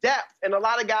of depth and a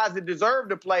lot of guys that deserve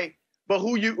to play, but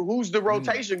who's the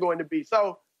rotation going to be?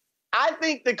 So I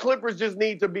think the Clippers just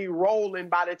need to be rolling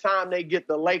by the time they get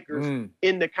the Lakers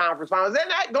in the conference finals. And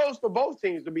that goes for both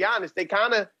teams, to be honest. They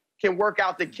kind of can work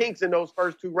out the kinks in those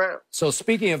first 2 rounds. So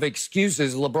speaking of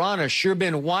excuses, LeBron has sure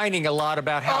been whining a lot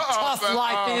about how tough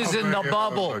life is in the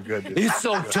bubble. It's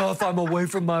so tough. I'm away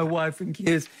from my wife and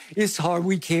kids. It's hard.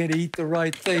 We can't eat the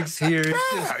right things here.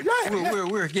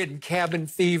 We're getting cabin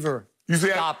fever.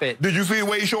 Stop it. Did you see the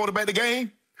way he showed up at the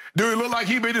game? Do it look like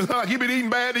he been eating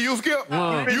bad to you, Skip?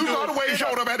 You saw the way he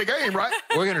showed up at the game, right?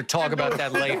 We're going to talk about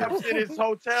that later. In his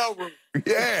hotel room.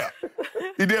 Yeah.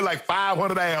 He did like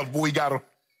 500 abs before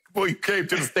he came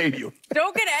to the stadium.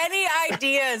 Don't get any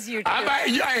ideas, you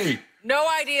two. No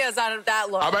ideas out of that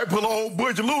look. I might pull old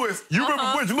Butch Lewis. You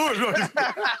remember Butch Lewis, don't you?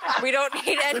 We don't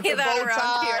need any of that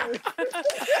around here.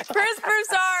 Chris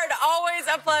Broussard, always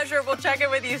a pleasure. We'll check in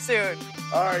with you soon.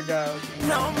 All right, guys.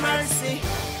 No mercy.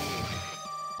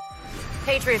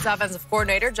 Patriots offensive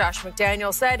coordinator Josh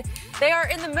McDaniels said They are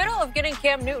in the middle of getting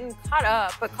Cam Newton caught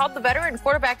up, but called the veteran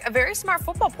quarterback a very smart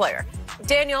football player.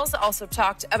 McDaniels also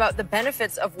talked about the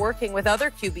benefits of working with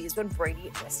other QBs when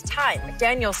Brady missed time.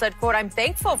 McDaniels said, quote, "I'm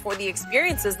thankful for the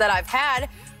experiences that I've had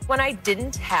when I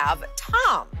didn't have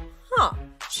Tom."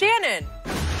 Shannon,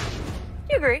 do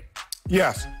you agree?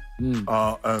 Yes.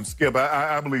 And Skip,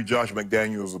 I believe Josh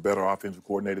McDaniels is a better offensive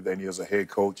coordinator than he is a head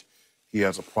coach. He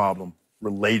has a problem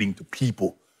relating to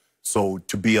people. So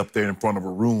to be up there in front of a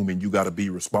room and you got to be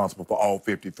responsible for all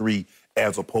 53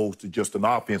 as opposed to just an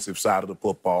offensive side of the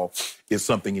football is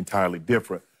something entirely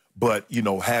different. But, you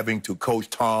know, having to coach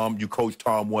Tom, you coach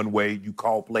Tom one way, you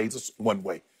call plays one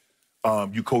way.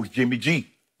 You coach Jimmy G,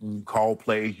 you call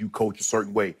plays, you coach a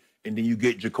certain way. And then you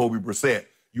get Jacoby Brissett.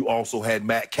 You also had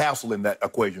Matt Castle in that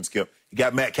equation, Skip. You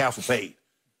got Matt Castle paid.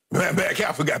 Matt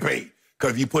Castle got paid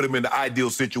because you put him in the ideal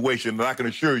situation. And I can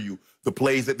assure you, the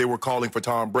plays that they were calling for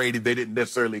Tom Brady, they didn't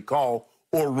necessarily call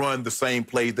or run the same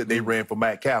plays that they ran for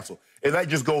Matt Castle. And that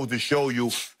just goes to show you,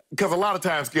 because a lot of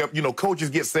times, Skip, you know, coaches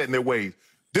get set in their ways.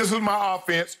 This is my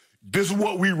offense. This is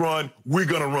what we run. We're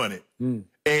going to run it.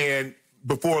 And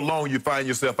before long, you find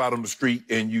yourself out on the street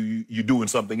and you're doing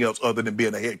something else other than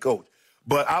being a head coach.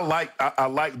 But I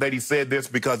like that he said this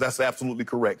because that's absolutely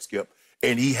correct, Skip.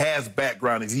 And he has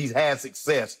background and he's had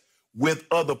success with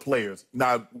other players.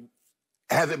 Now,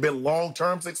 has it been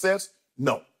long-term success?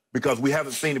 No, because we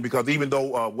haven't seen it. Because even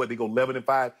though they go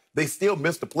 11-5, they still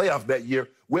missed the playoffs that year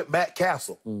with Matt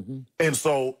Castle. And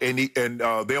so,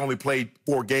 they only played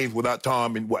 4 games without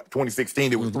Tom in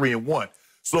 2016. It was 3-1.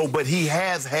 So, but he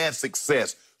has had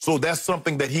success. So that's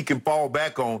something that he can fall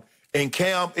back on. And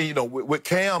Cam, you know, with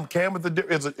Cam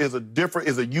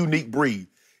is a unique breed.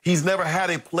 He's never had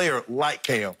a player like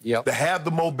Cam that have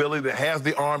the mobility, that has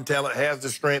the arm talent, has the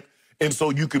strength. And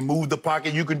so you can move the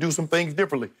pocket. You can do some things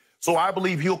differently. So I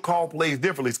believe he'll call plays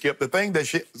differently, Skip. The thing that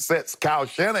sets Kyle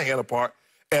Shanahan apart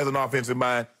as an offensive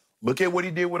mind, look at what he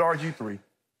did with RG3.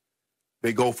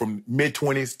 They go from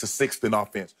mid-20s to 6th in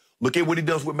offense. Look at what he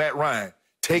does with Matt Ryan.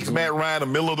 Takes Matt Ryan, a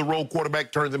middle-of-the-road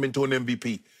quarterback, turns him into an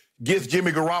MVP. Gets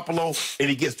Jimmy Garoppolo, and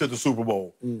he gets to the Super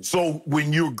Bowl. So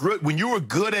when you're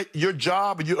good at your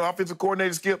job and you're offensive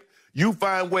coordinator, Skip, you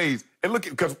find ways. And look,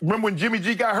 because remember when Jimmy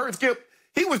G got hurt, Skip?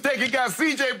 He was taking guys,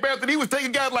 C.J. Beathard, he was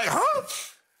taking guys like,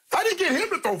 how did he get him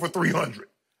to throw for 300?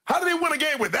 How did he win a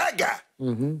game with that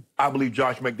guy? I believe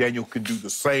Josh McDaniels can do the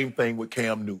same thing with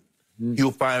Cam Newton.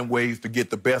 He'll find ways to get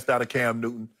the best out of Cam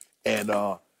Newton. And,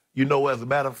 you know, as a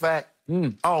matter of fact,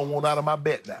 I don't want out of my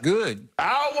bet now. Good. I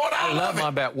don't want out of it. I love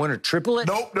my bet. Win or triple it?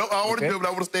 Nope, I don't want to do it. I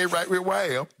want to stay right where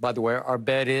I am. By the way, our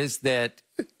bet is that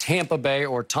Tampa Bay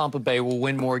will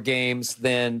win more games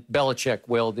than Belichick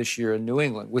will this year in New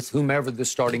England, with whomever the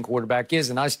starting quarterback is.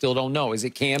 And I still don't know. Is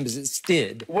it Cam? Is it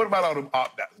Stid? What about all them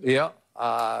opt-outs? Yeah.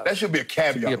 That should be a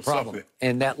caveat or something.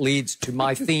 And that leads to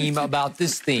my theme about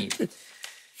this theme.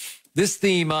 This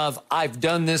theme of I've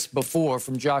done this before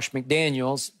from Josh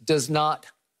McDaniels does not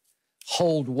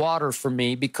hold water for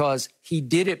me because he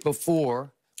did it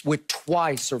before with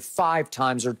twice or 5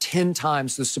 times or 10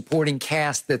 times the supporting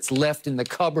cast that's left in the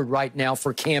cupboard right now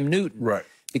for Cam Newton. Right.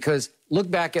 Because look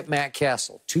back at Matt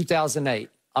Castle, 2008.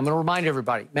 I'm going to remind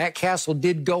everybody, Matt Castle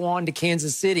did go on to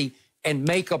Kansas City and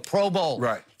make a Pro Bowl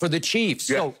for the Chiefs.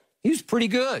 Yeah. So he was pretty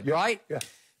good, right? Yeah.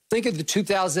 Think of the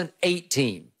 2008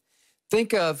 team.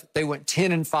 Think of they went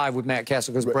 10-5 with Matt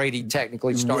Castle because Brady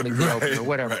technically started the opener or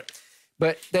whatever.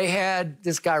 But they had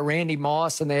this guy, Randy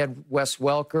Moss, and they had Wes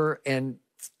Welker, and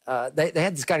they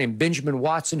had this guy named Benjamin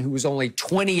Watson, who was only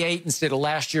 28 instead of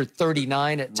last year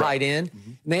 39 at tight end.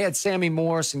 And they had Sammy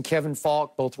Morris and Kevin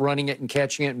Falk both running it and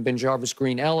catching it, and Ben Jarvis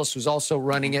Green Ellis was also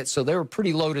running it. So they were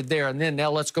pretty loaded there. And then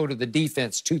now let's go to the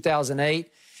defense. 2008,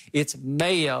 it's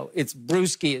Mayo, it's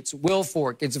Bruschi, it's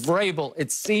Wilfork, it's Vrabel,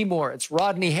 it's Seymour, it's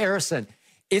Rodney Harrison.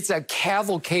 It's a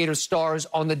cavalcade of stars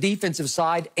on the defensive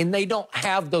side, and they don't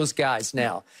have those guys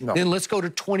now. Then let's go to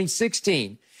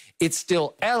 2016. It's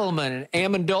still Edelman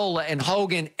and Amendola and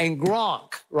Hogan and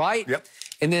Gronk, right?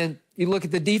 And then you look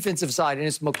at the defensive side, and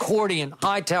it's McCourty and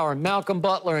Hightower and Malcolm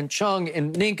Butler and Chung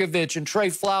and Ninkovich and Trey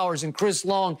Flowers and Chris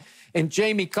Long and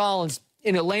Jamie Collins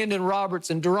and Landon Roberts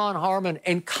and Duron Harmon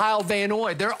and Kyle Van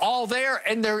Noy. They're all there,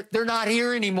 and they're not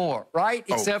here anymore, right?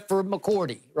 Except for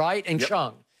McCourty, right? And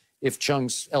Chung, if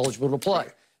Chung's eligible to play.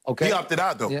 Okay. He opted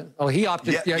out, though. Yeah. Oh, he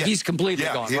opted. Yeah, he's completely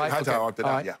gone, right? Hightower opted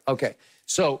out, Okay.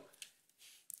 So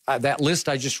that list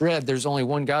I just read, there's only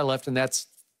one guy left, and that's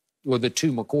the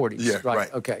 2 McCourtys.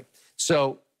 Right. Okay.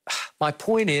 So my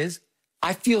point is,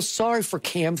 I feel sorry for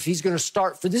Cam if he's going to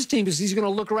start for this team because he's going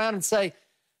to look around and say,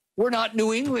 We're not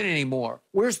New England anymore.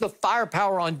 Where's the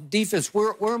firepower on defense?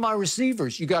 Where are my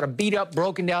receivers? You got a beat up,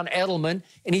 broken down Edelman,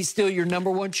 and he's still your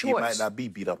number one choice. He might not be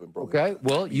beat up and broken. Okay,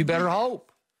 well, you better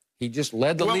hope. He just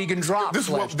led the league in drops. This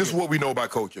is what we know about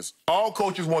coaches. All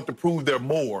coaches want to prove they're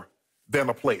more than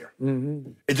a player.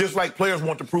 It's just like players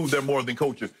want to prove they're more than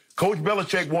coaches. Coach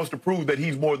Belichick wants to prove that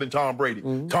he's more than Tom Brady.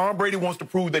 Tom Brady wants to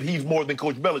prove that he's more than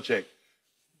Coach Belichick.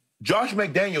 Josh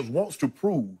McDaniels wants to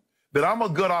prove that I'm a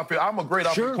great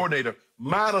offensive coordinator,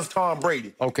 minus Tom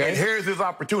Brady. Okay. And here's his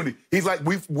opportunity. He's like,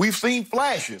 we've seen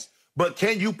flashes, but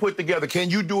can you put together, can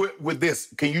you do it with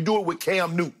this? Can you do it with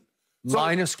Cam Newton? So,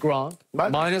 minus Gronk,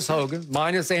 minus Hogan,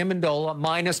 minus Amendola,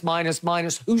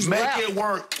 minus. Who's left? Make it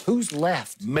work. Who's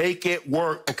left? Make it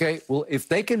work. Okay, well, if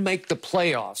they can make the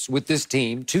playoffs with this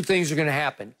team, two things are going to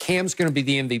happen. Cam's going to be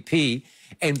the MVP,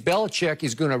 and Belichick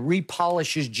is going to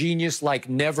repolish his genius like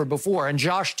never before, and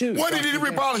Josh, too. What did he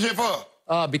repolish it for?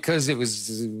 Because it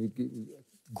was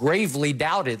gravely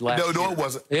doubted last year. No, it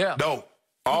wasn't. Yeah. No.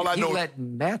 All I know... He let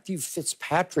Matthew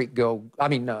Fitzpatrick go. I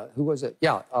mean, who was it?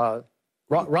 Yeah,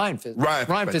 Ryan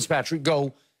Fitzpatrick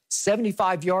go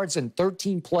 75 yards in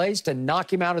 13 plays to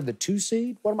knock him out of the 2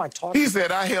 seed? What am I talking about? He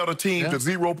said, I held a team to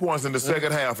 0 points in the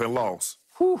second half and lost.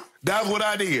 Whew. That's what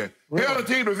I did. Really? Held a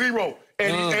team to 0,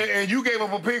 and you gave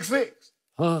up a pick 6.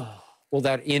 Well,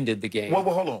 that ended the game. Well,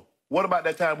 hold on. What about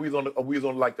that time we was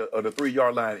on like the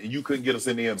 3-yard line and you couldn't get us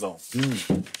in the end zone?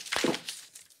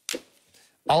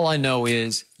 All I know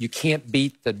is you can't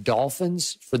beat the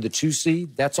Dolphins for the 2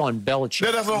 seed. That's on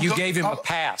Belichick. You gave him a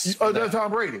pass. That's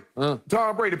Tom Brady.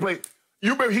 Tom Brady played.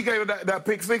 You remember he gave that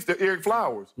pick 6 to Eric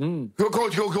Flowers.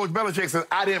 Coach Belichick says,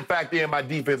 I didn't factor in my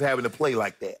defense having to play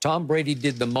like that. Tom Brady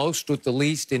did the most with the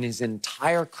least in his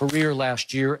entire career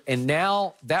last year, and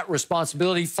now that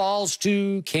responsibility falls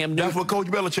to Cam Newton. That's what Coach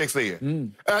Belichick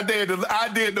said. I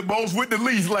did the most with the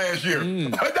least last year.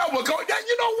 That's what Coach.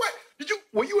 You know what?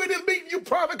 Were you in this meeting, you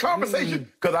private conversation?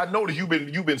 Because I noticed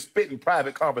you've been spitting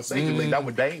private conversation lately. That's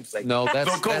what Dame say. No,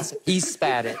 that's he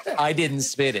spat it. I didn't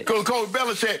spit it. Coach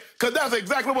Belichick, because that's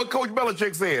exactly what Coach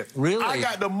Belichick said. Really? I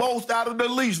got the most out of the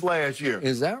least last year.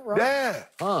 Is that right? Yeah.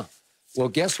 Huh. Well,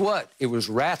 guess what? It was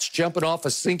rats jumping off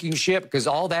a sinking ship because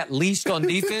all that least on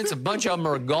defense, a bunch of them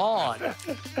are gone.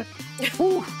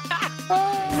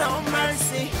 No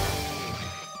mercy.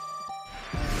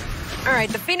 All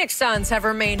right, the Phoenix Suns have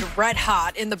remained red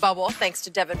hot in the bubble thanks to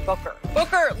Devin Booker.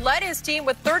 Booker led his team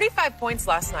with 35 points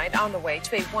last night on the way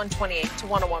to a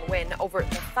 128-101 win over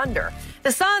the Thunder.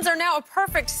 The Suns are now a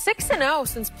perfect 6-0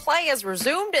 since play has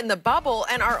resumed in the bubble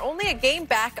and are only a game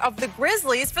back of the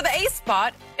Grizzlies for the 8th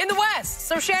spot in the West.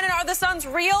 So, Shannon, are the Suns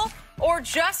real or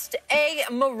just a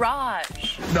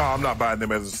mirage? No, I'm not buying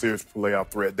them as a serious playoff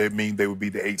threat. They mean they would be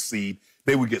the 8th seed.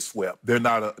 They would get swept. They're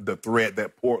not the threat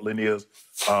that Portland is.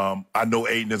 I know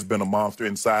Aiden has been a monster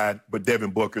inside, but Devin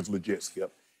Booker's legit,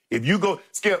 Skip. If you go,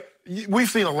 Skip, we've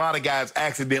seen a lot of guys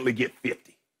accidentally get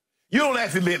 50. You don't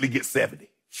accidentally get 70.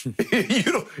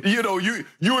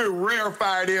 You're in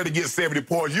rarefied air to get 70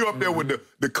 points. You're up there with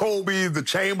the Colbys, the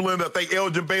Chamberlain, I think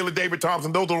Elgin Baylor, David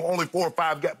Thompson. Those are the only four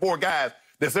guys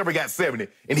that's ever got 70.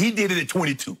 And he did it at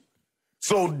 22.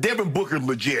 So Devin Booker's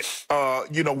legit.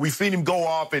 We've seen him go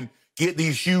off and get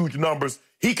these huge numbers.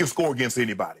 He can score against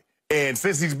anybody. And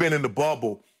since he's been in the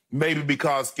bubble, maybe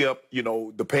because, Skip,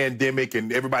 the pandemic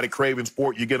and everybody craving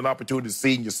sport, you get an opportunity to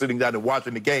see and you're sitting down and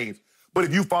watching the games. But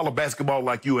if you follow basketball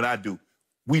like you and I do,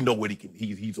 we know what he can.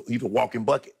 He's a walking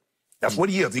bucket. That's what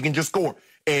he is. He can just score.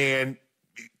 And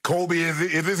Kobe is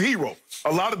his hero.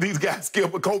 A lot of these guys,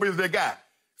 Skip, but Kobe is their guy.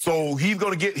 So he's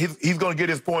gonna get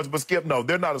his points. But Skip, no,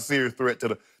 they're not a serious threat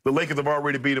to the Lakers. Have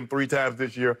already beat them 3 times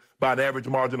this year by an average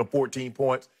margin of 14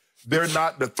 points. They're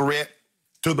not the threat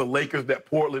to the Lakers that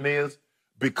Portland is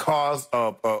because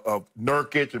of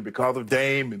Nurkic and because of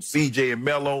Dame and CJ and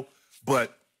Melo.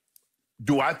 But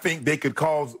do I think they could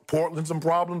cause Portland some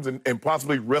problems and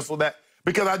possibly wrestle that?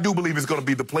 Because I do believe it's going to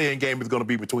be the playing game is going to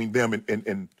be between them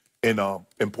and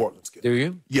Portland. Skip. Do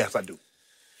you? Yes, I do.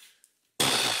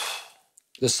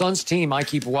 The Suns team I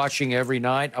keep watching every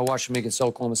night. I watched them against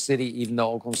Oklahoma City, even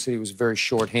though Oklahoma City was very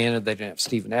shorthanded. They didn't have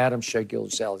Steven Adams, Shai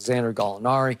Gilgeous-Alexander,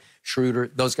 Gallinari, Schroeder.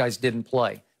 Those guys didn't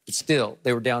play. But still,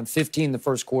 they were down 15 in the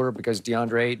first quarter because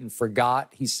DeAndre Ayton forgot,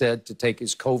 he said, to take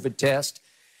his COVID test.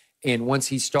 And once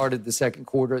he started the second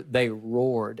quarter, they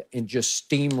roared and just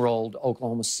steamrolled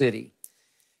Oklahoma City.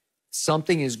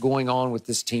 Something is going on with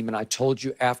this team, and I told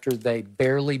you after they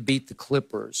barely beat the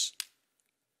Clippers,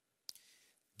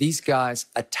 these guys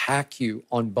attack you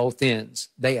on both ends.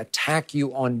 They attack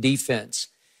you on defense.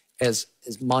 As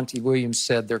Monty Williams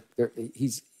said,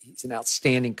 he's an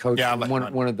outstanding coach, and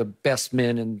one of the best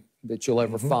men that you'll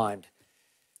ever find.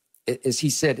 as he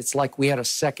said, it's like we had a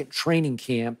second training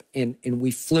camp and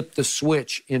we flipped the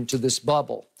switch into this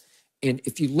bubble. And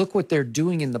if you look what they're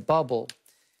doing in the bubble,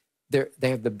 they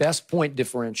have the best point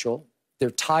differential. They're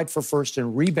tied for first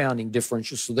in rebounding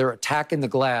differential, so they're attacking the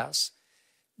glass.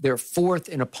 They're fourth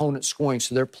in opponent scoring,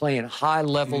 so they're playing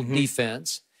high-level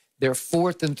defense. They're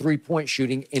fourth in three-point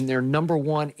shooting, and they're number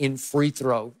one in free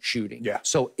throw shooting. Yeah.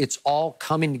 So it's all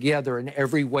coming together in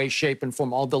every way, shape, and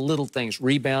form. All the little things,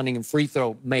 rebounding and free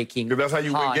throw making. That's how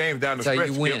you win games down the stretch.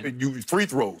 You win. You free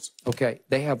throws. Okay.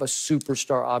 They have a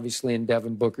superstar, obviously, in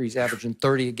Devin Booker. He's averaging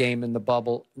 30 a game in the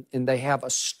bubble. And they have a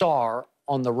star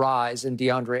on the rise in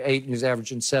DeAndre Ayton, who's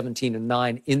averaging 17 and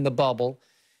 9 in the bubble.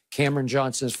 Cameron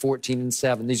Johnson is 14 and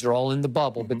 7. These are all in the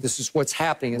bubble, but this is what's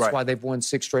happening. That's why they've won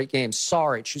 6 straight games.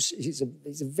 Saric, he's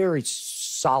a very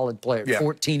solid player.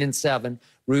 14 and 7.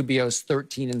 Rubio's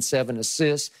 13 and 7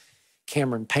 assists.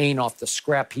 Cameron Payne off the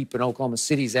scrap heap in Oklahoma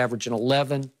City is averaging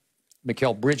 11.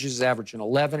 Mikal Bridges is averaging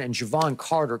 11. And Javon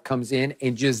Carter comes in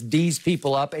and just D's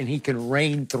people up, and he can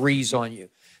rain threes on you.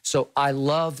 So I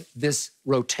love this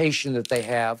rotation that they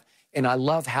have, and I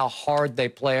love how hard they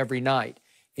play every night.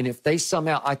 And if they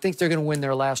somehow, I think they're going to win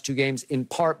their last 2 games in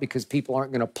part because people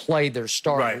aren't going to play their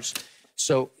starters.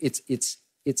 So it's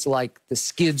like the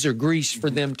skids are greased for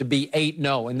them to be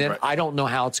 8-0, and then I don't know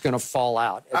how it's going to fall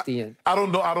out at the end. I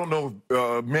don't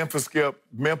know.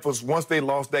 Memphis, once they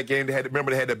lost that game, they had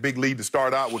that big lead to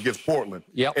start out with against Portland.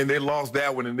 And they lost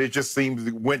that one, and it just seems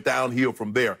it went downhill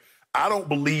from there. I don't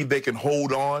believe they can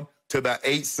hold on to that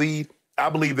 8 seed. I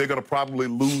believe they're going to probably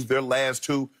lose their last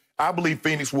 2. I believe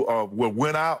Phoenix will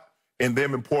win out, and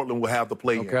them in Portland will have to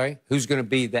play. Okay. Who's going to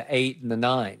be the 8 and the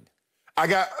 9?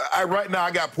 Right now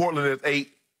I got Portland at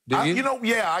 8. Do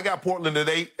you? I got Portland at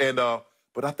 8, and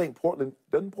but I think Portland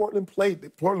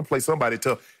play somebody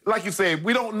tough. Like you said,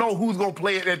 we don't know who's going to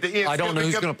play it at the end. I don't know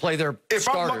who's going to play their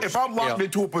starters. If I'm locked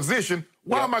into a position,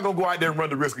 why am I going to go out there and run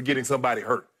the risk of getting somebody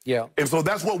hurt? And so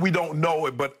that's what we don't know.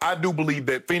 But I do believe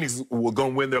that Phoenix will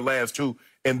going to win their last 2,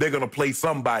 and they're going to play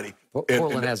somebody.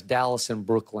 Portland has Dallas and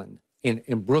Brooklyn.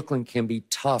 And Brooklyn can be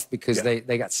tough because they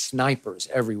got snipers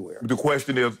everywhere. The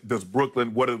question is, does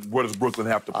Brooklyn, what does Brooklyn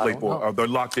have to play for? Are they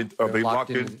locked in? Are they locked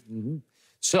in?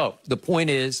 So the point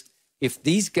is, if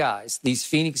these guys, these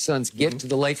Phoenix Suns, get to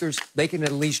the Lakers, they can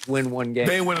at least win 1 game.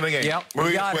 They ain't winning the game.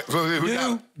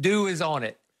 Yep. Do is on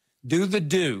it. Do the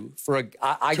do for a.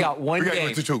 I got 1 game.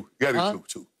 We got 2. You got to do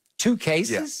 2. 2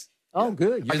 cases? Yeah. Oh,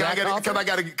 good. Because I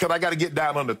got to get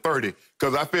down under 30.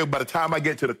 Because I feel by the time I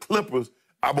get to the Clippers,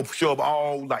 I will show up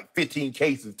all like 15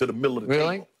 cases to the middle of the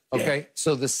table. Okay.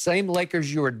 So the same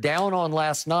Lakers you were down on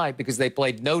last night because they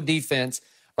played no defense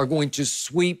are going to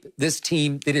sweep this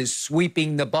team that is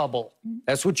sweeping the bubble.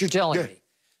 That's what you're telling me.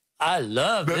 I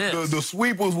love this. The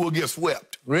sweepers will get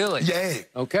swept. Really? Yeah.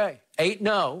 Okay.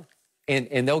 8-0,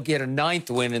 and they'll get a 9th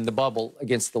win in the bubble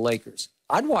against the Lakers.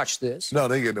 I'd watch this. No,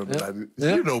 they get no.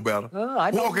 You know better.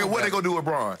 Okay, what they gonna do with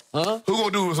Bron? Who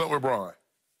gonna do something with Bron?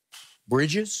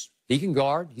 Bridges. He can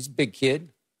guard. He's a big kid.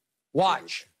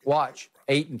 Watch.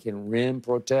 Ayton can rim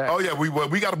protect. Oh yeah,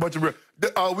 we got a bunch of.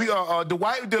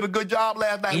 Dwight did a good job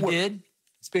last night. He did.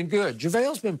 It's been good.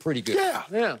 JaVale's been pretty good.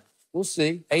 Yeah. We'll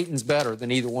see. Ayton's better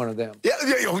than either one of them.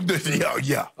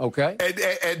 Yeah. Okay.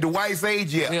 At Dwight's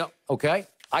age, Yeah. Okay.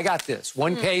 I got this.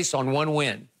 1 case on 1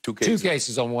 win. 2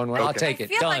 cases on 1 win. Okay. I'll take it.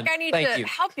 I feel like I need to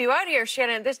help you out here,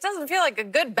 Shannon. This doesn't feel like a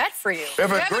good bet for you. You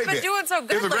haven't been doing so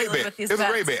good lately with these bets. It's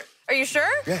a great bet. Are you sure?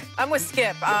 Yeah. I'm with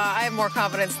Skip. I have more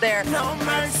confidence there. No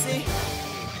mercy.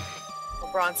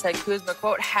 LeBron said Kuzma,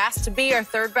 quote, has to be our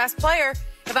 3rd best player.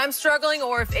 If I'm struggling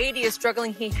or if AD is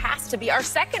struggling, he has to be our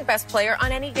 2nd best player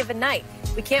on any given night.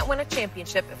 We can't win a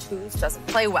championship if Kuz doesn't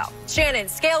play well. Shannon,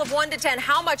 scale of 1 to 10,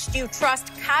 how much do you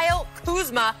trust Kyle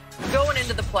Kuzma going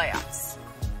into the playoffs?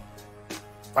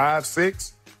 5,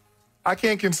 6. I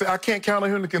can't count on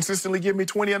him to consistently give me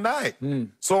 20 a night.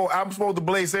 So I'm supposed to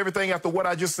blaze everything after what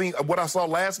I just seen, what I saw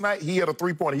last night. He had a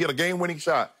 3-pointer. He had a game-winning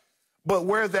shot. But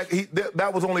where is that?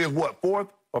 That was only his, 4th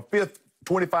or 5th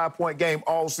 25-point game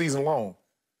all season long.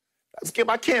 Skip,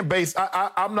 I can't base.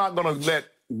 I'm not going to let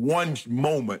one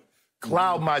moment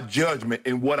cloud my judgment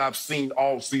in what I've seen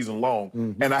all season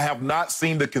long. And I have not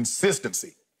seen the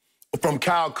consistency from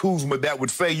Kyle Kuzma that would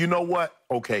say, you know what?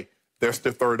 Okay, that's the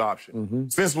 3rd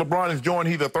option. Since LeBron has joined,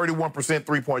 he's a 31%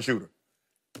 3-point shooter.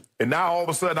 And now all of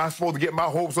a sudden I'm supposed to get my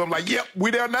hopes up like, yep,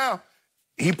 we there now.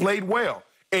 He played well.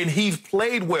 And he's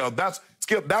played well.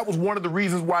 Skip, that was one of the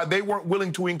reasons why they weren't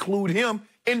willing to include him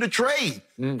in the trade.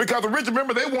 Because originally,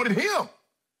 remember, they wanted him.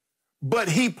 But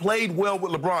he played well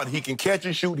with LeBron. He can catch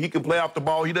and shoot. He can play off the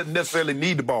ball. He doesn't necessarily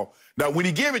need the ball. Now, when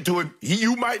he give it to him,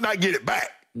 you might not get it back.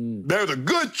 There's a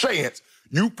good chance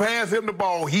You pass him the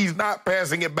ball, he's not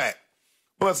passing it back.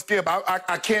 But, Skip,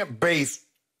 I can't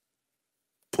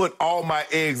put all my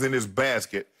eggs in his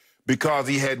basket because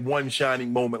he had one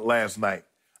shining moment last night.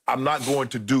 I'm not going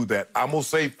to do that. I'm going to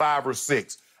say 5 or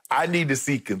 6. I need to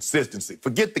see consistency.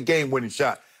 Forget the game-winning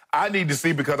shot. I need to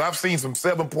see, because I've seen some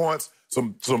 7 points,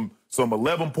 some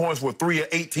 11 points with 3 or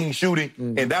 18 shooting,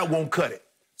 and that won't cut it.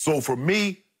 So for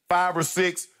me, 5 or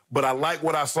 6, but I like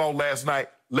what I saw last night.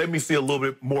 Let me see a little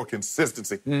bit more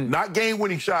consistency. Not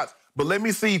game-winning shots, but let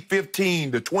me see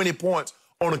 15 to 20 points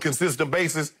on a consistent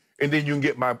basis, and then you can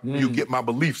get my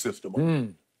belief system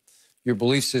on. Your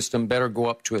belief system better go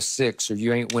up to a 6 or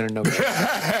you ain't winning no game.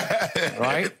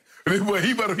 Right? Well,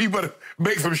 he better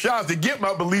make some shots to get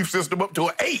my belief system up to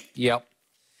an 8. Yep.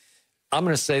 I'm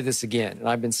going to say this again, and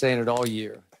I've been saying it all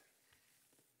year.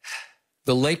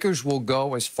 The Lakers will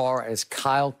go as far as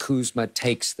Kyle Kuzma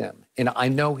takes them. And I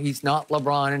know he's not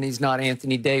LeBron and he's not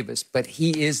Anthony Davis, but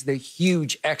he is the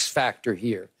huge X factor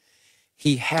here.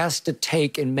 He has to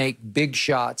take and make big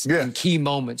shots in key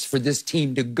moments for this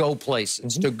team to go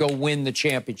places, to go win the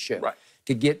championship,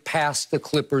 to get past the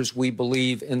Clippers, we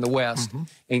believe, in the West,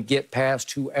 and get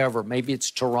past whoever. Maybe it's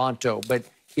Toronto, but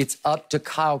it's up to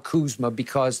Kyle Kuzma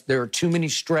because there are too many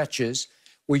stretches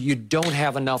where you don't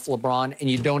have enough LeBron and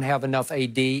you don't have enough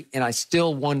AD, and I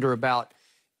still wonder about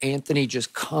Anthony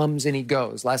just comes and he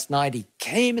goes. Last night he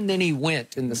came and then he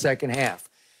went in the second half.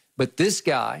 But this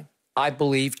guy, I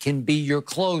believe, can be your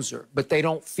closer, but they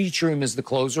don't feature him as the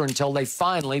closer until they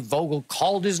finally, Vogel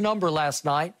called his number last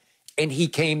night, and he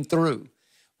came through.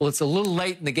 Well, it's a little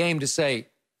late in the game to say,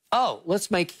 oh,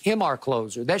 let's make him our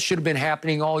closer. That should have been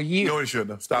happening all year. No, it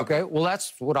shouldn't have. Stop. Okay, well,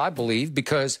 that's what I believe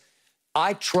because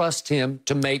I trust him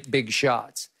to make big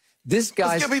shots. This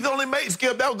guy... Skip, he's only made...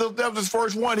 Skip, that was his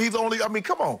first one. He's only... I mean,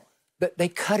 come on. But they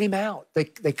cut him out. They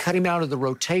cut him out of the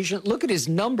rotation. Look at his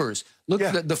numbers. Look,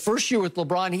 the first year with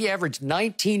LeBron, he averaged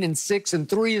 19 and 6 and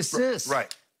 3 assists.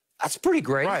 Right. That's pretty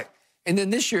great. Right. And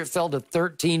then this year it fell to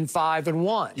 13, 5, and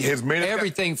 1. Yeah, his minutes.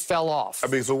 Everything fell off. I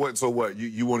mean, so what? So what?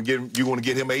 You want to get him? You want to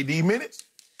get him AD minutes?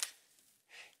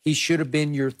 He should have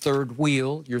been your third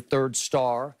wheel, your third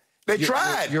star. They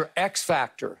tried. Your X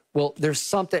factor. Well, there's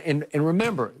something, and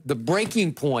remember, the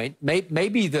breaking point,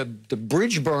 maybe the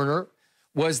bridge burner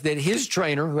was that his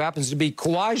trainer, who happens to be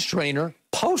Kawhi's trainer,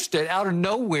 posted out of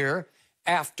nowhere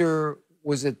after,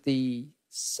 was it the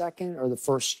second or the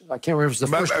first? I can't remember if it was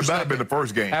the first. It might have been the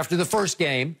first game. After the first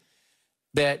game,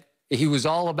 that he was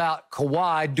all about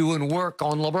Kawhi doing work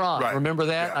on LeBron. Right. Remember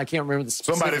that? Yeah. I can't remember the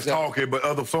specifics. Somebody's talking,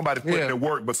 but somebody's putting in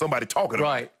work, but somebody talking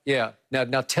about it. Yeah.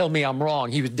 Now tell me I'm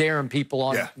wrong. He was daring people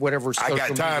on whatever social media. I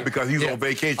got time because he's on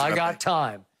vacation. I got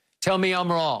time. Tell me I'm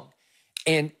wrong.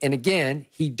 And again,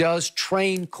 he does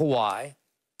train Kawhi,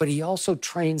 but he also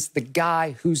trains the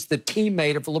guy who's the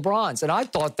teammate of LeBron's. And I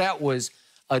thought that was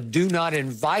a do not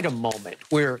invite him moment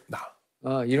where you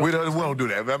don't. We don't do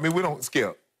that. I mean, we don't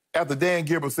skip. After Dan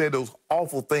Gilbert said those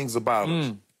awful things about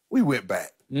us, we went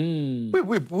back. We're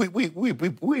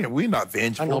not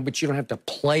vengeful. I know, but you don't have to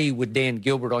play with Dan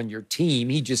Gilbert on your team.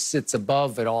 He just sits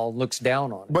above it all, looks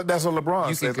down on it. But that's what LeBron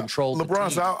says. You can control the LeBron team.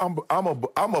 says,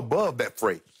 I'm above that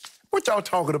fray. What y'all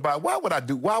talking about? Why would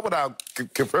I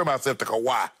compare myself to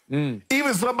Kawhi?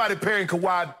 Even somebody pairing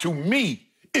Kawhi to me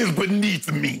is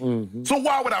beneath me. So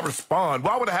why would I respond?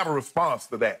 Why would I have a response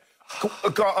to that?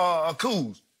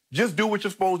 Kuz, just do what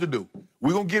you're supposed to do.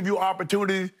 We're going to give you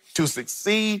opportunity to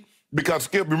succeed because,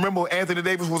 Skip, remember when Anthony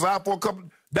Davis was out for a couple?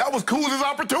 That was Kuz's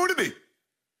opportunity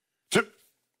to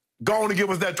go on and give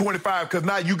us that 25 because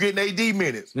now you getting AD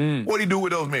minutes. What do you do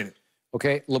with those minutes?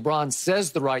 Okay, LeBron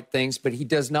says the right things, but he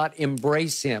does not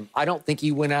embrace him. I don't think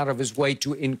he went out of his way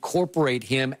to incorporate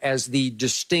him as the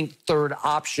distinct third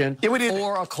option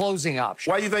or a closing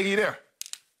option. Why do you think he's there?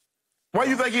 Why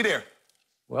do you think he's there?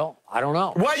 Well, I don't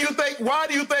know. Why do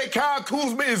you think Kyle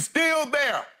Kuzma is still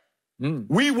there?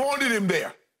 We wanted him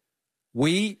there.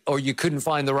 Or you couldn't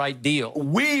find the right deal?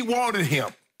 We wanted him.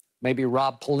 Maybe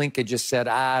Rob Pelinka just said,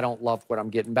 I don't love what I'm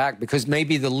getting back, because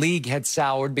maybe the league had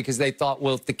soured because they thought,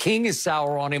 well, if the king is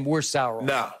sour on him, we're sour on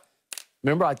him.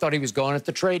 Remember, I thought he was going at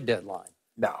the trade deadline.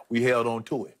 No, we held on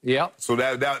to it. Yep. So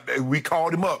that we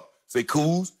called him up. Say,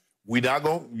 Kuz, we're not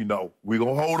going to, we're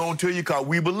going to hold on to you because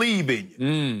we believe in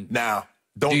you. Now,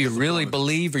 do you really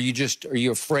believe, or are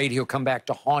you afraid he'll come back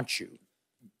to haunt you?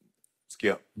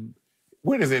 Skip,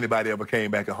 when has anybody ever came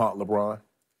back and haunt LeBron?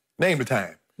 Name the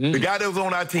time. The guy that was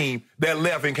on our team that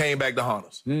left and came back to haunt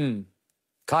us.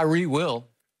 Kyrie will.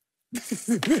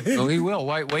 No, he will.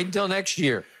 Wait until next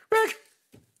year.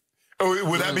 Oh,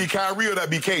 would that be Kyrie or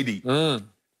that be KD?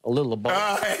 A little of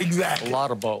both. Exactly. A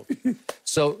lot of both.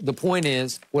 So the point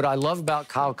is, what I love about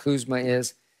Kyle Kuzma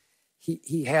is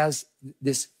he has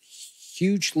this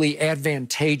hugely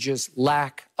advantageous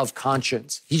lack of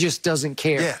conscience. He just doesn't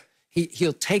care. Yeah.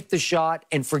 He'll take the shot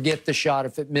and forget the shot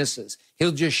if it misses.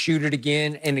 He'll just shoot it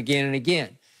again and again and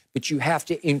again. But you have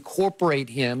to incorporate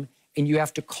him, and you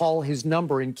have to call his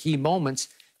number in key moments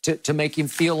to make him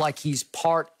feel like he's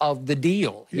part of the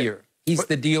deal here. He's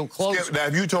the deal closer. Now,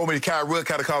 if you told me Kyrie, what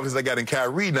kind of confidence I got in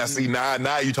Kyrie, now see,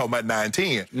 now you talking about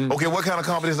 9-10. Okay, what kind of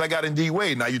confidence I got in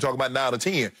D-Wade? Now you talking about 9 or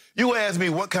 10. You ask me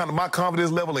what kind of my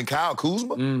confidence level in Kyle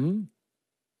Kuzma?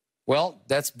 Well,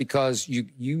 that's because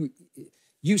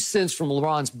you sense from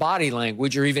LeBron's body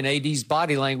language or even AD's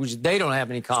body language, they don't have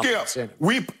any confidence in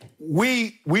him.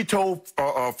 We told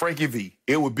Frankie V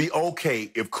it would be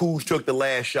okay if Kuz took the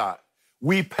last shot.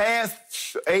 We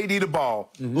passed AD the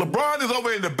ball. LeBron is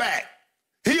over in the back.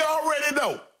 He already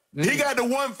know. He got the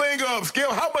one finger up, Skip.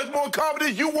 How much more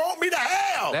confidence you want me to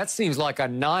have? That seems like a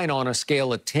 9 on a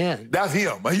scale of 10. That's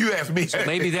him. You asked me. So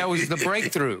maybe that was the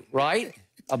breakthrough, right?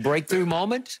 A breakthrough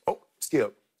moment? Oh,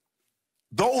 Skip.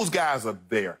 Those guys are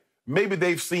there. Maybe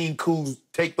they've seen Kuz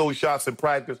take those shots in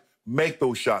practice, make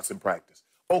those shots in practice.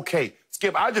 Okay,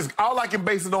 Skip, all I can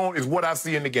base it on is what I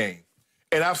see in the game.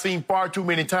 And I've seen far too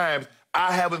many times,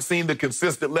 I haven't seen the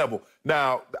consistent level.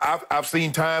 Now, I've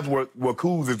seen times where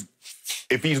Kuz is,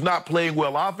 if he's not playing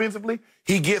well offensively,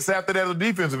 he gets after that on the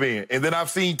defensive end. And then I've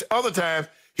seen other times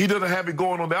he doesn't have it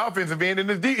going on the offensive end,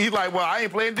 and he's like, well, I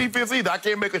ain't playing defense either. I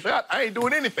can't make a shot. I ain't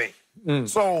doing anything.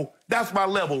 So that's my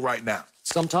level right now.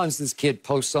 Sometimes this kid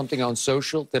posts something on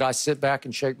social that I sit back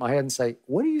and shake my head and say,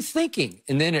 what are you thinking?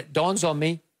 And then it dawns on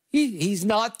me, he's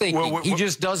not thinking. He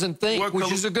just doesn't think,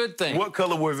 which is a good thing. What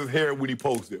color was his hair when he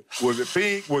posted? Was it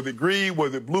pink? Was it green?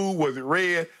 Was it blue? Was it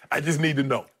red? I just need to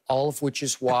know. All of which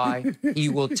is why he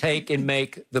will take and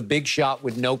make the big shot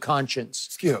with no conscience.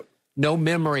 Skip. No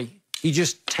memory. He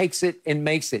just takes it and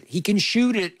makes it. He can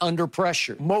shoot it under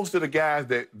pressure. Most of the guys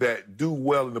that do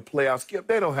well in the playoffs, Skip,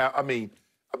 they don't have, I mean,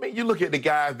 you look at the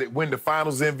guys that win the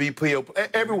finals MVP.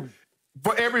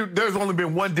 There's only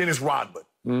been one Dennis Rodman.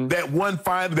 That one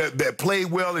final that played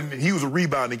well, and he was a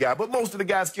rebounding guy. But most of the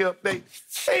guys, Skip, they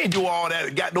ain't do all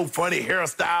that. Got no funny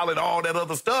hairstyle and all that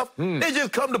other stuff. They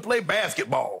just come to play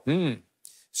basketball.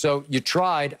 So you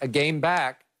tried a game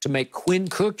back to make Quinn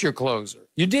Cook your closer.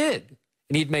 You did.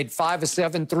 And he'd made 5 of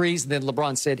 7 threes. And then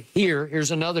LeBron said,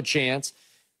 here's another chance.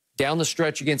 Down the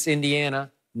stretch against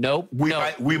Indiana. Nope. We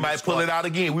might pull it out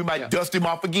again. We might dust him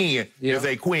off again. As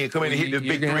a Quinn come in and hit this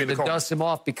big three in the corner. Dust him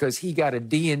off because he got a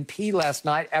DNP last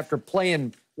night after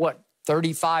playing,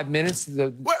 35 minutes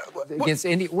against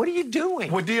Indy. What are you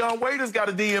doing? Well, Dion Waiters got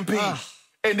a DNP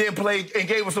and then played and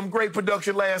gave us some great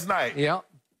production last night. Yeah.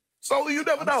 So you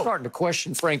never know. I'm starting to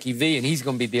question Frankie V, and he's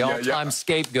going to be the all-time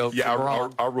scapegoat. Yeah,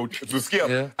 our rotation. Skip.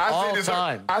 Yeah.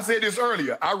 I said this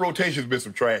earlier. Our rotation's been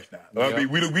some trash now. I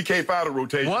mean, we can't find a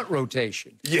rotation. What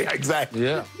rotation? Yeah, exactly.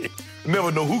 Yeah.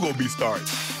 Never know who going to be starting.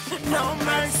 No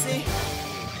mercy.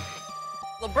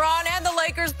 LeBron and the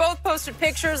Lakers both posted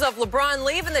pictures of LeBron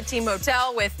leaving the team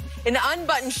hotel with an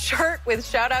unbuttoned shirt with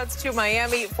shout-outs to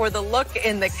Miami for the look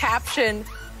in the caption,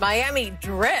 Miami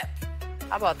drip.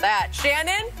 How about that?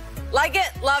 Shannon? Like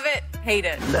it, love it, hate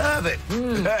it. Love it.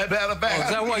 Matter of fact, is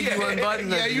that why you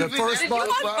unbuttoned the first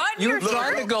button? You were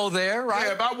trying to go there, right?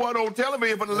 Yeah, if I wasn't on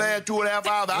television for the last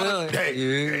 2.5 hours,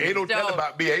 ain't no telling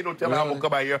about me. Ain't no telling how I'm going to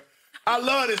come out here. I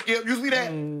love this, Skip. You see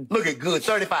that? Looking good.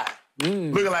 35.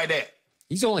 Looking like that.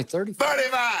 He's only 35.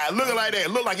 35. Looking like that.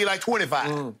 Look like he's like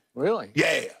 25. Really?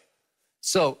 Yeah.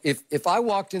 So if I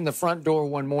walked in the front door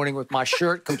one morning with my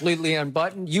shirt completely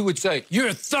unbuttoned, you would say,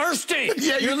 you're thirsty.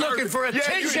 Yeah, you're looking for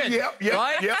attention.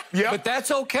 Right? Yep. But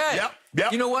that's okay.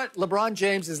 Yep. You know what? LeBron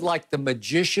James is like the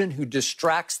magician who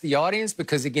distracts the audience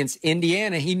because against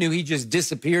Indiana, he knew he just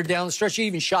disappeared down the stretch. He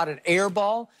even shot an air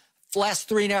ball. Last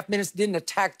 3.5 minutes, didn't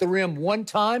attack the rim one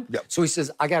time. Yep. So he says,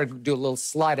 I got to do a little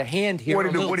sleight of hand here, a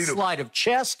little sleight of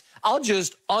chest. I'll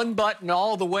just unbutton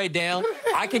all the way down.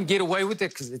 I can get away with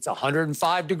it because it's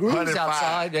 105 degrees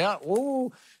outside. Yeah.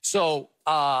 Ooh. So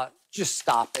just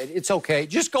stop it. It's okay.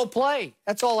 Just go play.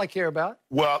 That's all I care about.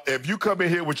 Well, if you come in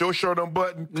here with your shirt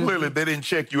unbuttoned, clearly they didn't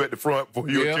check you at the front for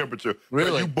your temperature.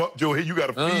 Really? You bumped your head. You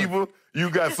got a fever. You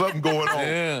got something going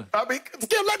on. I mean,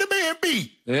 still let the man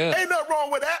be. Ain't nothing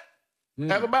wrong with that.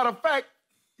 As a matter of fact,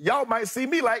 y'all might see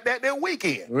me like that this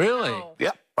weekend. Really? Oh.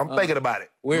 Yep. I'm thinking about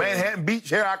it. Where? Manhattan Beach,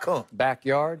 here I come.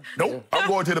 Backyard? Nope. I'm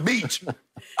going to the beach.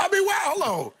 I mean, hold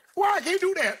on. Why I can't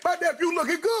do that? My nephew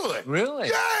looking good. Really?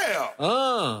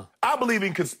 Yeah. I believe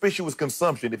in conspicuous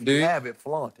consumption. If you have it,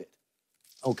 flaunt it.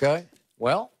 Okay.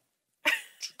 Well,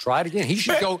 Try it again. He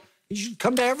should go. He should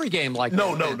come to every game like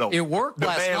that. No. It worked the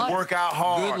last man night. work out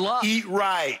hard. Good luck. Eat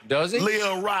right. Does he?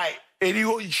 Live right. And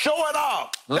he show it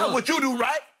off. That's what you do,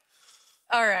 right?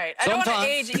 All right. I don't want to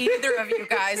age either of you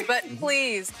guys, but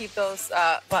please keep those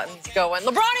buttons going.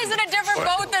 LeBron is in a different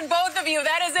boat than both of you.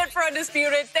 That is it for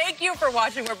Undisputed. Thank you for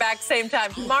watching. We're back same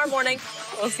time tomorrow morning.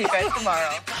 We'll see you guys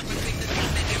tomorrow.